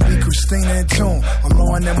 We could be Christina and Tune. I'm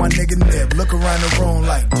blowing at my nigga Nib. Look around the room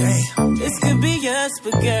like, damn. This could be us,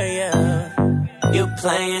 but girl, yeah, you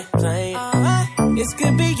playing. This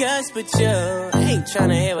could be us, but you ain't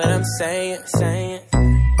tryna hear what I'm saying.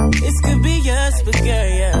 This could be us, but girl,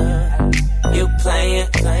 yeah, you playing.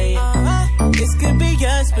 This could be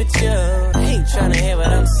us, but you ain't tryna hear what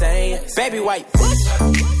I'm saying. Baby, why you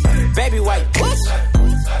push? Baby, why you push?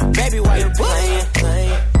 Baby, why you playing?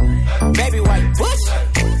 Baby, why you push?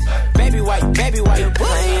 Baby, why you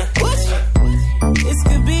playing? Push. This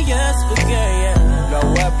could be us, but girl, yeah,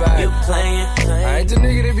 know what, babe? You playing. I ain't the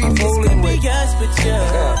nigga to be fooling with. This could be us, but you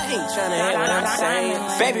ain't tryna hear what I'm saying.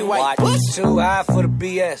 Baby, why you push? Too high for the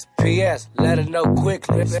BS. P.S. Let her know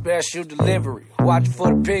quickly. Special delivery. Watch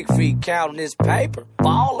for the pig feet. Counting this paper.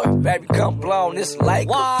 Baller. Baby, come blown. This like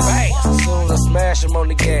as soon as I smash him on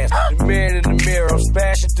the gas. The mirror in the mirror. I'm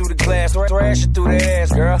smashing through the glass. Thrashing through the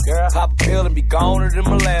ass, girl. Pop a pill and be goner than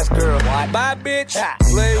my last girl. Bye, bitch.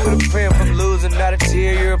 Play with a pimp. I'm losing, not a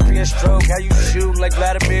tear. European stroke. How you shooting like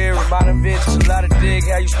Vladimir. Romanovich. A lot of dig.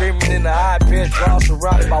 How you screaming in the high pitch. Draw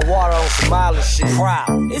surrounded by water on some island shit.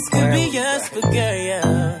 Proud. This could be us, but girl,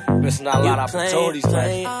 yeah. Missing out a lot of opportunities,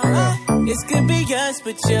 man. This could be us,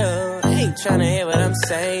 but you ain't tryna hear what I'm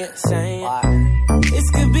saying. This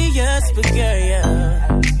could be us, but girl,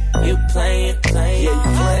 yeah, you playing. Yeah, you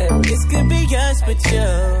playing. This could be us, but you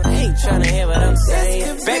ain't tryna hear what I'm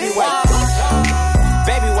saying. Baby, why you push?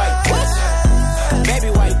 Baby, why you push? Baby,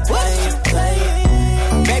 why you push?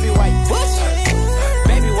 Baby, why you push?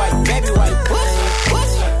 Baby, why you push?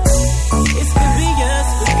 This could be us,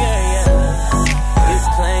 but girl, yeah, you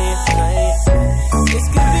playing. This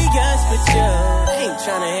could be us, but you ain't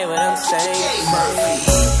tryna hear what I'm saying.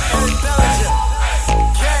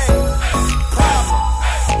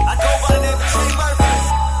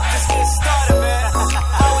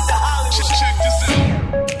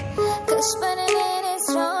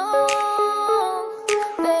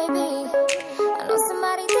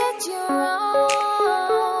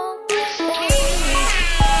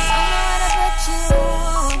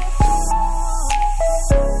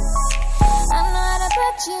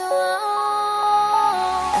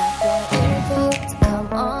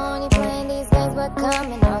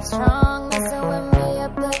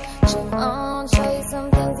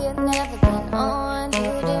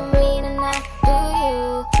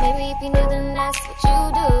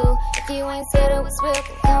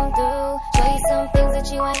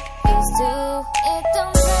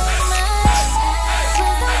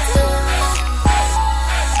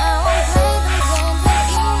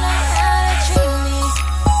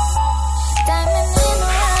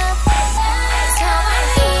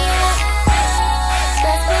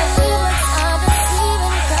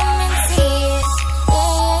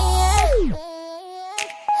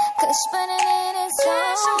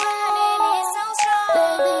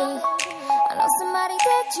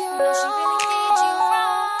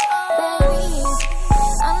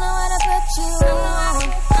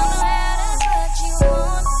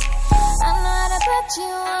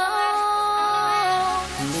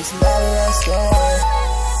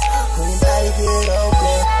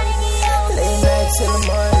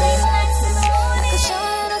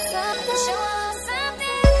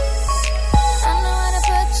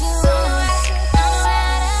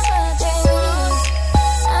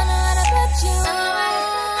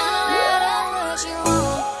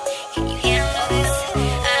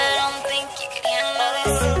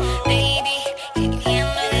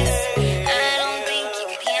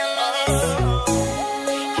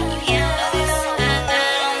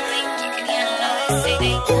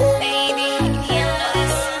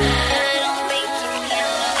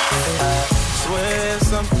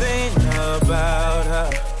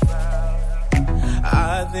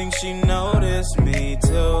 She noticed me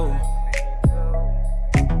too.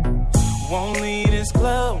 Won't leave this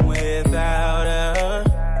club without her.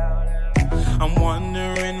 I'm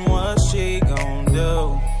wondering what she gon'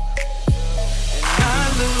 do. And I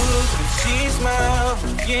look and she smiles,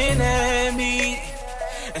 looking at me,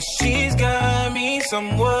 and she's got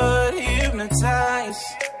somewhat hypnotized.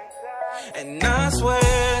 And I swear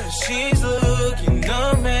that she's looking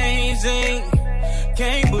amazing.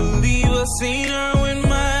 Can't believe I've seen her with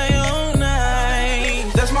my own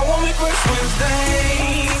eyes. That's my woman crush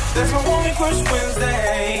Wednesday. That's my woman crush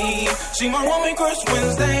Wednesday. She my woman crush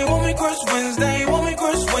Wednesday. Woman crush Wednesday. Woman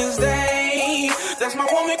crush Wednesday. That's my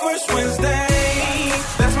woman crush Wednesday.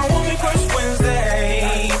 That's my woman crush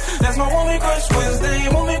Wednesday. That's my woman crush Wednesday.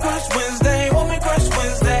 Woman crush Wednesday. Woman crush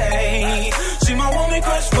Wednesday. She my woman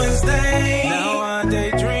crush Wednesday. Now I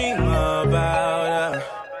daydream about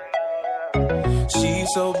her. She's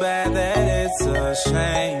so bad that it's a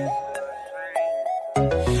shame.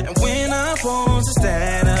 And when I want to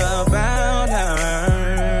stand about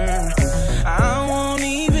her, I won't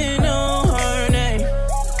even know her name.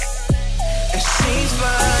 And she's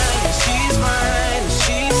fine, and she's fine, and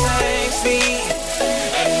she's sexy.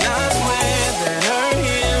 And I swear that her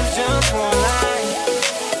hips just won't lie.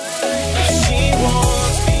 If she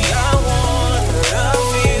wants me, I want her to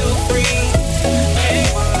feel free. Can't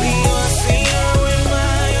believe I see her with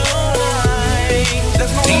my own eyes.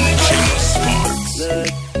 That's my Look,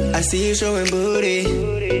 I see you showing booty,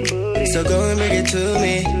 so go and bring it to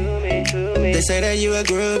me. They say that you a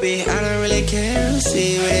groupie, I don't really care,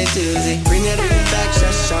 see what it doozy. Bring that back,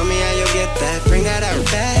 show me how you get that. Bring that out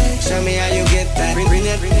back, show me how you get that. Bring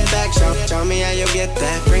that back, show me how you get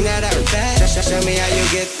that. Bring that out back, show me how you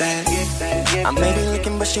get that. I may be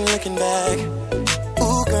looking, but she looking back.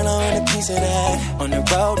 Ooh, girl, I want a piece of that. On the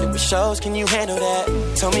road, there were shows, can you handle that?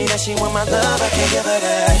 Told me that she want my love, I can't give her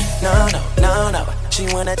that. No. She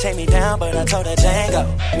wanna take me down, but I told her Django.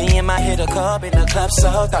 Me and my hitter club in the club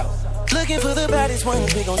so dope. Looking for the baddest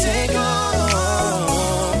ones, we gon' take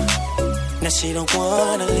home. Now she don't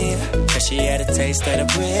wanna leave, cause she had a taste of the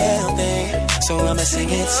real thing. So I'ma sing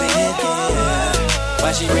it, yeah.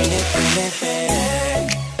 Why she bring it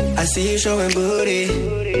back? I see you showing booty,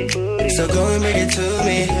 so go and bring it to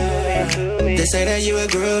me. They say that you a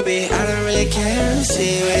groupie, I don't really care,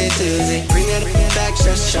 see what it doozy. Bring that back,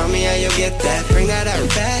 show me how you get that. Bring that out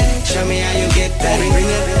back, show me how you get that. Bring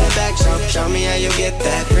that back, show me how you get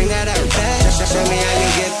that. Bring that out back, show me how you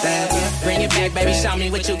get that. Bring it back, baby, show me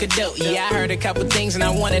what you could do. Yeah, I heard a couple things and I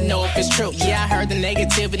wanna know if it's true. Yeah, I heard the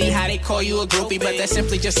negativity, how they call you a groupie, but that's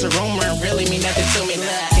simply just a rumor and really mean nothing to me.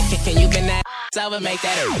 Can you bend that over, make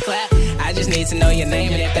that clap? I just need to know your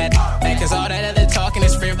name and if that cause all that other talking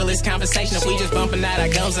is frivolous conversation. If we just bumping out our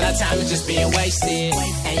guns and our time is just being wasted.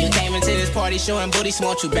 And you came into this party showing booty, so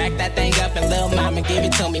won't you back that thing up? And little mama, give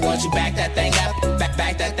it to me, won't you back that thing up?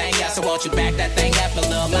 Back that thing up, so won't you back that thing up? And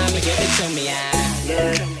little mama, give it to me,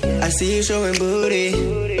 I see you showing booty,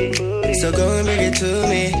 so go and bring it to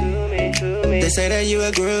me. They say that you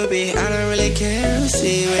a groupie, I don't really care,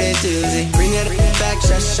 see what it doozy. Bring that back,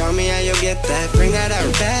 show me how you get that. Bring that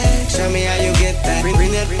out back, show me how you get that.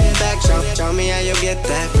 Bring that back, show me how you get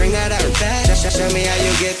that. Bring that out back, show me how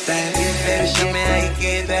you get that. Baby, show me how you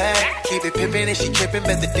get that. Keep it pimpin' and she trippin',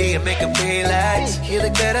 bet the D and make them realize. You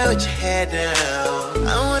look better with your head down.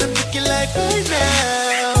 I wanna pick you like right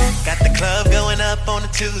now. Got the club going up on a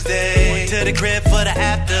Tuesday. Went to the crib for the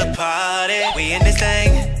after party. We in this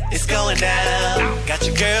thing, it's going down. Got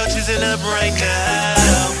your girl choosing up right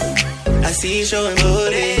now. I see you showing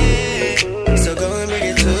booty, so go and bring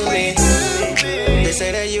it to me. They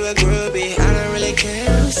say that you a groupie, I don't really care,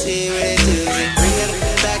 see what it do. Bring that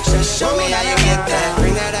back, show me how you get that.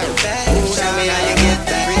 Bring that out back, show me how you get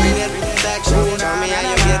that. Bring that back, show me how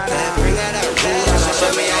you get that. Bring that out back,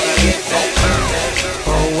 show me how you get that.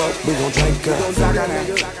 Roll up, we gon' drink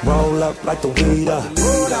up. Roll up like the weed up.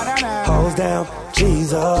 Hose down,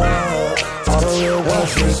 G's up. All the real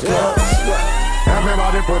ones drink up.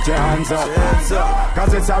 Everybody put your hands up,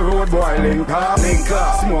 cause it's a road boy link up.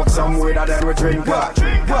 Smoke some weed and then we drink up.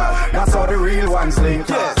 That's how the real ones link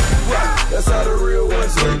up. That's how the real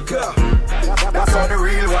ones link up. That's how the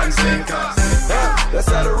real ones link up. That's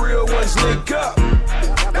how the real ones link up.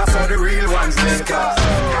 That's how the real ones link up.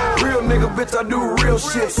 Real nigga, bitch, I do real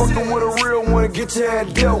shit. Fucking with a real one, get your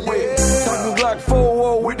head dealt with. Talking Glock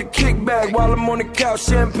 4-0 with the kickback. While I'm on the couch,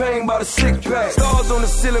 champagne by the 6-pack. Stars on the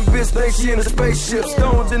ceiling, bitch, think she in a spaceship.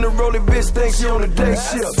 Stones in the rolling, bitch, think she on a day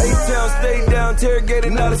shift. A-Town, stay down,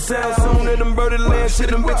 interrogated, not a sound. Soon in them birdie land, shit,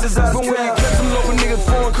 them bitches out of town. But when you catch them local niggas,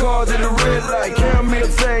 foreign cars in the red light. Caramel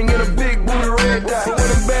tang in a big booty red dot. But when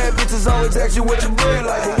them bad bitches always ask you what your bread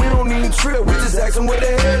like. But we don't even trip, we just ask them what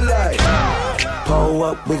their head like. Pull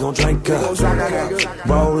up, we gon' drink up.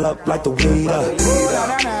 Roll up like the weed up.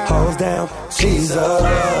 Hose down, she's up.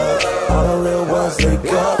 All the real ones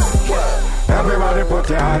link up. Everybody put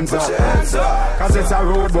your hands up, cause it's a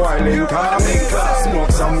road boy link up.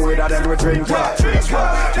 Smoke some some weed and then we drink up.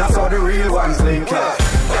 That's how the real ones link up.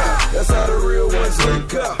 That's how the real ones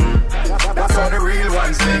link up. That's how the real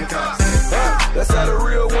ones link up. That's how the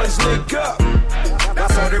real ones link up.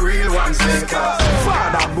 That's how the real ones link up.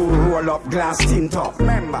 Father bull roll up glass tint up.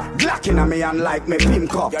 Remember, Glock in a me and like me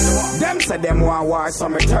pimp up. Them say them want war, so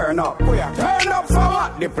me turn up. Turn up for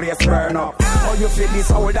what? The place burn up. How you feel this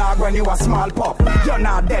old dog when you a small pup? You're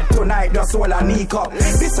not dead tonight, just hold a knee cup.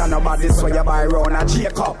 This ain't nobody so you buy round a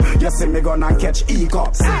Jacob. You see me gonna catch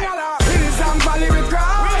E-cups. Hills and valley we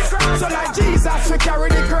cross. So like Jesus we carry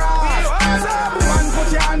the cross. So everyone put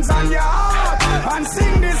your hands on your heart and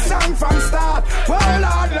sing this song from start. Oh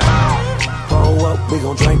Lord, Lord. Roll up, we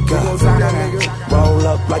gon' drink up. Roll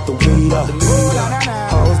up like the weed up.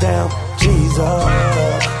 Hose down, Jesus.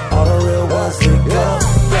 All the real ones link up.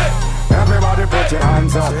 Everybody put your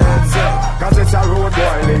hands up. Cause it's a road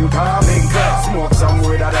boy link up. Smoke some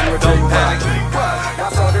weed and then we drink up.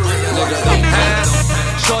 That's how the real niggas don't panic.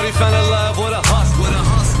 Shorty fell in love with a hustle.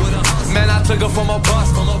 Man, I took her from a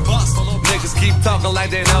bus. Niggas keep talking like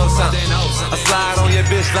they know something. I slide on your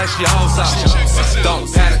bitch like she hoes something.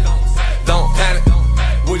 Don't panic. Don't panic.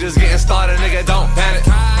 We just getting started, nigga. Don't panic.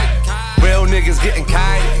 Real niggas getting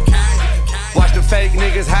kite. Watch the fake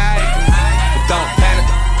niggas hide. Don't panic.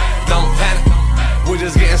 Don't panic. We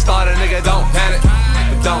just getting started, nigga. Don't panic.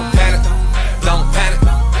 Don't panic. Don't panic.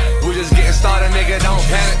 We just getting started, nigga. Don't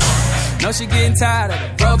panic. Know she getting tired of the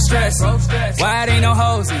broke stress. Why it ain't no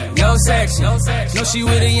hoes in your section? Know she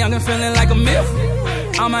with a youngin' feeling like a MILF.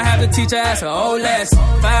 I'ma have to teach her ass a whole lesson.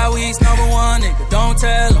 5 weeks, number one, nigga, don't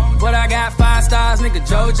tell him. But I got 5 stars, nigga,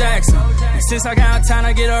 Joe Jackson. And since I got time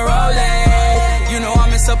to get a Rolex, you know I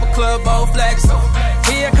miss up a club, both flex.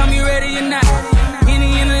 Here, come you ready or not?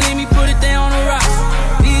 Henny in the let me put it down on the rocks.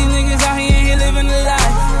 These niggas out here living the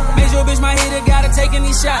life. Major bitch, my hitter gotta take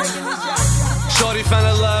any shots. Shorty fell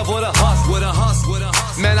in love with a hustle.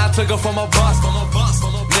 Man, I took her from a bus.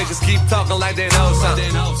 Niggas keep talking like they know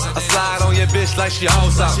something. I slide on your bitch like she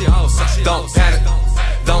hoes something. Don't panic.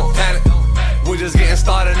 Don't panic. We just getting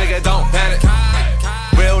started, nigga. Don't panic.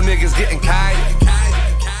 Real niggas getting kite.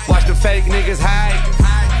 Watch the fake niggas hide.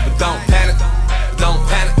 But don't panic. Don't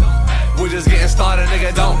panic. We just getting started,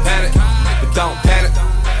 nigga. Don't panic. But don't panic.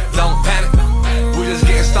 Don't panic. We just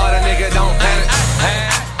getting started, nigga. Don't panic.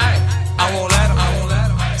 I won't let 'em.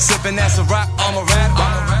 Sippin' that's a rock, I'm a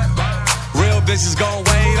rapper. Real bitches gon'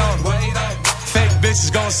 wait on 'em. Fake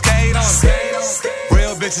bitches gon' skate on 'em.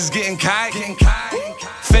 Real bitches getting kite.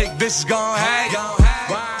 Fake bitches gon' hang.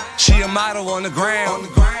 She a model on the ground.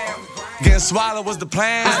 Getting swallowed was the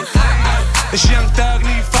plan. This young thug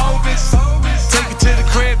need 4 bitches. Take it to the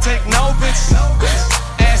crib, take no bitches.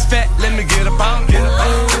 Ass fat, let me get up on it.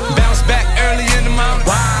 Bounce back early in the morning.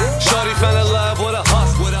 Shorty fell in love with a hustle.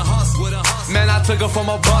 Man, I took her from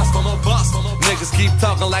a bus. Niggas keep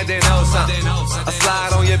talking like they know something. I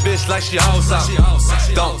slide on your bitch like she hoes something.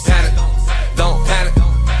 Don't panic. Don't panic.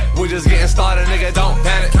 We just getting started, nigga. Don't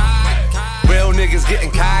panic. Real niggas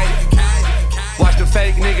getting kite. Watch the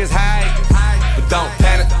fake niggas hide. But don't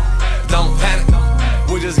panic. Don't panic.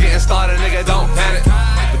 We just getting started, nigga. Don't panic.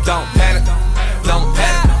 But don't panic. Don't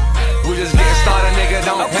panic. We just getting started, nigga.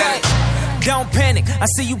 Don't panic. Don't panic, I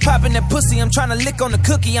see you popping that pussy. I'm trying to lick on the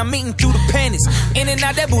cookie, I'm eating through the panties. In and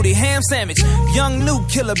out that booty, ham sandwich. Young new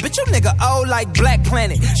killer, bitch, you nigga old like Black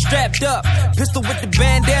Planet. Strapped up, pistol with the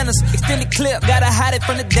bandanas. Extended clip, gotta hide it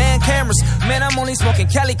from the damn cameras. Man, I'm only smoking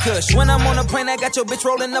Cali Kush. When I'm on a plane, I got your bitch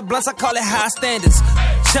rolling up blunts, I call it high standards.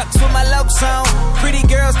 Chucks with my lokes on. Pretty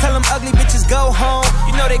girls tell them ugly bitches go home.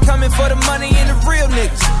 You know they coming for the money and the real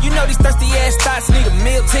niggas. You know these thirsty ass thoughts need a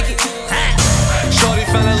meal ticket. Shorty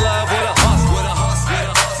fell in love with a hustle.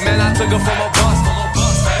 Man, I took her from a bus.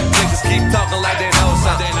 Niggas keep talking like they know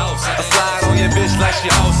something. I slide on your bitch like she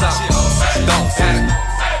hoes something. Don't panic.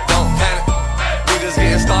 Don't panic. We just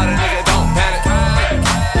getting started, nigga. Don't panic.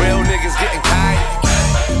 Real niggas getting kite.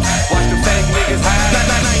 Watch the fake niggas hide.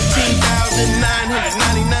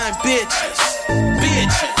 19,999 bitches.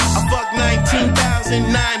 I fuck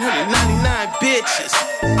 19,999 bitches.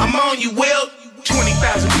 I'm on you, Will.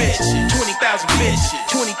 20,000 bitches, 20,000 bitches,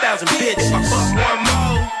 20,000 bitches. If I fuck one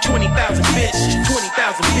more, 20,000 bitches,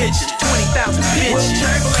 20,000 bitches, 20,000 bitches.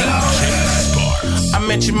 I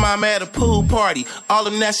met your mama at a pool party. All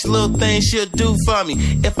them nasty little things she'll do for me.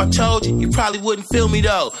 If I told you, you probably wouldn't feel me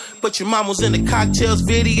though. But your mom was in the cocktails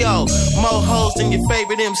video. More hoes than your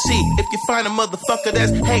favorite MC. If you find a motherfucker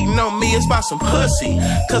that's hating on me, it's about some pussy.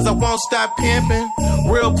 Cause I won't stop pimping.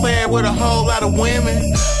 Real player with a whole lot of women.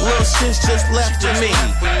 Little sis just left to me.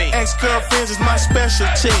 Ex-girlfriends is my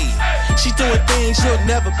specialty. She's doing things you'll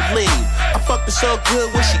never believe. I fucked her so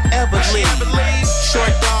good, will she ever leave?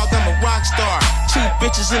 Short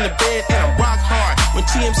bitches in the bed and I'm rock hard. When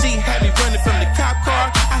TMZ had me running from the cop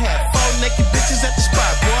car, I had 4 naked bitches at the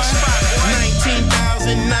spot, boy.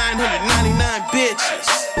 19,999 bitches.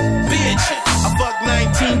 Bitches. I fucked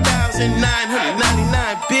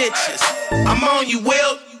 19,999 bitches. I'm on you,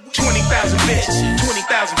 Will. 20,000 bitches.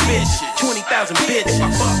 20,000 bitches. 20,000 bitches. If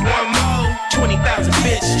I fuck one more, 20,000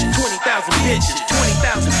 bitches. 20,000 bitches.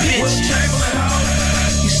 20,000 bitches.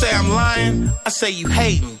 You say I'm lying, I say you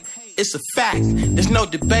hating. It's a fact, there's no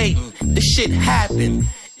debating. This shit happened,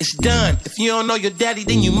 it's done. If you don't know your daddy,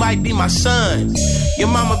 then you might be my son. Your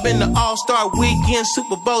mama been to All-Star Weekend,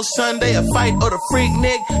 Super Bowl Sunday, a fight or the freak,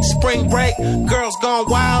 nigga. Spring break, girls gone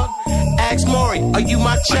wild. Ask Maury, are you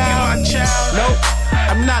my child? Nope,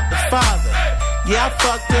 I'm not the father. Yeah, I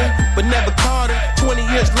fucked her, but never caught her. 20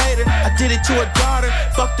 years later, I did it to her daughter.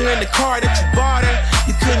 Fucked her in the car that you bought her.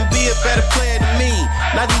 You couldn't be a better player than me.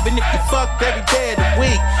 Not even if you fucked every day of the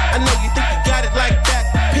week. I know you think you got it like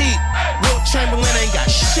that, Pete. Will Chamberlain ain't got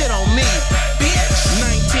shit on me, bitch.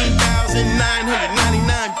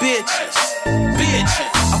 19,999 bitches. Bitches.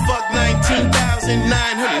 I fucked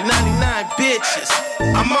 19,999 bitches.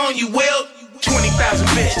 I'm on you, Will. 20,000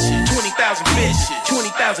 bitches, 20,000 bitches,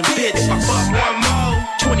 20,000 bitches. If I fuck one more,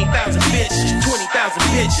 20,000 bitches, 20,000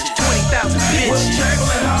 bitches, 20,000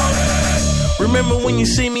 bitches. Remember when you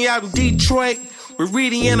see me out in Detroit? With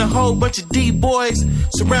Reedy and a whole bunch of D-boys,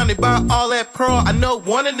 surrounded by all that pearl. I know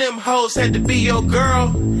one of them hoes had to be your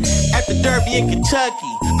girl. At the Derby in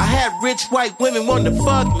Kentucky, I had rich white women wanting to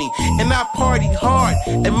fuck me, and I partied hard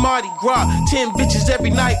at Mardi Gras. 10 bitches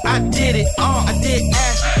every night, I did it all. I did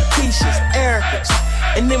Ashley, Keisha's, Erica's,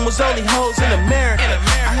 and them was only hoes in America.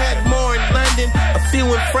 I had more in London, a few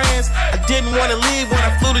in France. I didn't want to leave when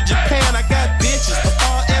I flew to Japan. I got bitches of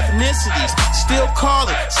all ethnicities, still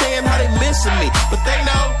calling, saying how they missing me. But they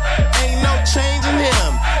know, ain't no changing him.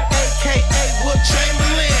 AKA Will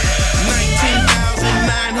Chamberlain.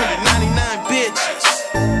 19,999 bitches.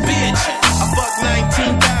 Bitches. I fucked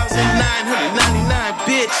 19,999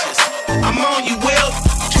 bitches. I'm on you, Will.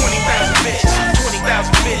 20,000 bitches.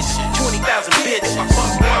 20,000 bitches. 20,000 bitches. If I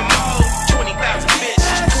fuck one more, 20,000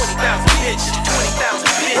 bitches. 20,000 bitches.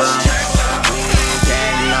 20,000 bitches.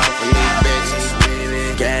 Getting off on these bitches.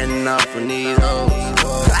 Getting off on these hoes.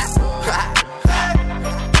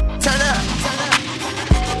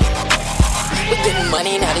 Getting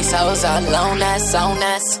money, now these hoes all on us, on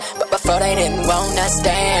us. But before they didn't want us,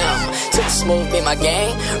 damn. Too smooth be my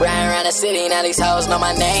game. Riding around the city, now these hoes know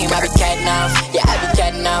my name. I be catting off, yeah, I be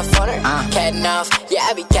catting off on her. Catting off, yeah,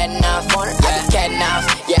 I be catting off on her. I be catting off,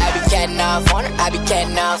 yeah, I be catting off on her. I be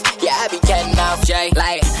catting off, yeah, I be catting off. Jay,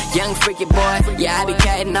 like, young freaky boy, yeah, I be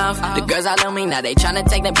catting off. The girls all on me, now they tryna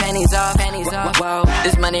take their panties off. Whoa,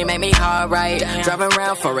 this money make me hard, right? Driving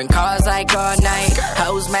around foreign cars like all night.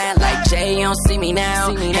 Hoes mad like Jay, you don't see me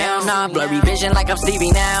now. Hell nah, blurry vision like I'm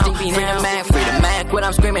Stevie now. Free the Mac, what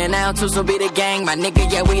I'm screaming out to, so be the gang. My nigga,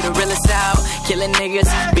 yeah, we the realest out. Killing niggas,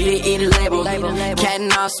 be the eating label.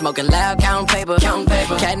 Catting off, smoking loud, counting paper.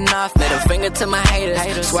 Catting off, middle finger to my haters.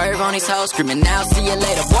 Swerve on these hoes, screaming out, see you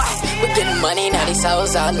later, boy. We're getting money, now these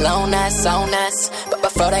hoes all on us, on us. But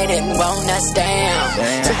before they didn't want us,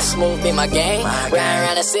 damn. Too smooth be my game. Riding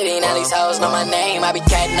around the city, now these hoes know my name. I be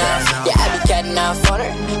catting off, yeah, I be catting off on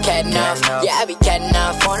her. Catting off, yeah, I be catting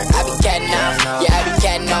off on her. I be catting off, yeah, I be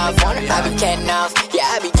catting off on her. I be catting off, yeah,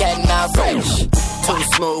 I be catting off on her. Too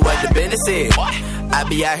smooth what the business is. I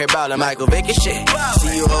be out here ballin' Michael Vick and shit.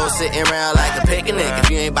 See you all sitting around like a picnic. If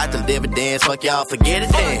you ain't bout them dividends, fuck y'all, forget it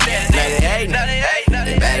then. Now they hatin',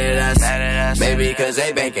 they mad at us. Maybe cause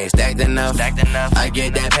they bank ain't stacked enough. I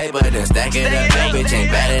get that paper, then stack it up. No bitch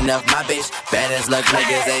ain't bad enough. My bitch bad as luck,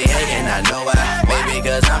 niggas they hatin'. I know why. Maybe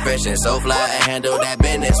cause I'm fresh and so fly. I handle that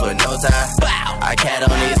business with no time. I cat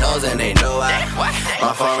on these hoes and they know why.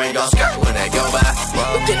 My phone ain't gon' skirt when they go by.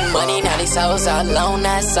 We're getting money, now these hoes all on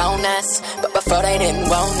us, on us. But before they didn't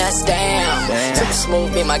want us, damn. Too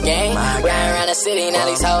smooth be my game. Riding around the city, now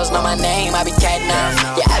these hoes know my name. I be catting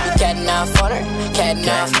off, yeah, I be catting off on her. Catting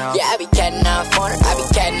off, yeah, I be catting off on her. I be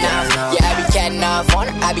catting off, yeah, I be catting off on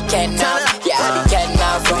her. I be catting off, yeah, I be catting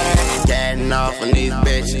off on her. Catting off on these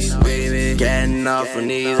bitches, baby. Catting off on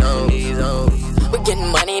these hoes. We're getting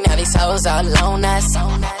money, now these hoes all on us.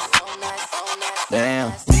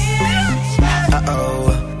 Damn. Uh-oh.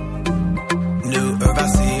 New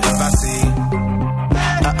Urvasi.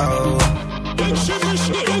 Uh-oh.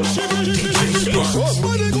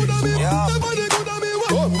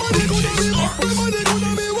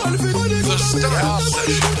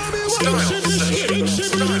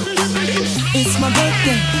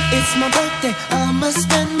 It's my birthday, I'ma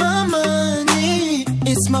spend my money.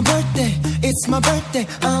 It's my birthday, It's my birthday,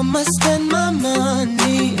 I'ma spend my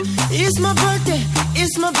money. It's my birthday,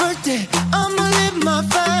 it's my birthday, I'ma live my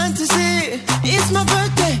fantasy. It's my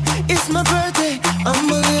birthday,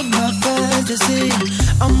 I'ma live my fantasy.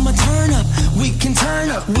 I'ma turn up, we can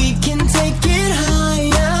take it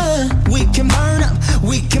higher. We can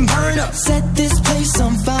burn up, set this place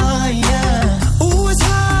on fire. Ooh, it's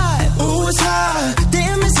hot,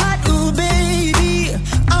 damn it's hot, ooh baby.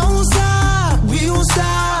 I won't stop, we won't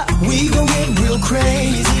stop, we gon' get real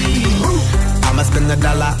crazy. I'ma spend $1,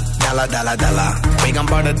 $1. We gon'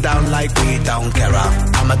 burn it down like we don't care.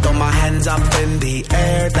 I'ma throw my hands up in the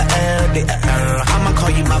air. I'ma call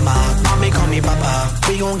you mama, mommy call me papa.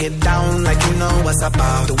 We gon' get down like you know what's up.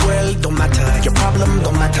 The world don't matter, your problem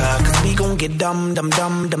don't matter, cause we gon' get dumb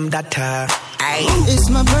data. Ay. It's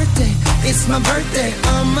my birthday,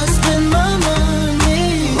 I'ma spend my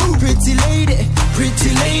money. Pretty lady,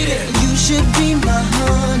 you should be my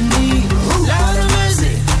honey. Lord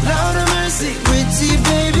of mercy, pretty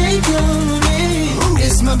baby, come with me.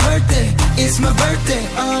 It's my birthday,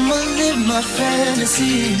 I'ma live my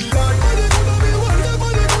fantasy.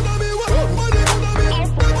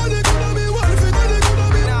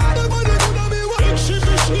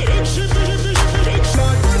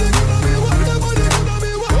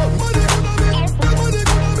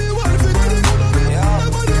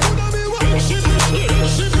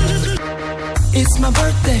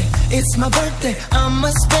 It's my birthday, I'ma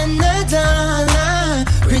spend $1.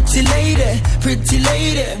 Pretty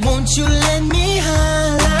lady, won't you let me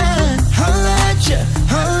holla? Holla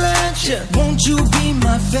at ya, won't you be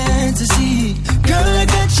my fantasy? Girl, I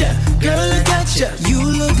got ya, you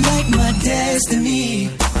look like my destiny.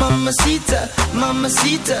 Mamacita,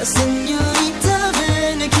 señorita,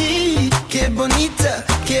 ven aquí. Que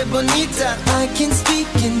bonita, I can speak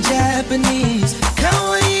in Japanese.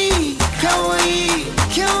 Kawaii, I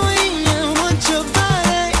want your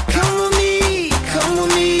body. Come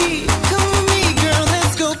with me, girl,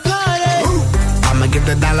 let's go party. I'ma give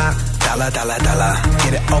the $1.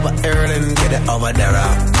 Get it over here and get it over there.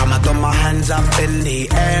 I'ma throw my hands up in the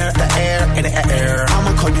air, in the air.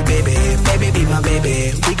 I'ma call you baby, be my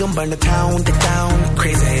baby. We gon' burn the town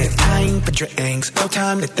crazy. Time for drinks, no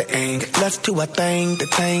time to think. Let's do a thing, the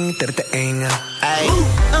thing. Ay.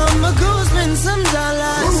 I'ma go spend some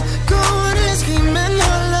dollars, go on and scream and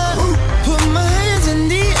holla. Put my hands in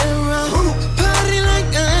the air, party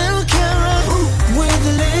like I don't care. Where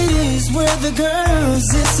the ladies, where the girls,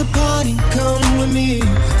 it's a party, come with me.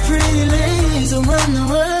 Pretty ladies around the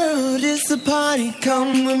world, it's a party,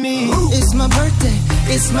 come with me. It's my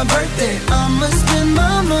birthday, I'ma spend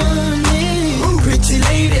my money. Pretty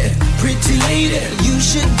lady, you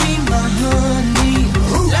should be my honey.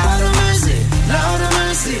 Lord of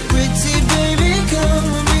mercy, pretty baby, come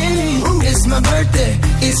with me. It's my birthday,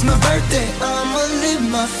 I'ma live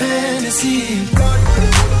my fantasy.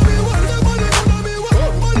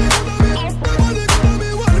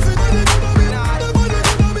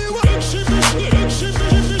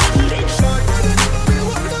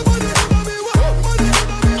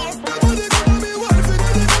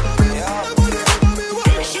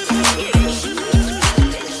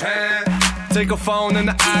 Take a phone and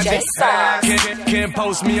the IG. Can't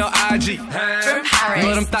post me on IG.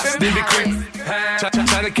 Let them thoughts, they be quick. Try to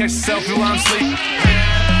catch yourself while I'm asleep.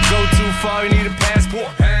 Go too far, you need a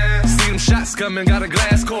passport. See them shots coming, got a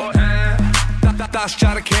glass court. Thoughts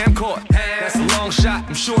try to camcord. That's a long shot,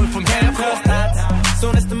 I'm shooting from half court.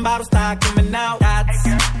 Soon as them bottles start coming out,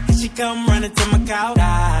 here she come running to my couch.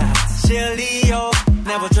 She'll Leo,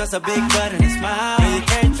 never trust a big butt and a smile. You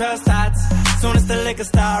can't trust dots. Soon as the liquor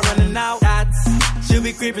start running out, she'll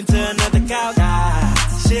be creeping to another couch.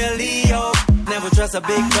 She'll Leo, never trust a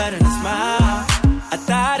big butt and a smile. I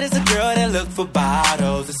thought it's a girl that look for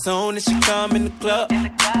bottles. As soon as she come in the club,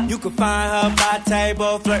 you can find her by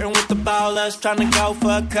table, flirting with the ballers, trying to go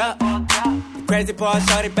for a cup. The crazy part,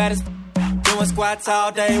 shorty bad as doing squats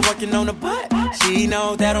all day, working on the butt. She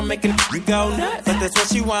know that'll make a go nuts, but that's what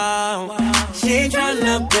she want. She ain't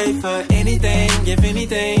tryna pay for anything, if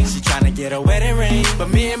anything. She tryna get a wedding ring, but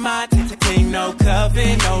me and my team, no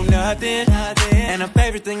cuffing, no nothing. And her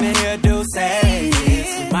favorite thing to hear do say is,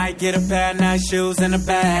 we might get a pair of nice shoes and a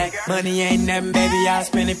bag. Money ain't nothing, baby, I'll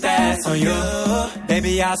spend it fast on you.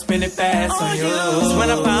 Baby, I'll spend it fast on you. That's when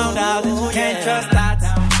I found out that you can't trust dots.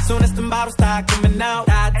 Soon as them bottles start coming out,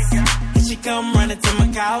 she come running to my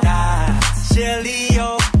couch. She'll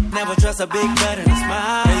Leo, never trust a big butt and a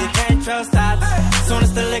smile. You can't trust dots. Soon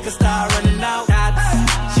as the liquor start running out,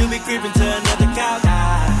 she'll be creeping to another couch.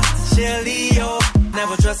 She'll Leo,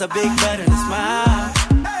 never trust a big butt and a smile.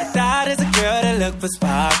 I thought hot as a girl that look for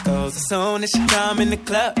sparkles. As soon as she come in the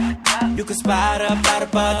club, you can spot her by the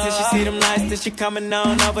bar till she see them lights, then she coming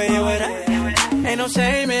on over here with her. Ain't no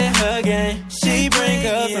shame in her game. She bring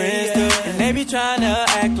her friends too, and they be tryna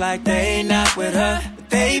act like they not with her, but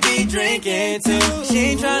they be drinking too. She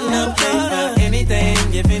ain't tryna pay for anything,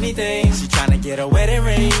 if anything, she tryna get a wedding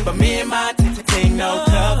ring. But me and my ting, no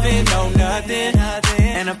cuffing, no nothing.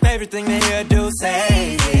 And her favorite thing to hear do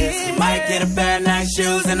say is, you might get a pair of nice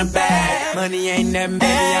shoes and a bag. Money ain't nothing,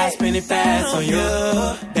 baby, I'll spend it fast on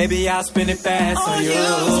you. Baby, I'll spend it fast on you.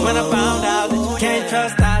 Cause when I found out that you can't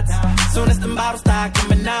trust dots, soon as the bottles start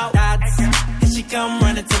coming out, dots, and she come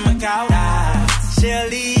running to my couch. She'll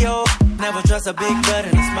Leo, never trust a big butt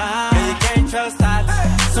and a smile. Yeah, you can't trust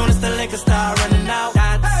dots, soon as the liquor start running out,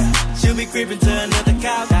 dots, she'll be creeping to another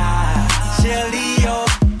couch. She'll Leo,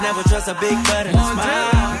 never trust a big butt and a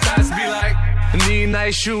smile. Thoughts be like, I need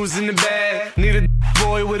nice shoes in the bag, need a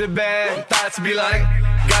boy with a bag. Thoughts be like,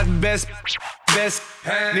 got the best,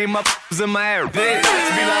 need my in my hair. Thoughts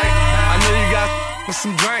be like, I know you got with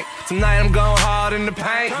some drink, tonight I'm going hard in the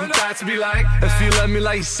paint. Thoughts be like, if he love me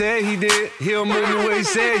like he said he did, he'll move me where he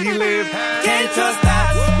said he lived. Can't trust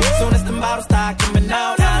dots, soon as the bottles start coming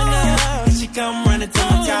out, she come running to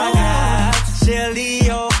my couch. She'll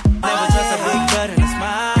Leo, never trust a big butt and a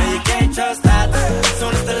smile. Yeah, you can't trust that.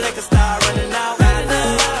 Soon as the liquor start running out,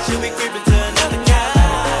 she'll be creeping to another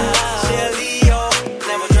couch. She'll Leo,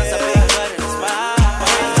 never trust a big butt and a smile.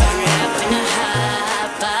 In the hot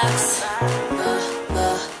box,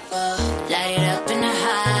 light it up in the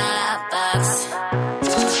hot box.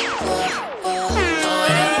 Throw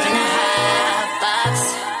it up in the hot box.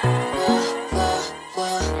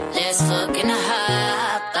 Let's fuck in the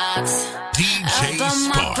hot box. Up on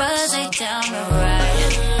my pussy down the right.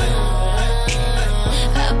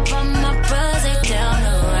 Up on my pussy down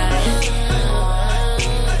the right.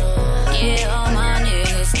 Yeah, all my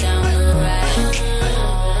niggas down the right.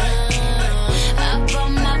 Up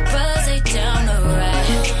on my pussy down the right.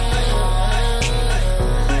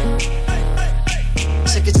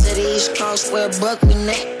 Took it to the East Coast where Brooklyn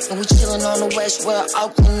at, and we chillin' on the West where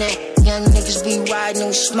Oakland at. Young niggas be riding and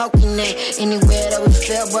we smoking that. Anywhere that we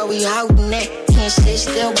feel, bro, we holding that. Can't stay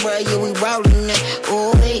still, bro, yeah, we rolling that.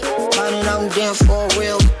 Ooh, hey, running on them for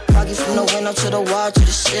real. Rocky from the window to the wall to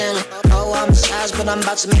the ceiling. Oh, I'm size, but I'm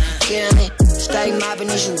about to make you kill it. Stay mobbing,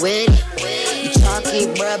 is you with it? You talk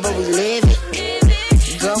it, bro, but we live it.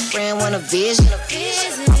 Your girlfriend wanna visit.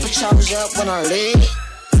 I put choppers up when I lit it.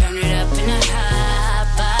 Turn it up in the hot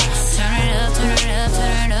box. Turn it up, turn it up,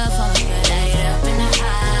 turn it up on me. Light it up in the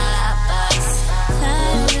hot box.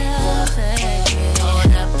 Light it up, baby. Throw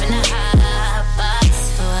it up in the hot box.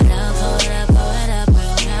 Throw it up, throw it up, throw it up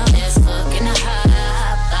real now. Let's fuck in the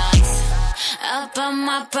hot box. Up on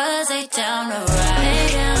my pussy down the right,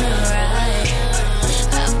 down the right.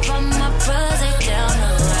 Up on my pussy down the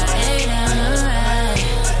right, down the right.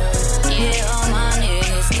 Yeah, all my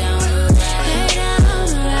niggas down the right, down the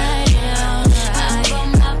right, down the right. Up on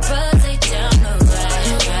my pussy down the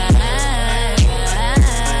right,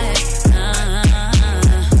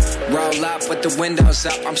 Roll up with the windows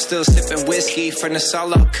up, I'm still sipping whiskey from the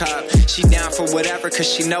solo cup. She down for whatever cause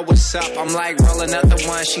she know what's up. I'm like, roll another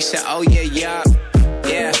one, she said, oh yeah, yup.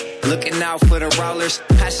 Yeah, looking out for the rollers.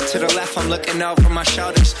 Pass it to the left, I'm looking over my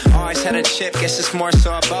shoulders. Always had a chip, guess it's more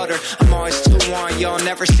so about her. I'm always too warm, y'all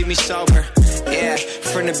never see me sober. Yeah,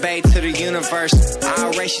 from the bay to the universe.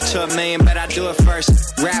 I'll race you to 1,000,000, but I do it first.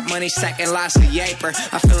 Rap money second, lots of yaper.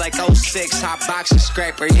 I feel like 06, hot box and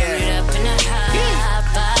scraper, yeah. turn it up in the hot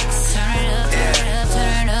box. Turn it up, turn it up,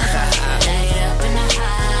 turn it up. Light it up in the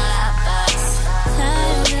hot box.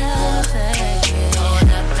 Light it up, baby. Throw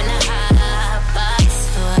it up in the hot box.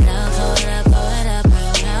 Throw it up, throw it up, throw it up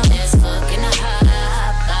real now. Let's fuck in the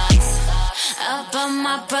hot box. Up on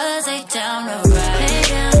my pussy down the right,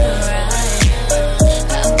 down the right.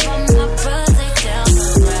 Up on my pussy down the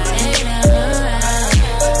right, down the right.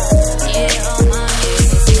 Yeah, all my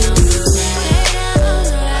niggas down the right, down the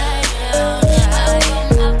right, down the right. Up on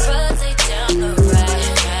my pussy down the right,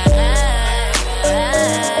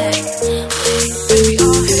 Baby,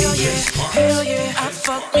 oh hell yeah, I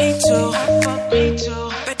fuck me too, I fuck me too.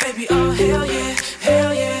 Baby, oh hell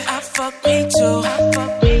yeah, I fuck me too, I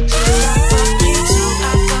fuck me too.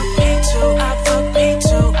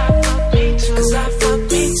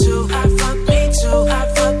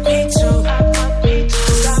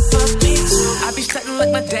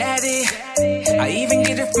 Daddy, I even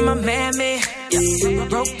get it from my mammy. Yeah.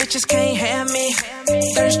 Broke bitches can't have me.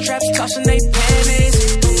 Thirst traps tossing they panties.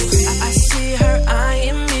 I see her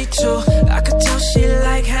eyeing me too. I could tell she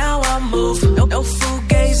like how I move. No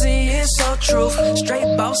fugazi, it's so truth.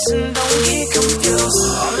 Straight ball boss and don't get confused.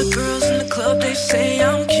 All the girls in the club, they say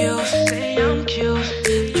I'm cute.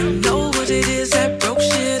 You know what it is, that broke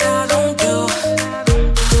shit I don't do.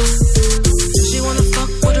 She wanna fuck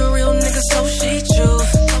with a real nigga, so she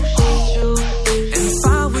choose. And if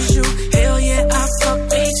I was you, hell yeah, I fuck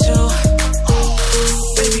me too.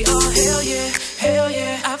 Baby, oh hell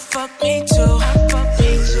yeah, I fuck me too.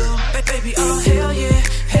 Baby, oh hell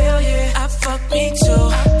yeah, I fuck me too.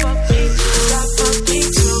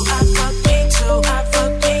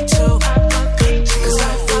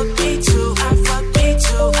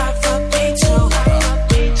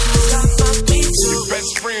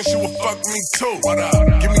 Too.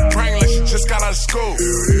 Give me brain like she just got out of school.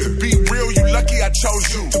 To be real, you lucky I chose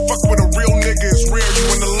you. To fuck with a real nigga is rare, you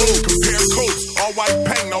in the loop. Compare coats, all white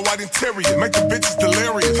paint, all white interior. Make the bitches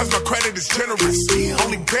delirious, cause my credit is generous.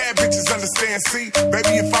 Only bad bitches understand, see?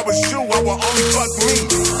 Baby, if I was you, I would only fuck me.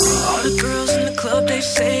 All the girls in the club, they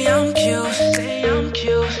say I'm cute.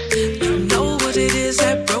 You know what it is,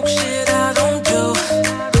 that broke shit I don't do.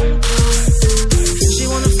 She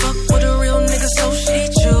wanna fuck with a real nigga, so she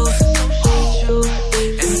choose.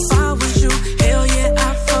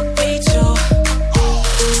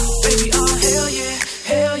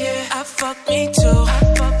 Me too.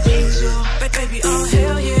 Baby, oh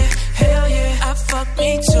hell yeah, I fuck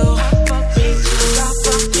me too. I fuck me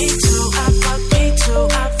too. I fuck me too.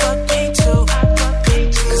 I fuck me too.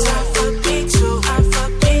 Cause I fuck me too. I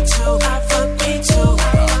fuck me too. I fuck me too.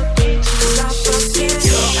 Cause I fuck me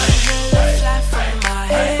too. I fly from my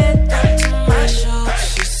head down to my shoes.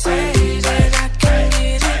 She say that I can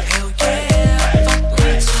get it. Hell yeah, I fuck me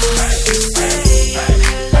too. She say I'm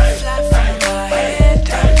hella fly from my head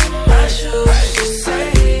down to my shoes.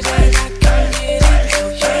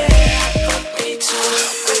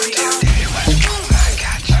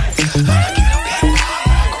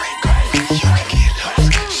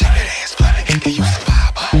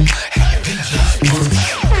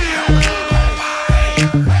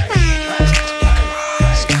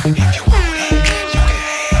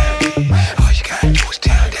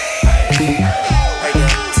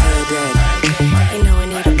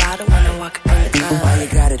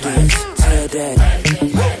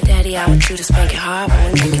 You to spank it hard when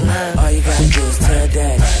we're making love. All you gotta do is tell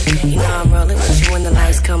daddy. You know I'm rolling with you when the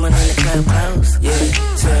lights coming and the club close. Yeah,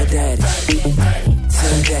 tell daddy.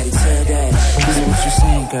 Tell daddy, tell daddy. This is what you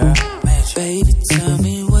saying, girl. Baby, tell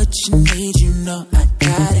me what you need, you know I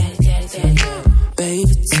got it.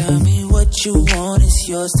 Baby, tell me what you want, it's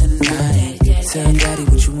yours tonight. Tell daddy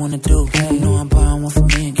what you wanna do. You know I'm buying one for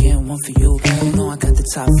me and getting one for you. You know I got the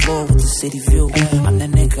top floor with the city view. I'm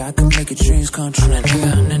that nigga, I can make your dreams come true. I'm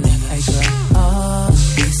that nigga, hey girl. Oh,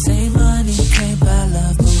 they say money can't buy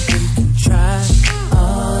love, but we can try.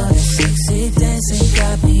 Oh, that sexy dancing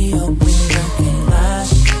got me open, I can't lie.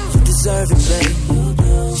 You deserve it, babe.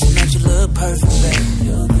 Tonight you look perfect, babe.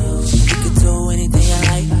 You can do anything you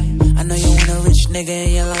like. I know you want a rich nigga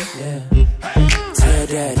in your life. Tell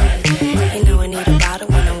daddy. You know I need a bottle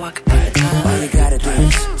when I walk up in the club. All you gotta do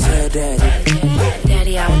is tell daddy.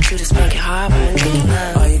 Daddy, I want you to spank it hard when we're making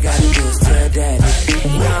love. All you gotta do is tell daddy.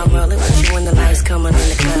 You know I'm rolling with you when the lights coming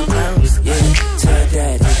and the club close. Yeah, tell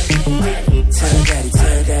daddy. Tell daddy,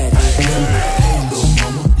 tell daddy. Hey, little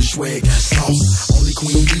mama, your swag got sauce. Only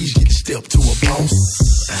queen bees get to step to a boss.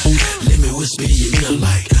 Let me whisper in your ear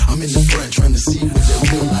like I'm in the front trying to see what they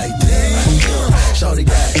feel like. Damn, shawty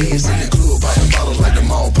got ass in the club, popping bottles like the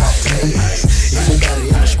mall pop tags. Everybody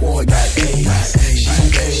in the squad got ass. She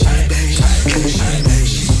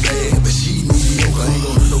bad, but she mediocre. Ain't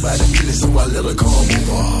gonna let nobody feel it, so I let her come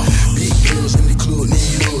over. Big girls in the club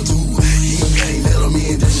need love too. He can't let them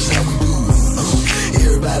in, that's just how we do.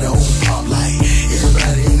 Everybody on pop like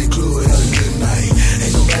everybody in the club had a good night.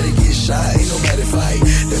 Ain't nobody get shy, ain't nobody fight.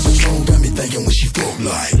 That Patron got me thinking when she fuck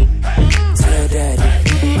like. Tell daddy.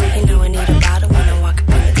 You know I need a bottle when I walk up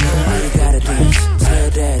in the club. All you gotta do is tell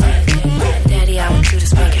daddy. Daddy, I want you to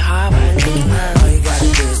spank it hard when we're making love. All you gotta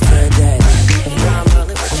do is tell daddy. You know I'm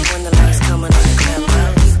rolling with you when the lights coming and the club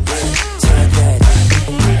close. Tell daddy.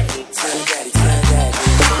 Tell daddy, tell daddy.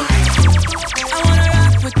 I wanna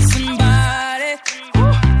rock with somebody.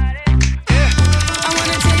 I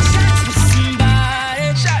wanna take shots with somebody.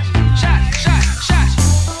 Shot.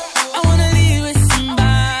 I wanna leave with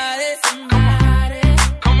somebody.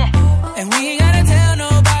 Come on. And we ain't gotta tell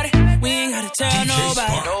nobody. We ain't gotta tell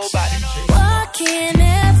nobody. Why can't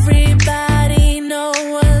everybody know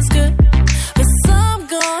what's good, but some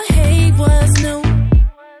gon' hate what's new?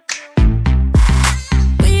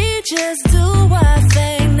 We just do our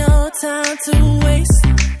thing, no time to waste.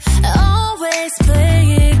 Always play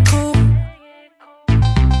it cool.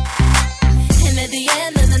 And at the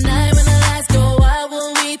end of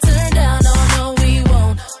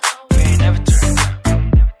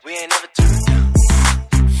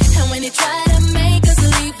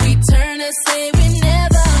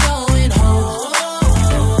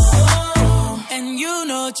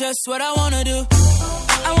just what I wanna do.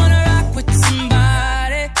 I wanna rock with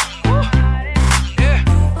somebody.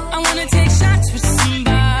 I wanna take shots with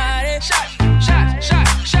somebody. Shots.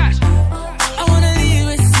 I wanna leave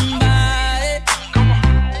with somebody.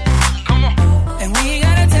 Come on. And we ain't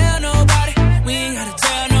gotta tell nobody.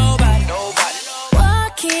 Why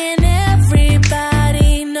can't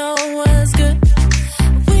everybody know what's good?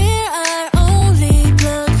 We're our only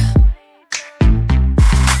plug.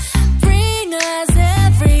 Bring us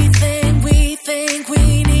everything we think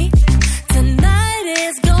we need. Tonight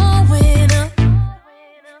is going up.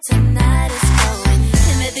 Tonight is going up.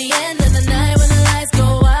 And at the end of the night when the lights go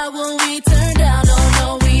out, will we turn down? Oh no,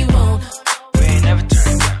 we won't. We ain't never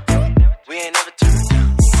turned down.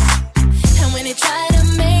 And when they try to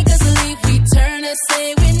make us leave, we turn and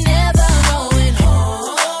say we're never going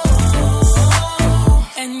home.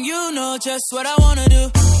 And you know just what I wanna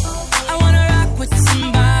do. I wanna rock with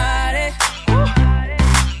somebody.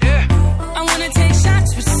 I wanna take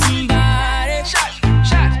shots with somebody. Shots.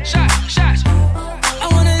 I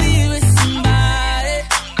wanna leave with somebody.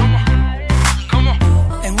 Come on.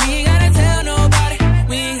 And we ain't gotta tell nobody.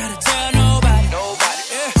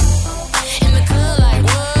 Yeah. In the club like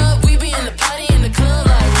what? We be in the party in the club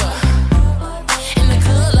like what? In the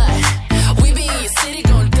club like we be in your city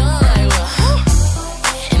going dumb like what?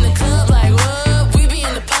 In the club like what? We be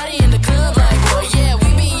in the party in the club like what? Yeah, we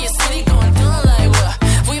be in your city going dumb like what?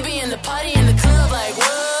 We be in the party in the club like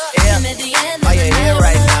what? Yeah. And at the end Are you here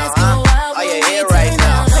right now, huh? Are you here right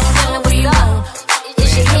now?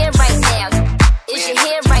 Is you here right now? Is you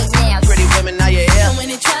here right now? Pretty women, are you here?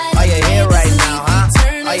 Are you here right now, huh?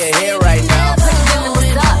 Are you here right now? Pretty women,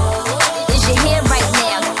 what's up? Is you here right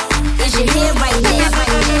now? Is you here right now?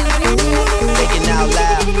 Thinking out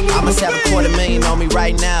loud, I must have $250,000 on me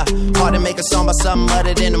right now. Hard to make a song about something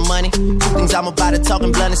other than the money. Two things I'm about to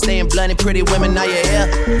talking blunt and staying blunt. Pretty women, are you here?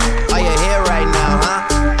 Are you here right now,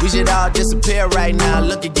 huh? We should all disappear right now.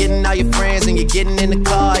 Look, you're getting all your friends and you're getting in the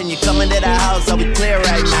car and you're coming to the house. Are we clear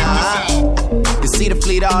right now, huh? You see the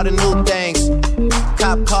fleet, all the new things.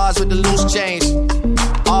 Cop cars with the loose change.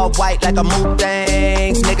 All white like a mood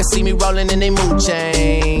things. Niggas see me rolling and they mood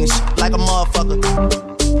change. Like a motherfucker.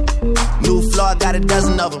 New floor, I got a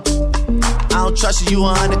dozen of them. I don't trust you, you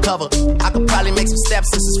are undercover. I could probably make some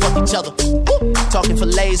stepsisters fuck each other. Woo! Talking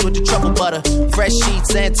fillets with the truffle butter. Fresh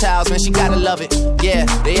sheets and towels, man, she gotta love it. Yeah,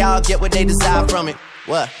 they all get what they desire from it.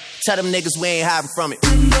 What? Tell them niggas we ain't hiding from it.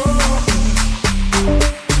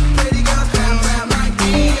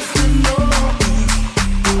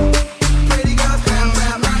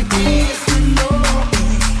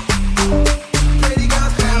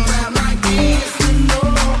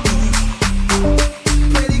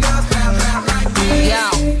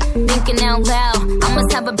 Out loud, I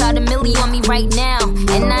must have about $1 million on me right now.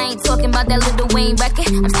 And I ain't talking about that Lil Wayne record.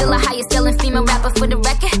 I'm still a highest selling female rapper for the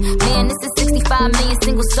record. Man, this is 65 million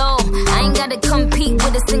single soul. I ain't gotta compete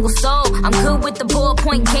with a single soul. I'm good with the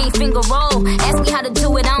ballpoint game, finger roll. Ask me how to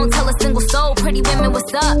do it, I don't tell a single soul. Pretty women,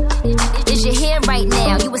 what's up? Is you here right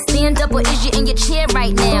now? You a stand up or is you in your chair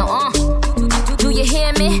right now? Do you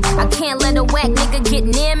hear me? I can't let a whack nigga get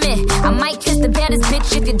near me. I might kiss the baddest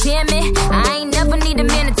bitch if you dare me. I ain't never need a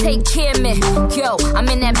man to take care of me. Yo, I'm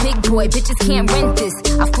in that big boy, bitches can't rent this.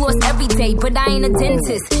 I floss every day, but I ain't a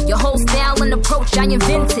dentist. Your whole style and approach I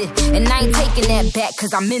invented. And I ain't taking that back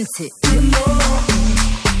cause I meant it.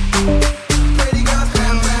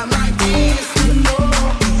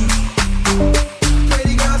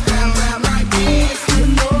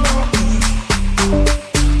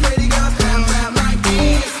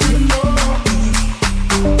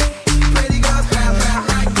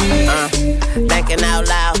 Thinking out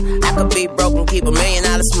loud, I could be broke and keep $1 million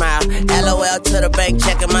smile. LOL to the bank,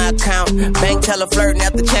 checking my account. Bank teller flirting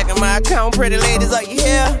after checking my account. Pretty ladies, are you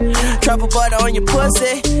here? Truffle butter on your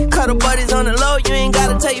pussy. Cuddle buddies on the low, you ain't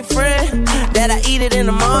gotta tell your friend that I eat it in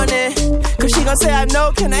the morning. Cause she gon' say I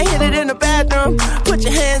know, can I hit it in the bathroom? Put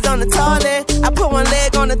your hands on the toilet. I put one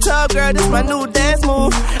leg on the tub, girl, this my new dance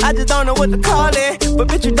move. I just don't know what to call it. But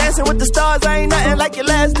bitch, you dancing with the stars, I ain't nothing like your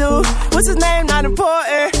last dude. What's his name? Not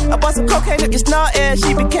important. I bought some cocaine if you snorting.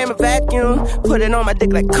 She became a vacuum. Put it on my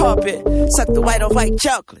dick like carpet. Suck the white on white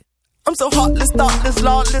chocolate. I'm so heartless, thoughtless,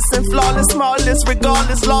 lawless, and flawless, smallest,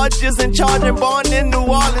 regardless, largest, and charging, born in New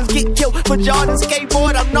Orleans. Get killed for Jordan,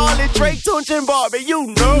 skateboard, I'm gnarly, Drake, Tunch, and Barbie, you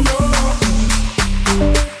know.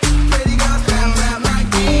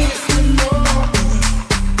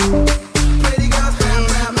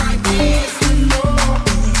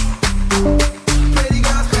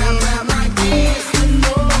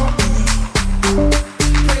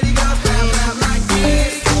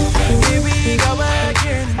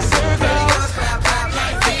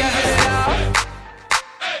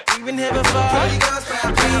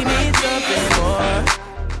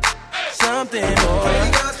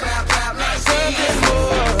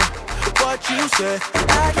 said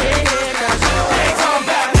I can't hear cause you ain't talking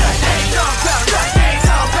about nothing. Ain't talking about nothing. Ain't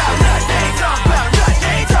talking about nothing. Ain't talking about nothing.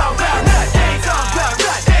 Ain't talking about nothing. Ain't talking about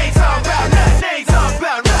nothing. Ain't talking about nothing. Ain't talking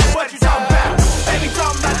about nothing. What you talking about? Baby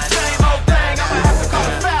talking about the same old thing. I'ma have to call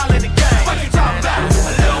a foul in the game. What you talking about?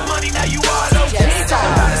 A little money, now you all over. Ain't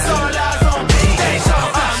talking about it's all eyes on me. Ain't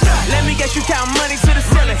talking about nothing. Let me guess you count money to the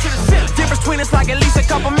ceiling. Difference between us like at least a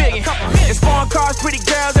couple million. It's foreign cars, pretty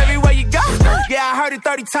girls everywhere you go. Yeah, I heard it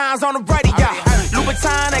 30 times on the radio.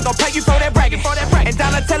 Louboutin ain't gon' pay you for that bragging. And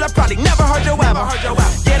Donatella probably never heard your album.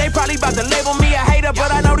 Yeah, they probably about to label me a hater,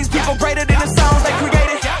 but I know these people greater than the songs they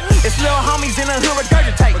created. It's little homies in the hood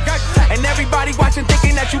regurgitate, and everybody watching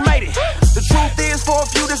thinking that you made it. The truth is, for a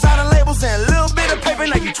few designer labels and a little bit of paper,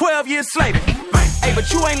 like you 12 years slave. Hey,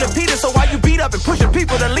 but you ain't Lil Peter, so why you beat up and pushing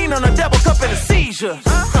people to lean on a double cup in a seizure?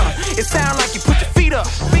 It sound like you put your feet up.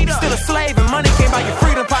 Still a slave and money came by your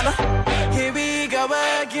freedom, partner. Here we go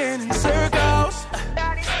again in circles.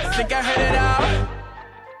 I think I heard it all.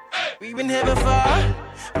 We've been here before,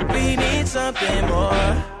 but we need something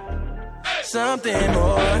more. Something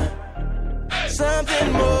more.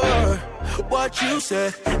 Something more. What you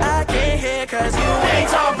said, I can't hear cause you ain't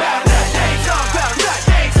talking about nothing. Ain't talking about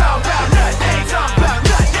nothing. Ain't talking about nothing. Ain't talking about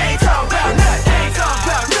nothing. Ain't talking about nothing. Ain't talking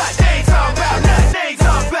about nothing. Ain't talking about nothing. Ain't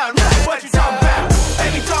talking about nothing. What you talking about?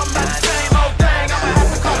 Baby talking about the same old thing. I'ma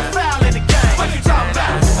have to call a foul in the game. What you talking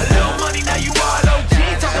about? A little money, now you all OG.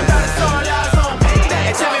 Talking about it's all eyes on me.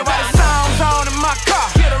 And tell me why the song's on in my car.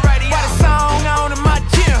 Why the song on in my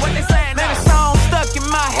gym. What they saying? Man, the song stuck in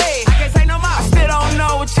my head. I can't say no more. I still don't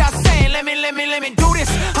know what y'all saying. Let me do this.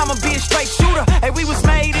 I'ma be a straight shooter. Hey, we was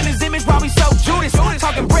made in his image while we so Judas.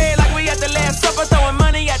 Talking bread like we at the Last Supper. Throwing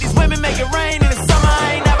money at these women, make it rain in the summer.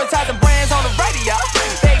 I ain't advertising brands on the radio.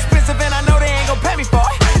 They expensive and I know they ain't gon' pay me for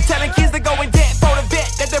it. Telling kids to go in debt for the vet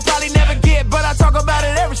that they probably never get. But I talk about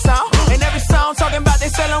it every song. And every song talking about they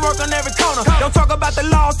selling work on every corner. Don't talk about the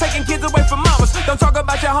laws taking kids away from mamas. Don't talk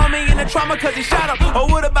about your homie in the trauma cause he shot up. Or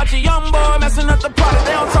what about your young boy messing up the product?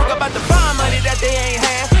 They don't talk about the bond money that they ain't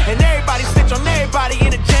had. And everybody snitch on everybody in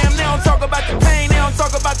the jam. They don't talk about the pain, they don't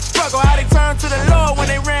talk about the struggle. How they turned to the Lord when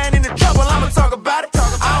they ran into trouble. I'ma talk about it.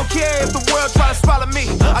 I don't care if the world try to swallow me.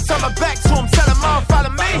 I turn my back to them, tell them all follow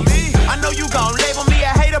me. I know you gon' label me a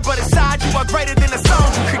hater, but inside you are greater than the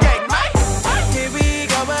songs you create, mate. Here we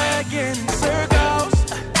go again in circles.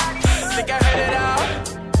 Think I heard it all.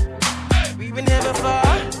 We've been here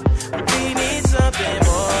before. We need something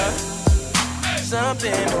more.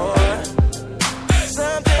 Something more.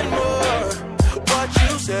 Something more. What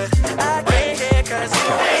you said, I can't hear cause you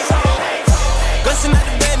ain't talking. Bustin' out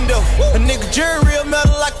the bando. A nigga jury real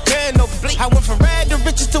metal like a candle. I went from rag to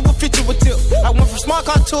riches to a future with tip. I went from smart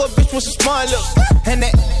car to a bitch with some smart lips. And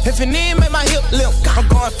that if it need make my hip limp. I'm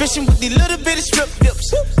going fishing with these little bitty strip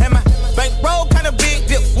dips. And my bankroll kinda big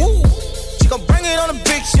dip. Woo. She gon' bring it on a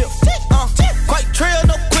big ship. Quite trail,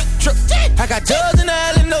 no quick trip. I got dubs in the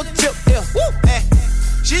alley, no tip. Yeah. Woo. And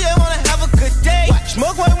she just wanna have a good day.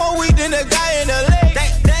 Smoke way more weed than the guy in LA.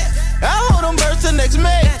 I hold them birds till next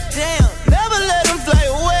May. Never let them fly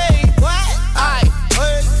away. What?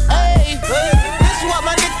 Hey, this is what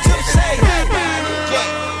my nigga Tip say.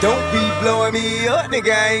 Don't be blowing me up, nigga,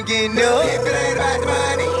 I ain't getting up. If it ain't about the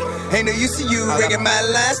money, ain't no use to you ringing my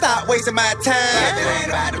line. Stop wasting my time. If it ain't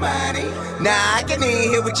about the money, nah, I can't even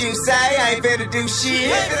hear what you say. I ain't finna do shit.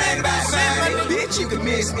 If it ain't about the money, bitch, you can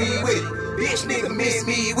miss me with it. Bitch, nigga, miss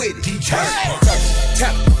me with it.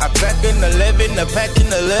 I pack in 11, I pack in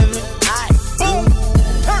 11. Boom.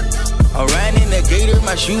 I ran in the gator,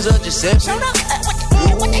 my shoes are just 7.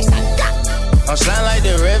 I'm slime like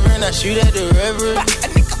the Reverend, I shoot at the Reverend.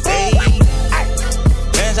 Hey.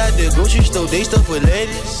 Fans at the grocery store, they stuff with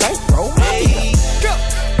ladies. Hey.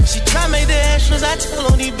 She try make the extras, I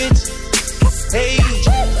tell on these bitches. Hey.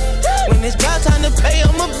 When it's about time to pay,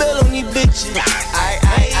 I'ma bill on these bitches.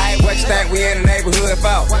 What you think we in the neighborhood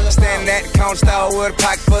for? Standing at the corner store with a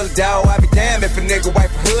pocket full of dough. I be damned if a nigga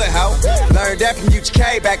wipe a hood, ho. Learned that from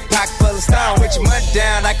UGK, back a pocket full of stone. With your money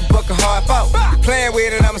down, I can book a hard folk. You playing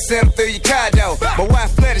with it, I'ma send them through your car, though. My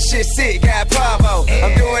wife flooded shit sick, got Pavo.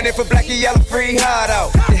 I'm doing it for black and yellow, free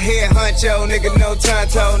hardo. The head honcho, nigga, no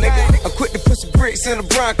tonto, nigga. I'm quick to put some bricks in the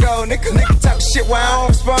Bronco, nigga. Nigga talk shit while I don't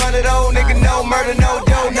respond at all, nigga. No murder, no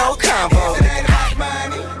dough, no combo.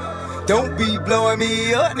 Don't be blowing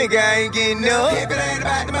me up, nigga, I ain't getting up. If it ain't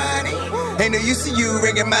about the money, ain't no use to you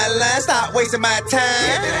ringing my line. Stop wasting my time.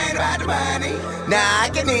 If it ain't about the money, nah, I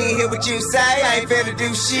can't even hear what you say. I ain't finna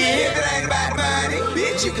do shit. If it ain't about the money,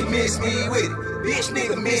 bitch, you can miss me with it. Bitch,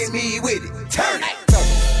 nigga, miss me with it. Turn it.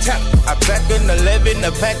 I pack in 11, I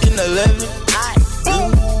pack in 11.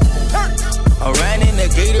 Boom. I'm riding in the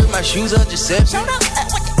gator, my shoes are Giuseppe.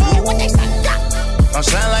 I'm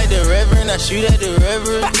sliding like the Reverend, I shoot at the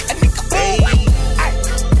Reverend. Hey,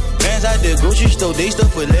 bands out the grocery store, they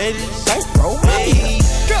stuff with ladies. Hey,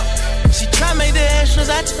 she try make the extras,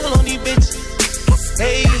 I tell on these bitches.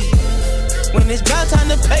 Hey, when it's about time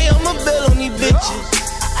to pay, I'ma bill on these bitches.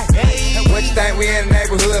 Hey, what you think we in the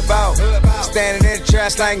neighborhood about? Standing in the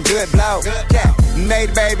trash like good blow. Yeah, made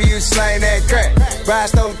a baby, you slang that crack. Brian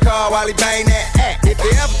stole the car while he bang that act. If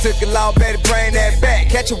you ever took a law, better bring that back.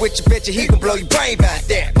 Catch it with your bitch, he gon' blow your brain back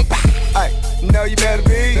there. Hey, you know you better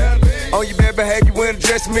be on your bad behavior when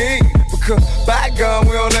addressing me. Because by gun,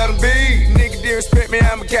 we don't let them be. Nigga, disrespect me,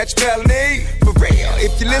 I'ma catch a felony. For real,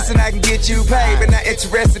 if you listen, I can get you paid. But not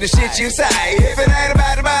interested in shit you say. If it ain't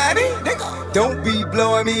about the money, nigga, don't be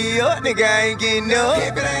blowing me up, nigga, I ain't getting up.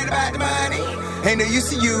 If it ain't about the money, ain't no use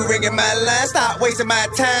to you ringing my line. Stop wasting my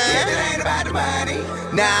time. If it ain't about the money,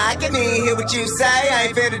 nah, I can't even hear what you say. I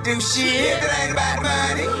ain't finna do shit. If it ain't about the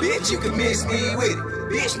money, bitch, you can miss me with it.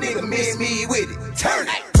 Bitch, nigga, miss me with it. Turn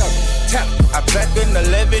it. I pack in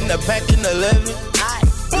 11, I pack in 11.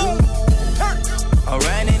 I'm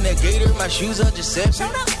riding in the gator, my shoes are Giuseppe.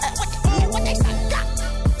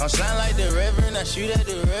 I'm sliding like the Reverend, I shoot at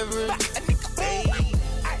the Reverend. Hey,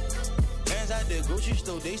 bands out the grocery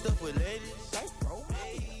store, they stuff with ladies.